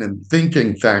mind and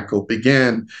thinking faculty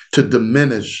began to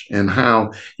diminish, and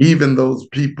how even those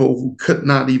people who could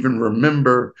not even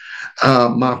remember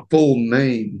my full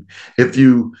name,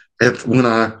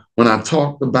 when I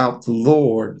talked about the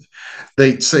Lord,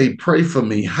 they'd say, "Pray for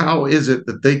me." How is it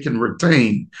that they can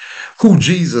retain who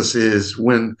Jesus is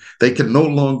when they can no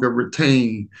longer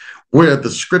retain where the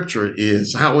scripture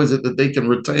is? How is it that they can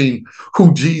retain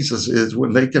who Jesus is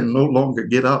when they can no longer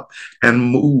get up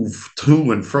and move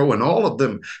to and fro? And all of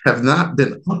them have not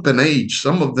been up in age.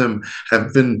 Some of them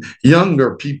have been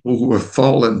younger people who have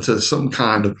fallen to some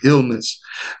kind of illness,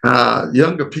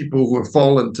 younger people who have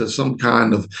fallen to some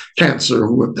kind of cancer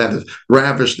that has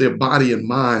ravished their body and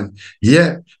mind.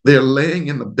 Yet they're laying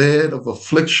in the bed of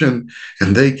affliction,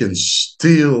 and they can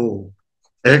still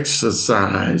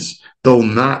exercise, though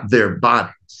not their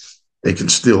bodies, they can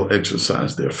still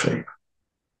exercise their faith.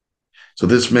 So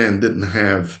this man didn't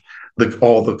have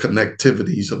all the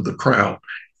connectivities of the crowd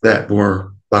that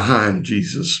were behind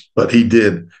Jesus, but he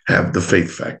did have the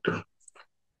faith factor.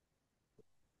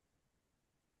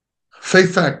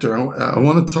 Faith factor, I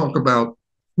want to talk about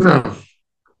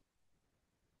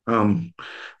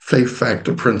faith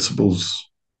factor principles.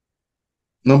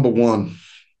 Number one,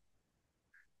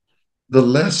 the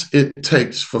less it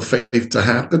takes for faith to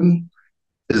happen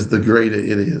is the greater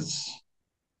it is.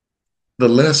 The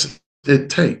less it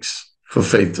takes for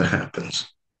faith to happen,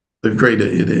 the greater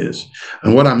it is.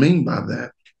 And what I mean by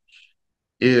that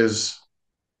is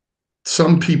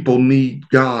some people need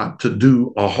God to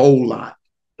do a whole lot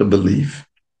to believe.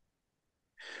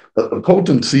 But the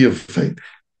potency of faith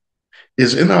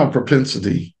is in our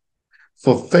propensity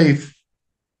for faith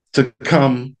to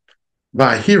come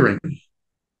by hearing.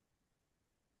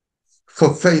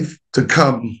 For faith to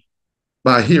come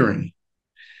by hearing.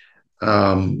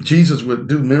 Jesus would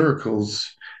do miracles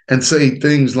and say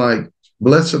things like,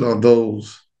 "Blessed are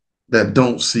those that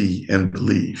don't see and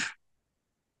believe."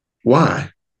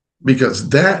 Why? Because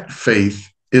that faith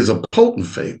is a potent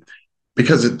faith,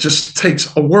 because it just takes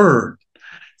a word.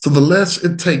 So the less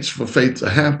it takes for faith to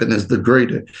happen is the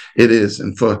greater it is.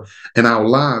 And in our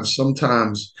lives,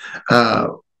 sometimes,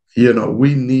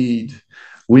 we need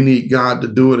we need God to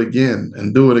do it again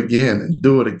and do it again and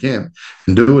do it again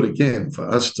and do it again for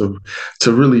us to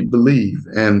really believe.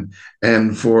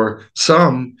 And for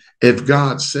some, if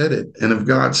God said it, and if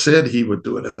God said he would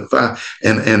do it,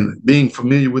 and being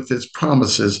familiar with his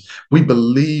promises, we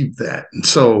believe that. And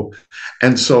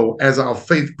so as our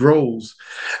faith grows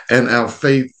and our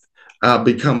faith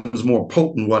becomes more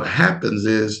potent, what happens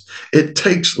is it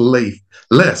takes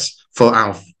less for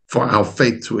our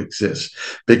faith to exist,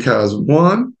 because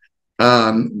one,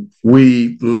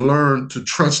 we learn to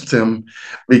trust him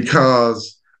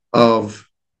because of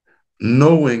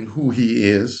knowing who he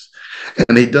is,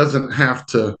 and he doesn't have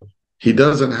to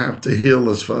heal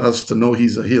us for us to know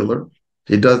he's a healer.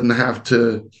 He doesn't have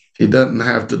to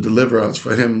deliver us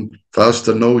for us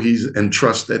to know and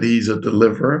trust that he's a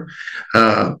deliverer.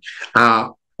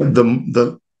 The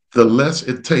less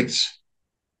it takes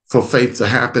for faith to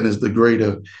happen is the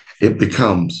greater it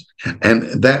becomes.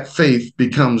 And that faith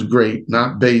becomes great,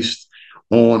 not based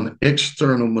on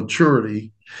external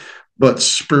maturity, but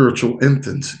spiritual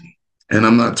infancy. And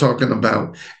I'm not talking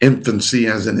about infancy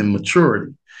as an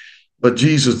immaturity, but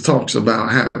Jesus talks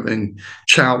about having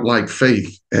childlike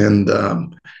faith. And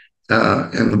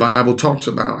the Bible talks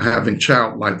about having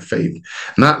childlike faith,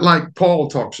 not like Paul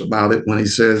talks about it when he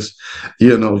says,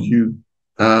 you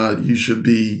should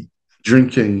be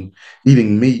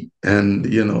eating meat, and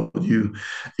you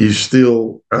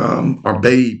still are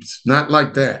babes. Not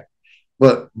like that,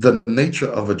 but the nature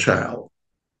of a child,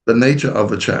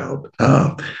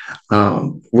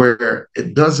 where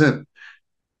it doesn't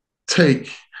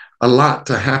take a lot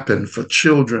to happen for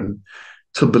children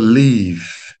to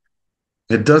believe.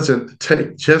 It doesn't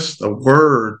take just a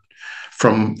word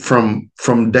from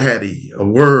daddy, a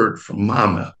word from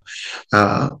mama.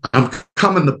 I'm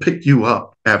coming to pick you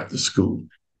up after school.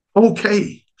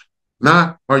 Okay.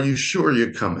 Not, are you sure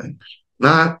you're coming?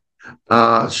 Not,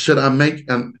 should I make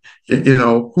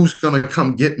who's going to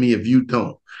come get me if you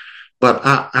don't? But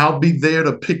I'll be there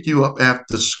to pick you up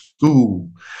after school.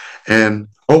 And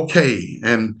okay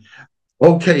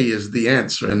is the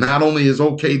answer. And not only is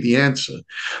okay the answer,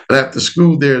 but after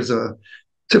school, there's a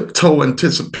tiptoe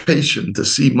anticipation to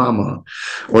see mama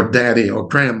or daddy or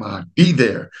grandma be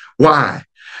there. Why?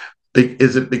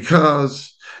 Is it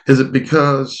because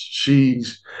she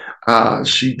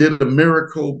did a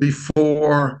miracle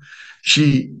before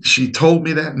she told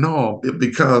me that? No,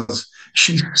 because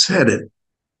she said it.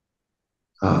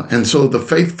 And so the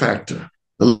faith factor,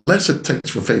 the less it takes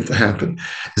for faith to happen,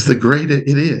 is the greater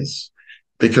it is,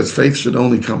 because faith should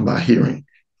only come by hearing.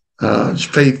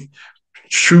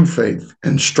 True faith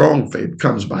and strong faith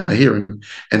comes by hearing,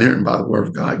 and hearing by the word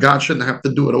of God. God shouldn't have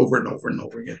to do it over and over and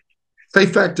over again.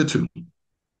 Faith factor 2.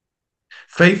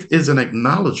 Faith is an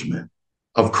acknowledgement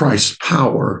of Christ's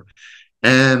power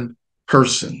and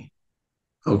person.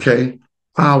 Okay?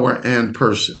 Power and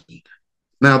person.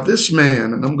 Now, this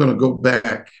man, and I'm going to go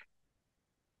back.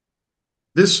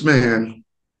 This man,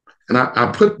 and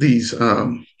I put these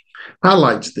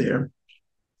highlights there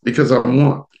because I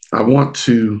want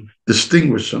to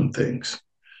distinguish some things.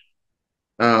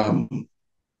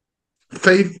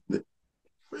 Faith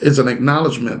is an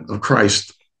acknowledgement of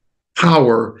Christ's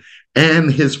power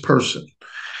and his person.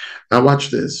 Now watch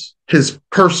this. His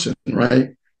person,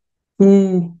 right?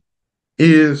 Who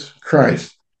is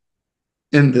Christ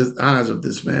in the eyes of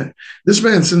this man? This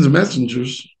man sends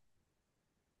messengers,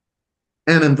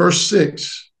 and in verse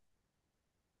 6,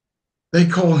 they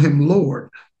call him Lord,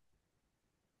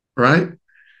 right?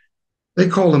 They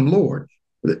call him Lord,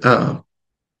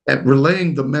 at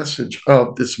relaying the message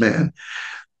of this man.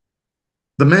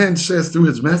 The man says through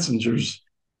his messengers,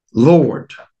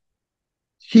 Lord.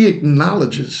 He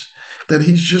acknowledges that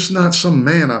he's just not some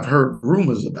man I've heard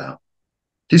rumors about.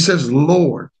 He says,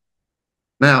 Lord.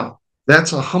 Now,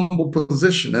 that's a humble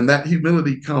position, and that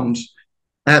humility comes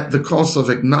at the cost of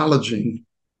acknowledging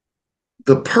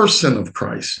the person of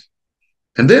Christ.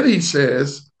 And then he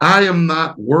says, I am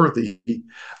not worthy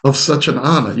of such an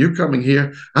honor. You're coming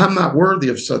here. I'm not worthy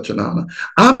of such an honor.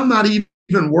 I'm not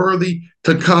even worthy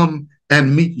to come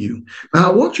and meet you.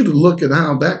 Now, I want you to look at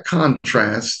how that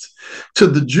contrasts to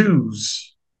the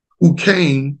Jews who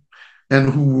came and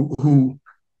who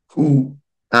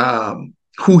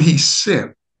he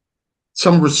sent.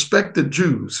 Some respected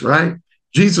Jews, right?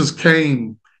 Jesus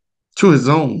came to his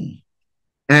own,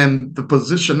 and the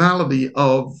positionality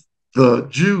of the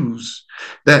Jews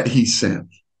that he sent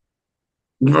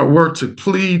were to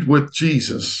plead with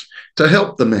Jesus to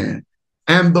help the man.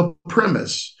 And the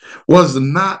premise was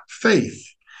not faith.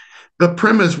 The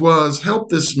premise was help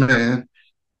this man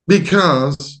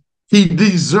because he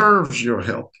deserves your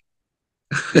help.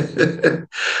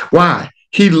 Why?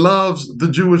 He loves the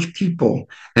Jewish people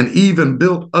and even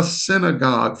built a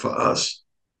synagogue for us.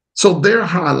 So their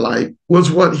highlight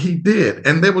was what he did,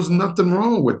 and there was nothing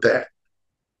wrong with that.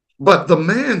 But the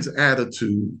man's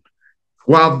attitude,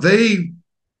 while they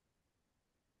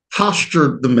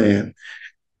postured the man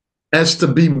as to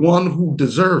be one who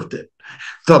deserved it,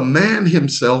 the man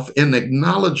himself, in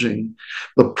acknowledging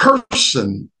the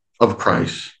person of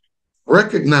Christ,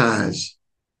 recognized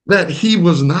that he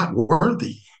was not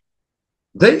worthy.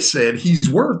 They said he's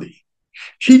worthy.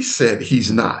 He said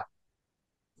he's not.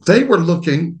 They were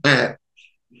looking at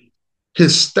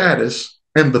his status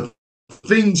and the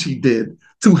things he did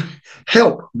to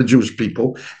help the Jewish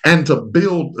people and to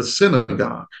build a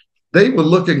synagogue. They were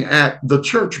looking at the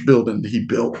church building he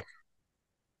built.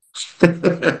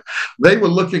 They were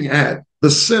looking at the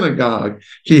synagogue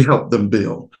he helped them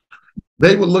build.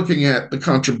 They were looking at the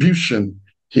contribution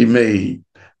he made.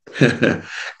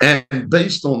 And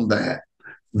based on that,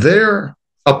 their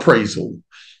appraisal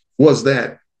was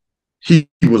that he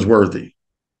was worthy.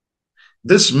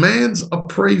 This man's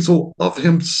appraisal of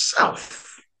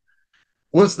himself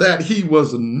was that he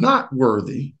was not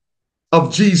worthy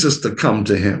of Jesus to come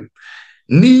to him.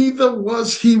 Neither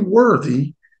was he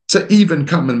worthy to even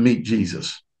come and meet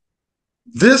Jesus.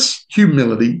 This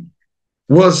humility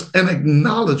was an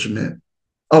acknowledgement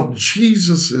of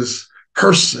Jesus's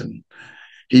person.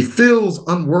 He feels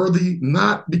unworthy,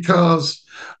 not because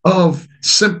of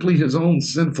simply his own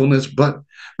sinfulness, but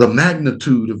the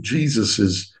magnitude of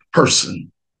Jesus's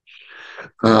person.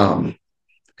 And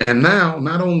now,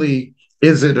 not only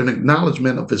is it an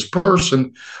acknowledgement of his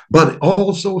person, but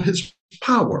also his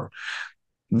power.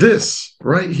 This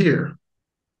right here,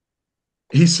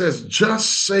 he says,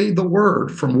 just say the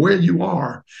word from where you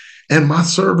are, and my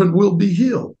servant will be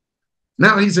healed.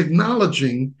 Now he's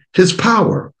acknowledging his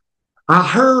power. I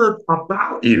heard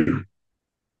about you,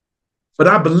 but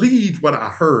I believe what I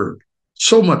heard,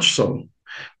 so much so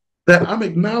that I'm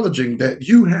acknowledging that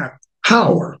you have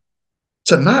power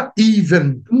to not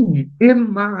even be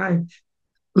in my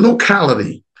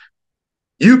locality.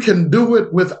 You can do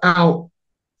it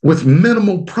with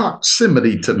minimal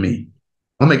proximity to me.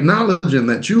 I'm acknowledging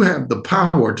that you have the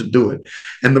power to do it.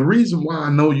 And the reason why I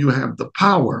know you have the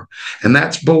power, and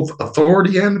that's both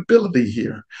authority and ability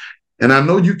here. And I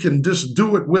know you can just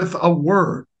do it with a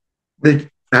word.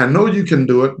 I know you can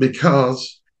do it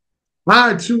because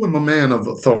I too am a man of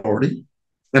authority,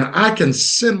 and I can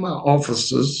send my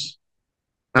officers.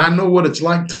 I know what it's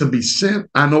like to be sent.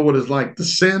 I know what it's like to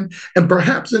send. And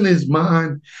perhaps in his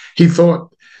mind, he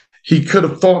could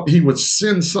have thought he would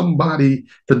send somebody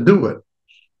to do it.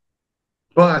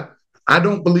 But I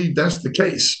don't believe that's the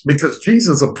case, because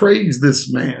Jesus appraised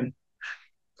this man.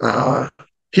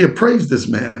 He appraised this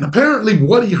man. Apparently,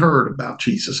 what he heard about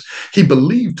Jesus, he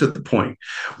believed to the point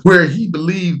where he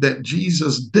believed that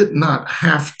Jesus did not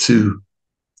have to,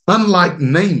 unlike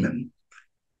Naaman,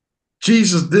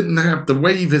 Jesus didn't have to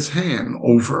wave his hand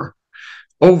over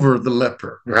the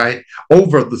leper, right?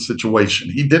 Over the situation.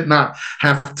 He did not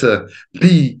have to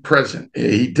be present.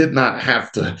 He did not have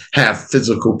to have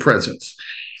physical presence.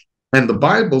 And the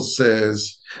Bible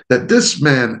says that this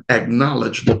man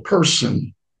acknowledged the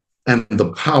person and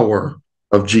the power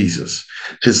of Jesus,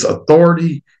 his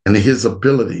authority and his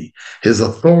ability,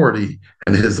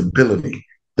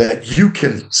 that you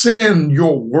can send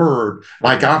your word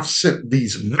like I've sent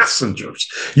these messengers.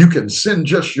 You can send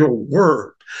just your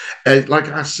word like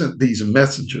I sent these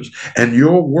messengers, and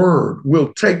your word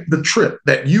will take the trip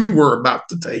that you were about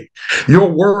to take.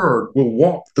 Your word will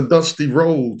walk the dusty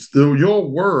roads. Your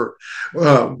word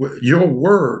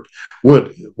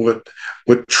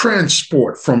would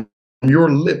transport from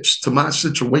your lips to my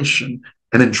situation.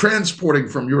 And in transporting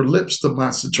from your lips to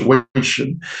my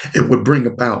situation, it would bring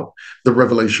about the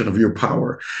revelation of your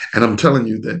power. And I'm telling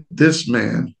you that this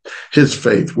man, his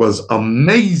faith was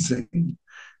amazing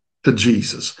to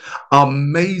Jesus,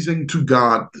 amazing to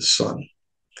God the Son,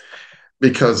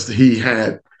 because he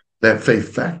had that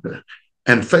faith factor.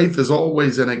 And faith is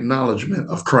always an acknowledgement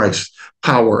of Christ's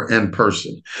power and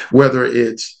person, whether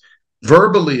it's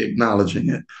verbally acknowledging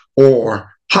it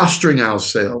or posturing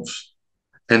ourselves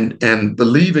and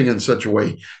believing in such a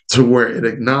way to where it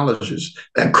acknowledges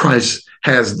that Christ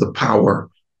has the power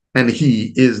and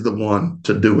he is the one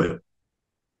to do it.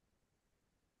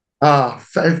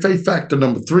 Faith factor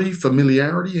number 3,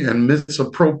 familiarity and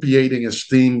misappropriating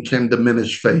esteem can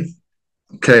diminish faith.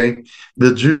 Okay.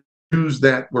 The Jews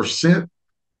that were sent,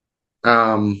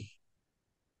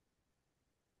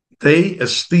 they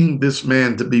esteemed this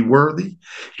man to be worthy.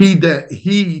 He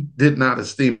did not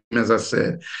esteem, as I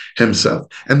said, himself.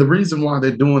 And the reason why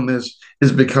they're doing this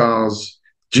is because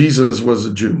Jesus was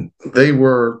a Jew. They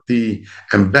were the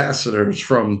ambassadors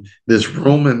from this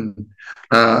Roman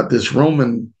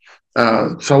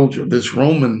soldier, this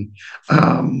Roman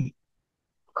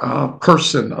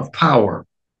person of power,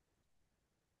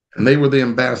 and they were the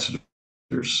ambassadors,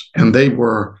 and they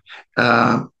were,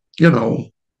 you know,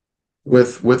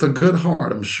 with a good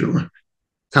heart, I'm sure,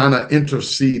 kind of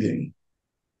interceding,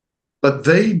 but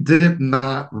they did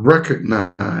not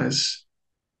recognize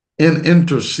in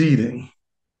interceding.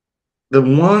 The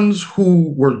ones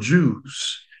who were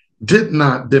Jews did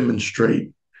not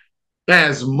demonstrate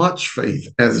as much faith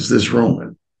as this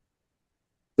Roman.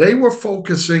 They were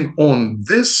focusing on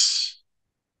this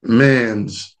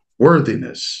man's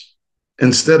worthiness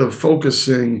instead of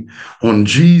focusing on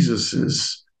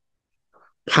Jesus's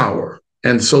power.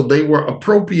 And so they were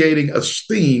appropriating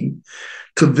esteem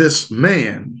to this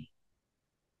man.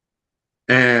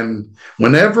 And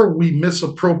whenever we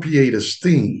misappropriate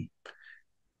esteem,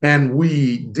 and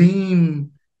we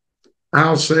deem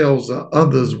ourselves or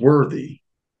others worthy,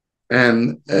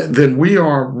 and then we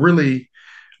are really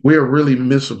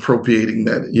misappropriating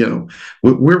that. You know,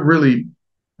 we're really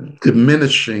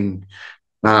diminishing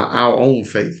our own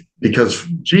faith, because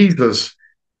Jesus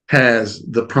has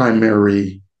the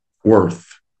primary worth.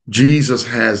 Jesus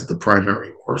has the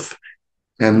primary worth,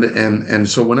 and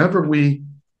so whenever we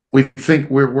think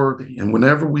we're worthy, and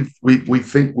whenever we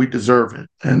think we deserve it,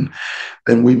 and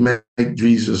then we make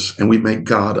Jesus and we make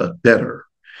God a debtor.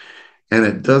 And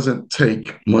it doesn't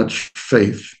take much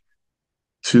faith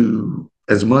to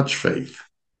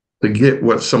get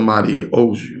what somebody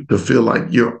owes you, to feel like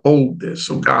you're owed this,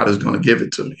 so God is going to give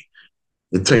it to me.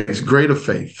 It takes greater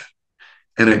faith,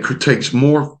 and it takes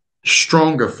more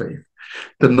stronger faith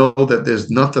to know that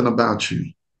there's nothing about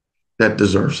you that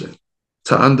deserves it,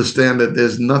 to understand that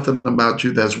there's nothing about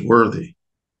you that's worthy.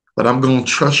 But I'm going to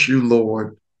trust you,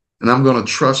 Lord, and I'm going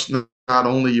to trust not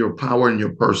only your power and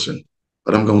your person,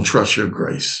 but I'm going to trust your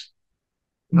grace.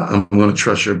 I'm going to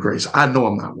trust your grace. I know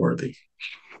I'm not worthy.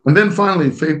 And then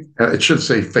finally, faith, it should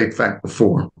say faith factor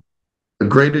 4. The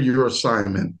greater your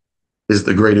assignment is,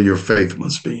 the greater your faith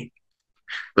must be.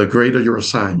 The greater your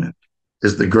assignment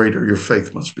is, the greater your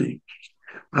faith must be.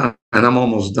 And I'm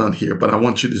almost done here, but I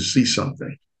want you to see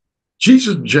something.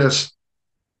 Jesus just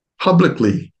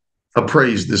publicly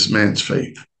appraised this man's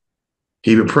faith.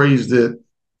 He appraised it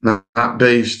not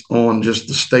based on just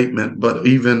the statement, but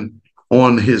even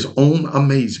on his own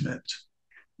amazement.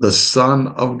 The Son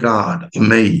of God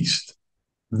amazed.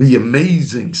 The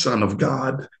amazing Son of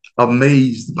God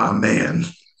amazed by man,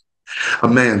 a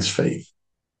man's faith.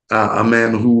 A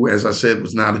man who, as I said,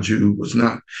 was not a Jew, was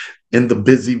not in the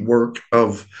busy work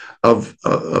of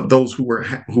those who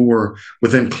were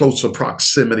within closer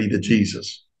proximity to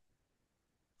Jesus.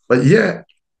 But yet,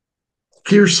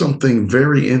 here's something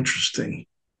very interesting.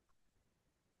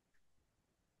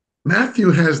 Matthew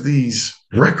has these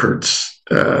records,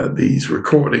 these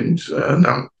recordings,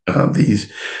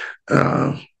 these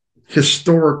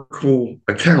historical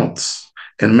accounts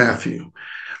in Matthew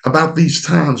about these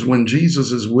times when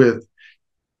Jesus is with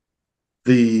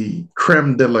the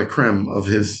creme de la creme of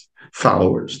his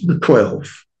followers, the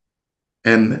 12,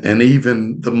 and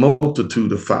even the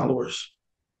multitude of followers.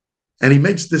 And he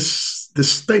makes this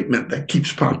statement that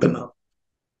keeps popping up.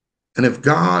 And if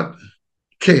God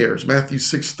cares, Matthew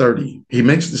 6:30, he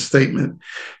makes the statement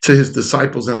to his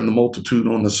disciples and the multitude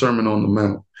on the Sermon on the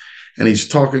Mount. And he's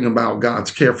talking about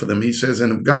God's care for them. He says,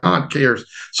 and if God cares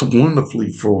so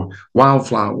wonderfully for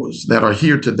wildflowers that are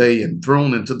here today and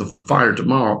thrown into the fire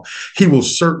tomorrow, he will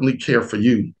certainly care for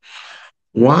you.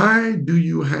 Why do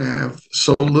you have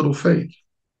so little faith?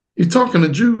 He's talking to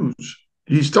Jews.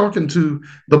 He's talking to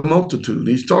the multitude.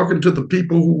 He's talking to the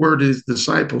people who were his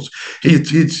disciples.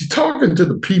 He's talking to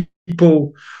the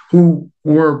people who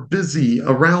were busy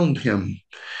around him.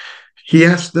 He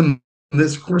asked them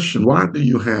this question: why do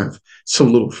you have so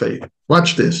little faith?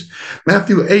 Watch this.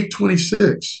 Matthew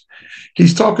 8:26.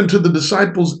 He's talking to the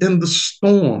disciples in the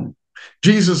storm.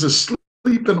 Jesus is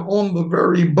sleeping on the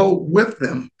very boat with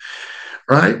them,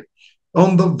 right?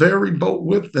 On the very boat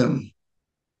with them.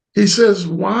 He says,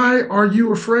 why are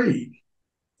you afraid?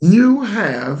 You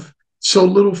have so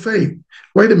little faith.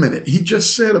 Wait a minute. He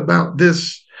just said about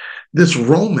this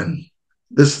Roman,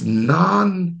 this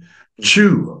non-Jew,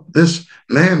 this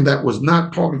man that was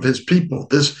not part of his people,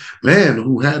 this man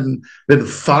who hadn't been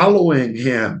following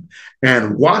him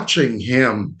and watching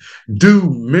him do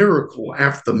miracle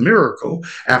after miracle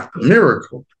after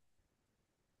miracle,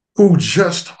 who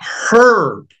just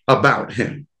heard about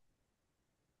him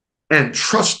and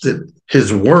trusted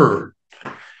his word.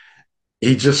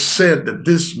 He just said that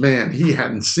this man, he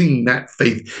hadn't seen that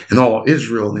faith in all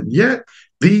Israel. And yet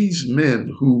These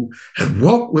men who had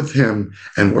walked with him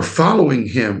and were following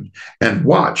him and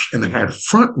watched and had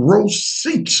front row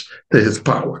seats to his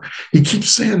power. He keeps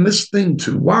saying this thing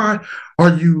too. Why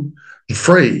are you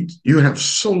afraid? You have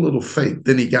so little faith.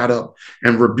 Then he got up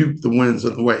and rebuked the winds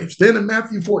and the waves. Then in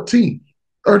Matthew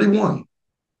 14:31,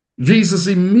 Jesus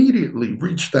immediately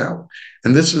reached out.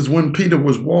 And this is when Peter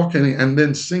was walking and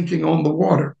then sinking on the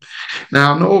water.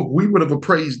 Now, I know we would have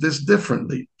appraised this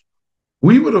differently.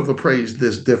 We would have appraised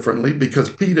this differently because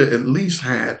Peter at least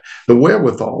had the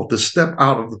wherewithal to step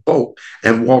out of the boat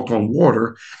and walk on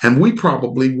water. And we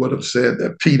probably would have said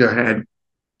that Peter had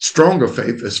stronger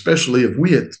faith, especially if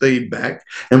we had stayed back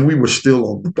and we were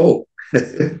still on the boat.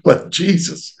 But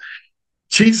Jesus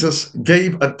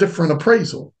gave a different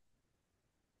appraisal.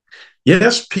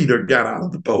 Yes, Peter got out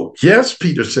of the boat. Yes,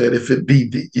 Peter said, if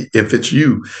it's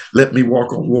you, let me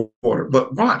walk on water.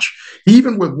 But watch,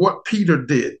 even with what Peter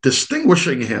did,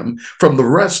 distinguishing him from the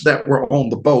rest that were on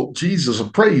the boat, Jesus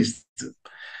appraised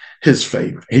his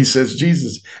faith. It says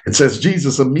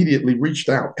Jesus immediately reached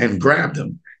out and grabbed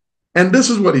him. And this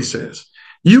is what he says: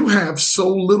 you have so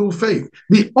little faith.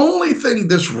 The only thing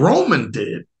this Roman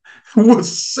did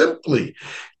was simply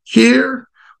hear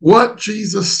what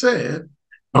Jesus said,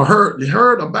 or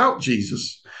heard about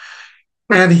Jesus,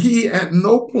 and he at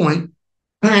no point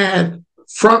had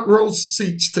front row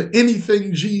seats to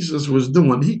anything Jesus was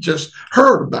doing. He just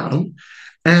heard about him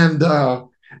and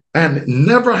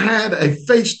never had a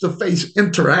face-to-face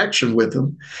interaction with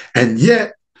him, and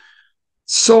yet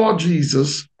saw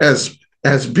Jesus as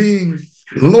being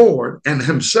Lord and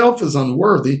himself as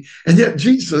unworthy. And yet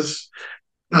Jesus,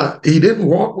 he didn't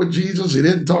walk with Jesus. He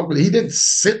didn't talk with, he didn't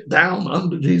sit down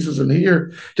under Jesus and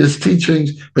hear his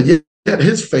teachings, but yet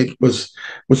his faith was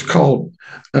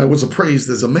appraised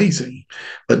as amazing.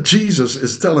 But Jesus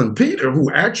is telling Peter,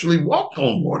 who actually walked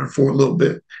on water for a little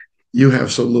bit, you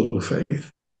have so little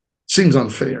faith. Seems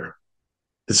unfair.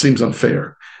 It seems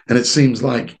unfair. And it seems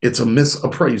like it's a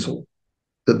misappraisal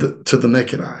to the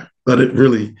naked eye, but it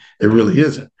really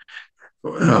isn't.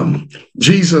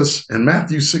 Jesus in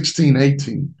Matthew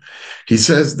 16:18, he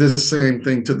says this same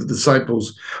thing to the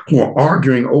disciples who are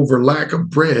arguing over lack of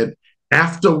bread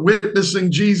after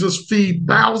witnessing Jesus feed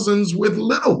thousands with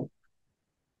little.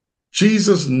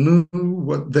 Jesus knew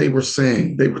what they were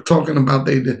saying. They were talking about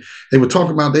they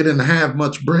didn't have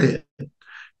much bread.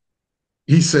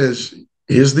 He says,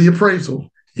 here's the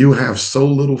appraisal: you have so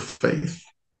little faith.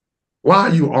 Why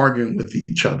are you arguing with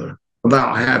each other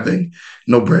about having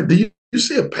no bread? Do you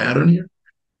see a pattern here?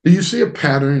 Do you see a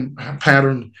pattern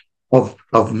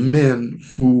of men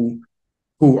who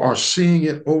are seeing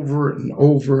it over and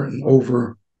over and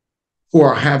over, who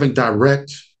are having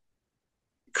direct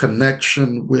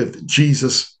connection with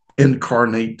Jesus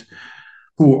incarnate,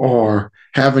 who are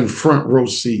having front row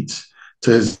seats to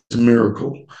his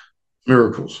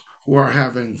miracles, who are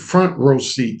having front row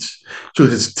seats to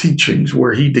his teachings,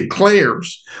 where he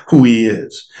declares who he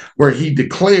is, where he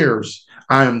declares,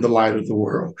 I am the light of the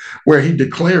world, where he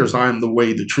declares, I am the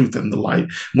way, the truth, and the light,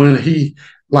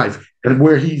 and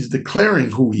where he's declaring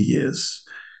who he is,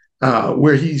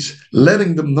 where he's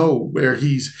letting them know, where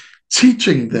he's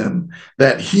teaching them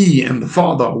that he and the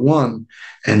Father are one,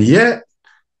 and yet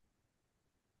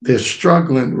they're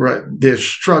struggling, right? They're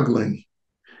struggling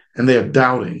and they're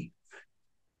doubting.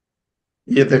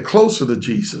 Yet they're closer to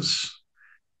Jesus.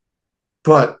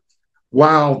 But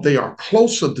while they are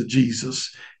closer to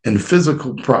Jesus in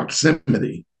physical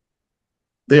proximity,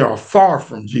 they are far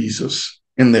from Jesus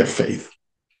in their faith.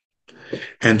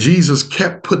 And Jesus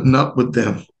kept putting up with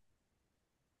them.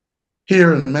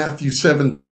 Here in Matthew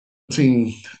 17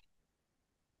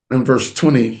 and verse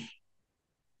 20,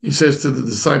 he says to the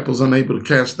disciples, unable to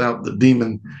cast out the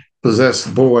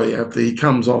demon-possessed boy after he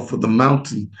comes off of the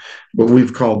mountain, what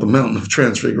we've called the mountain of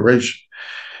transfiguration.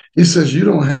 He says, you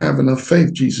don't have enough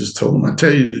faith, Jesus told him. I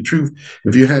tell you the truth,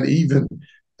 if you had even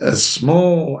as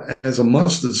small as a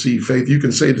mustard seed faith, you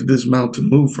can say to this mountain,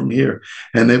 move from here,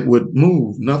 and it would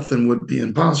move. Nothing would be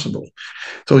impossible.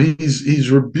 So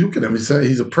he's rebuking him.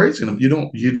 He's appraising him.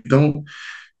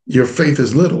 Your faith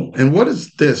is little. And what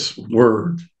is this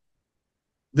word?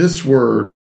 This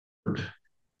word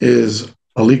is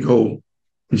oligopistos,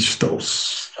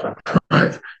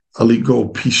 right?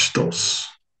 Oligopistos.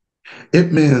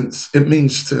 It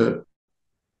means to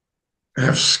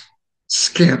have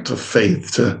scant of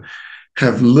faith, to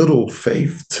have little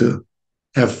faith, to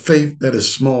have faith that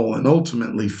is small, and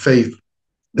ultimately faith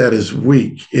that is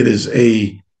weak. It is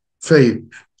a faith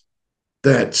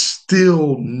that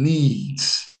still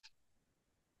needs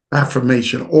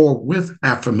affirmation or with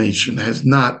affirmation has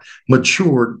not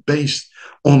matured based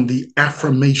on the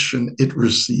affirmation it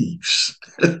receives.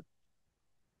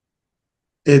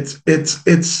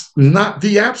 It's not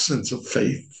the absence of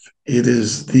faith. It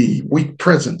is the weak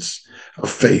presence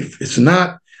of faith. It's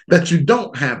not that you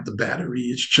don't have the battery.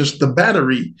 It's just the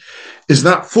battery is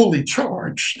not fully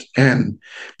charged. And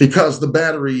because the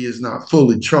battery is not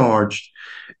fully charged,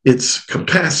 its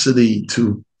capacity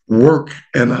to work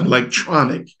an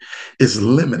electronic is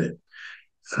limited.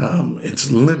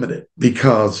 It's limited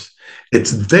because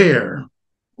it's there,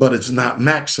 but it's not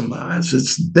maximized.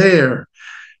 It's there,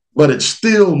 but it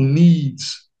still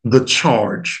needs the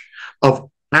charge of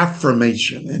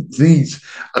affirmation. It needs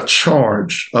a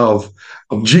charge of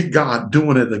God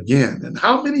doing it again. And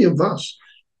how many of us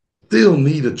still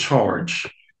need a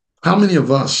charge? How many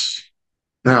of us,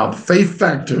 now the faith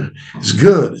factor is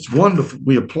good, it's wonderful,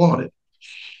 we applaud it.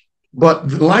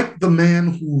 But like the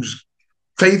man whose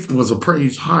faith was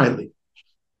appraised highly,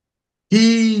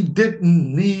 he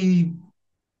didn't need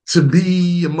to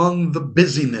be among the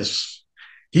busyness.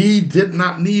 He did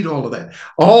not need all of that.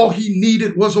 All he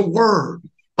needed was a word,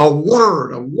 a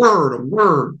word, a word, a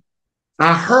word.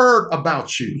 I heard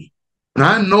about you, and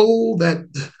I know that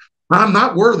I'm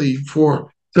not worthy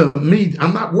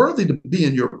I'm not worthy to be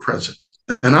in your presence.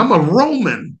 And I'm a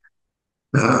Roman.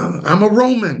 I'm a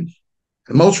Roman.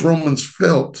 And most Romans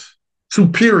felt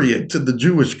superior to the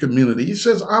Jewish community. He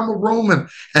says, I'm a Roman,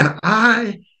 and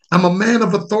I'm a man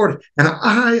of authority, and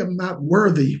I am not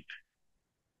worthy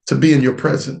to be in your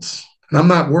presence. And I'm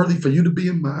not worthy for you to be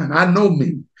in mine. I know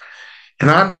me,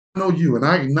 and I know you, and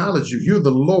I acknowledge you. You're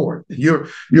the Lord. You're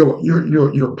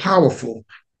powerful,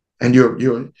 and your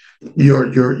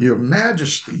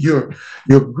majesty. You're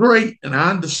great, and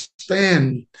I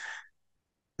understand.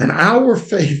 And our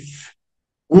faith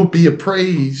will be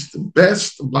appraised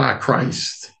best by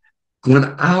Christ when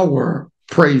our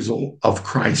appraisal of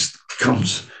Christ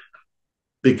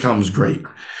becomes great.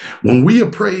 When we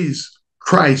appraise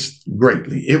Christ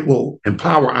greatly, it will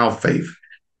empower our faith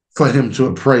for him to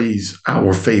appraise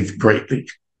our faith greatly.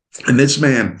 And this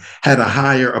man had a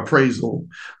higher appraisal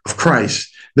of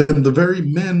Christ than the very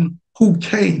men who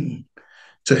came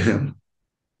to him,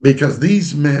 because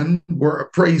these men were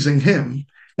appraising him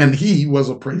and he was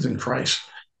appraising Christ.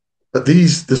 But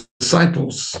these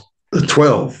disciples, the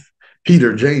 12,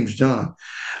 Peter, James, John,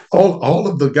 all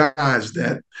of the guys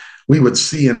that we would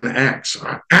see in Acts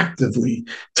are actively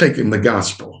taking the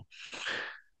gospel.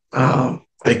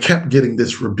 They kept getting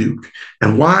this rebuke.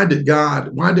 And why did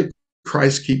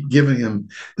Christ keep giving him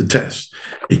the test?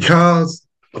 Because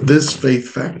of this faith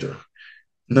factor.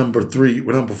 Number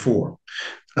 4,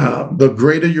 the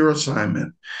greater your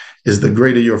assignment is, the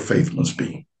greater your faith must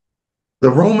be. The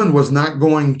Roman was not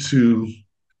going to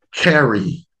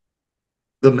carry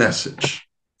the message.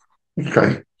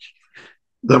 Okay.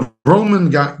 The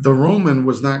Roman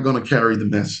was not going to carry the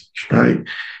message, right?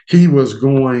 He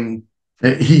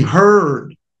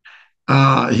heard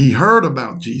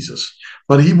about Jesus,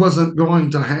 but he wasn't going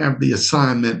to have the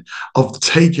assignment of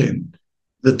taking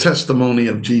the testimony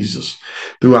of Jesus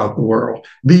throughout the world.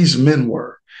 These men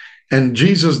were, and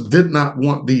Jesus did not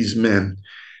want these men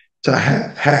to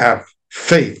have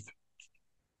faith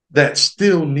that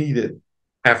still needed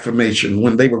affirmation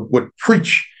when they would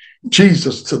preach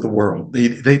Jesus to the world. They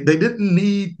didn't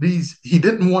need these. He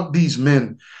didn't want these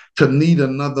men to need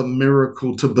another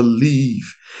miracle to believe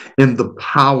in the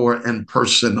power and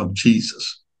person of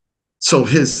Jesus. So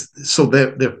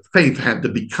their faith had to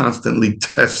be constantly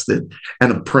tested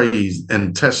and appraised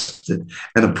and tested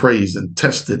and appraised and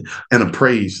tested and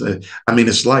appraised. I mean,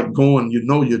 it's like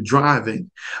you're driving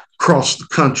across the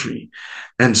country,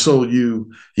 and so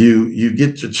you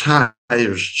get your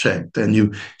tires checked, and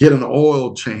you get an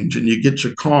oil change, and you get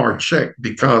your car checked,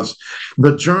 because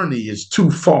the journey is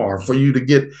too far for you to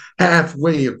get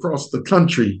halfway across the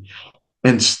country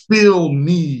and still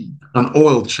need an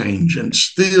oil change and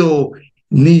still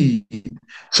need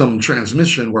some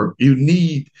transmission work. You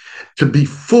need to be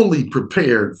fully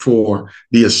prepared for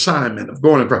the assignment of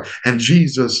going across. And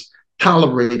Jesus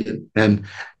tolerated and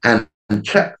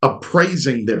kept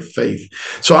appraising their faith.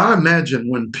 So I imagine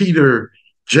when Peter,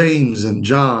 James, and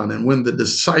John, and when the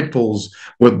disciples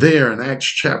were there in Acts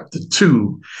chapter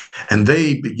 2, and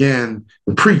they began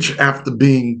to preach after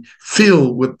being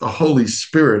filled with the Holy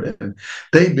Spirit, and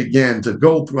they began to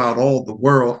go throughout all the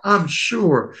world, I'm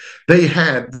sure they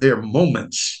had their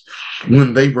moments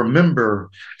when they remember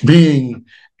being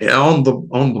on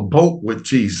the boat with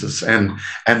Jesus and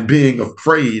being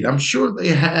afraid. I'm sure they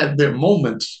had their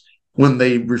moments when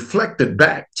they reflected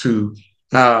back to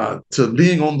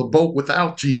being on the boat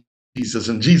without Jesus Jesus,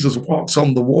 and Jesus walks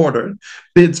on the water and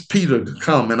bids Peter to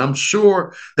come. And I'm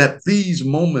sure that these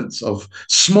moments of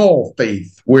small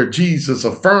faith where Jesus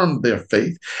affirmed their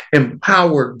faith,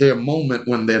 empowered their moment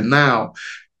when they're now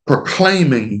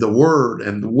proclaiming the word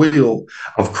and the will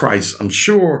of Christ. I'm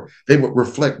sure they would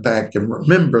reflect back and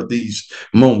remember these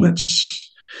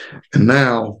moments. And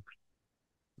now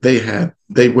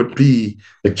they would be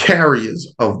the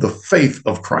carriers of the faith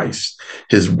of Christ,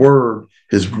 his word,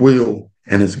 his will,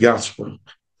 and his gospel,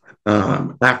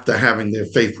 after having their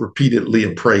faith repeatedly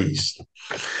appraised.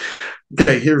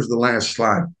 Okay, here's the last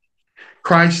slide.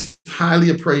 Christ's highly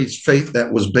appraised faith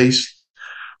that was based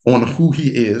on who he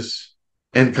is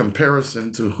in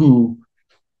comparison to who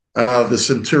the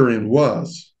centurion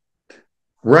was,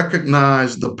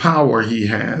 recognized the power he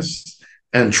has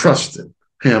and trusted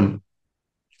him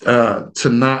to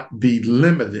not be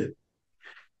limited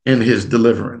in his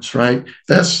deliverance, right?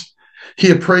 He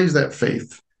appraised that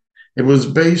faith. It was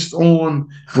based on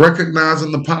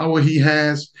recognizing the power he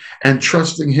has and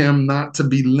trusting him not to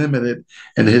be limited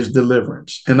in his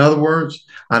deliverance. In other words,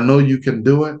 I know you can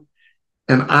do it,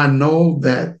 and I know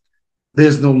that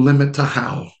there's no limit to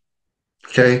how.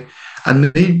 Okay? I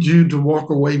need you to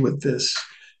walk away with this,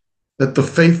 that the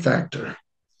faith factor,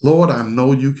 Lord, I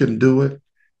know you can do it,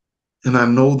 and I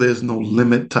know there's no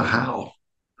limit to how.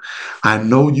 I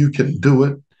know you can do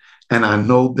it, and I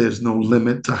know there's no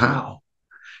limit to how.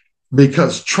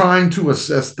 Because trying to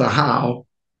assess the how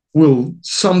will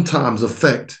sometimes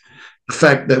affect the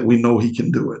fact that we know he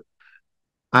can do it.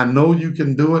 I know you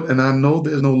can do it, and I know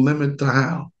there's no limit to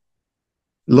how.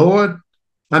 Lord,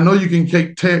 I know you can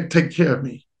take care of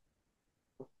me.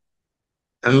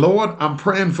 And Lord, I'm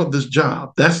praying for this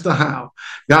job. That's the how.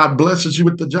 God blesses you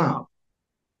with the job,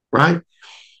 right?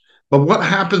 But what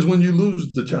happens when you lose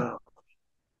the job?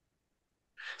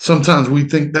 Sometimes we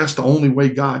think that's the only way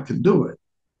God can do it.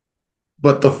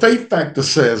 But the faith factor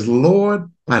says,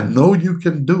 Lord, I know you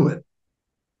can do it.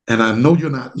 And I know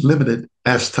you're not limited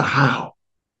as to how.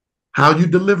 How you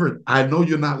deliver it, I know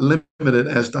you're not limited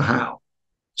as to how.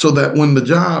 So that when the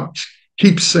job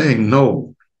keeps saying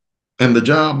no, and the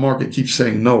job market keeps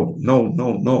saying no, no,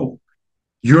 no, no,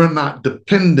 you're not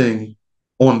depending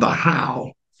on the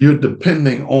how. You're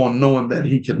depending on knowing that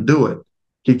he can do it.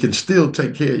 He can still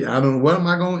take care of you. I don't know, what am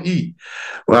I going to eat?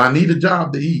 Well, I need a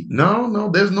job to eat. No,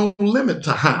 there's no limit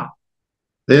to how.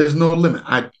 There's no limit.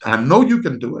 I know you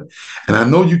can do it, and I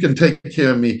know you can take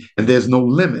care of me, and there's no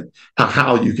limit to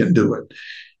how you can do it.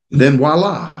 And then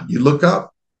voila, you look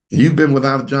up, you've been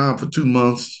without a job for 2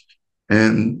 months,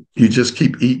 and you just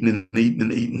keep eating and eating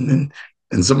and eating.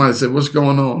 And somebody said, what's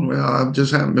going on? Well, I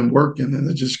just haven't been working, and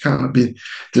I just kind of been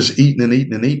just eating and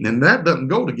eating and eating. And that doesn't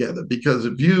go together, because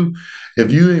if you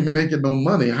ain't making no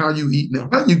money, how are you eating?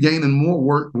 How are you gaining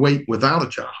more weight without a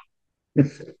job?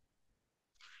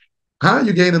 How are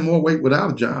you gaining more weight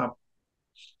without a job?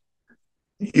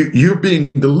 You're being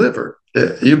delivered.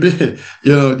 You're being,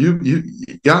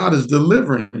 God is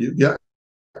delivering you.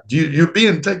 You're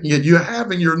being taken. You're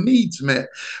having your needs met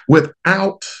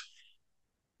without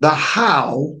the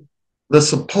how, the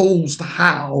supposed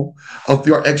how of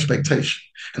your expectation.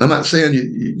 And I'm not saying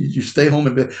you stay home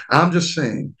in bed. I'm just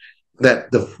saying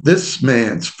that this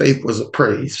man's faith was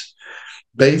appraised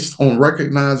based on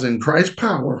recognizing Christ's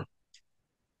power,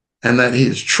 and that he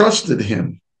has trusted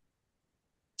him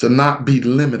to not be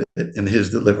limited in his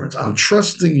deliverance. I'm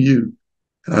trusting you,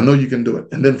 and I know you can do it.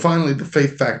 And then finally, the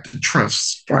faith factor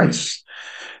trusts Christ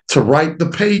to write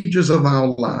the pages of our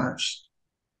lives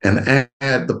and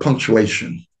add the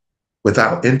punctuation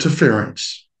without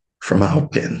interference from our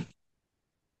pen.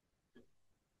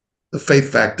 The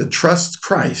faith factor trusts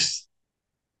Christ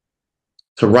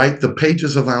to write the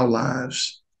pages of our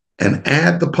lives and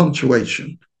add the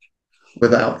punctuation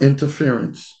without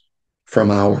interference from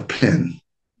our pen,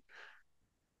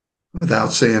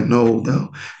 without saying, no,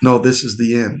 this is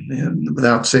the end, and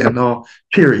without saying, no,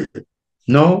 period.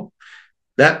 No,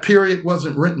 that period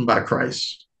wasn't written by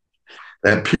Christ.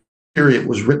 That period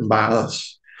was written by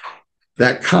us.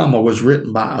 That comma was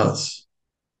written by us.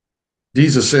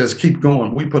 Jesus says, keep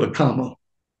going. We put a comma.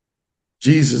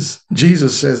 Jesus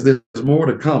says there's more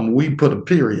to come. We put a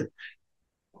period.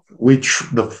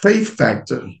 The faith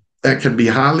factor that can be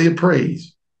highly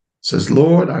appraised says,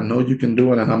 Lord, I know you can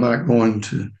do it, and I'm not going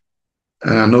to.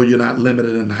 And I know you're not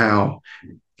limited in how.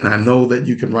 And I know that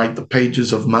you can write the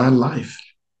pages of my life,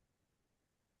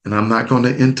 and I'm not going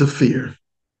to interfere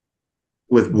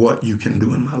with what you can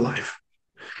do in my life.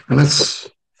 And that's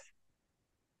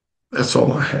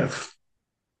all I have.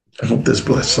 I hope this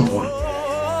blessed someone.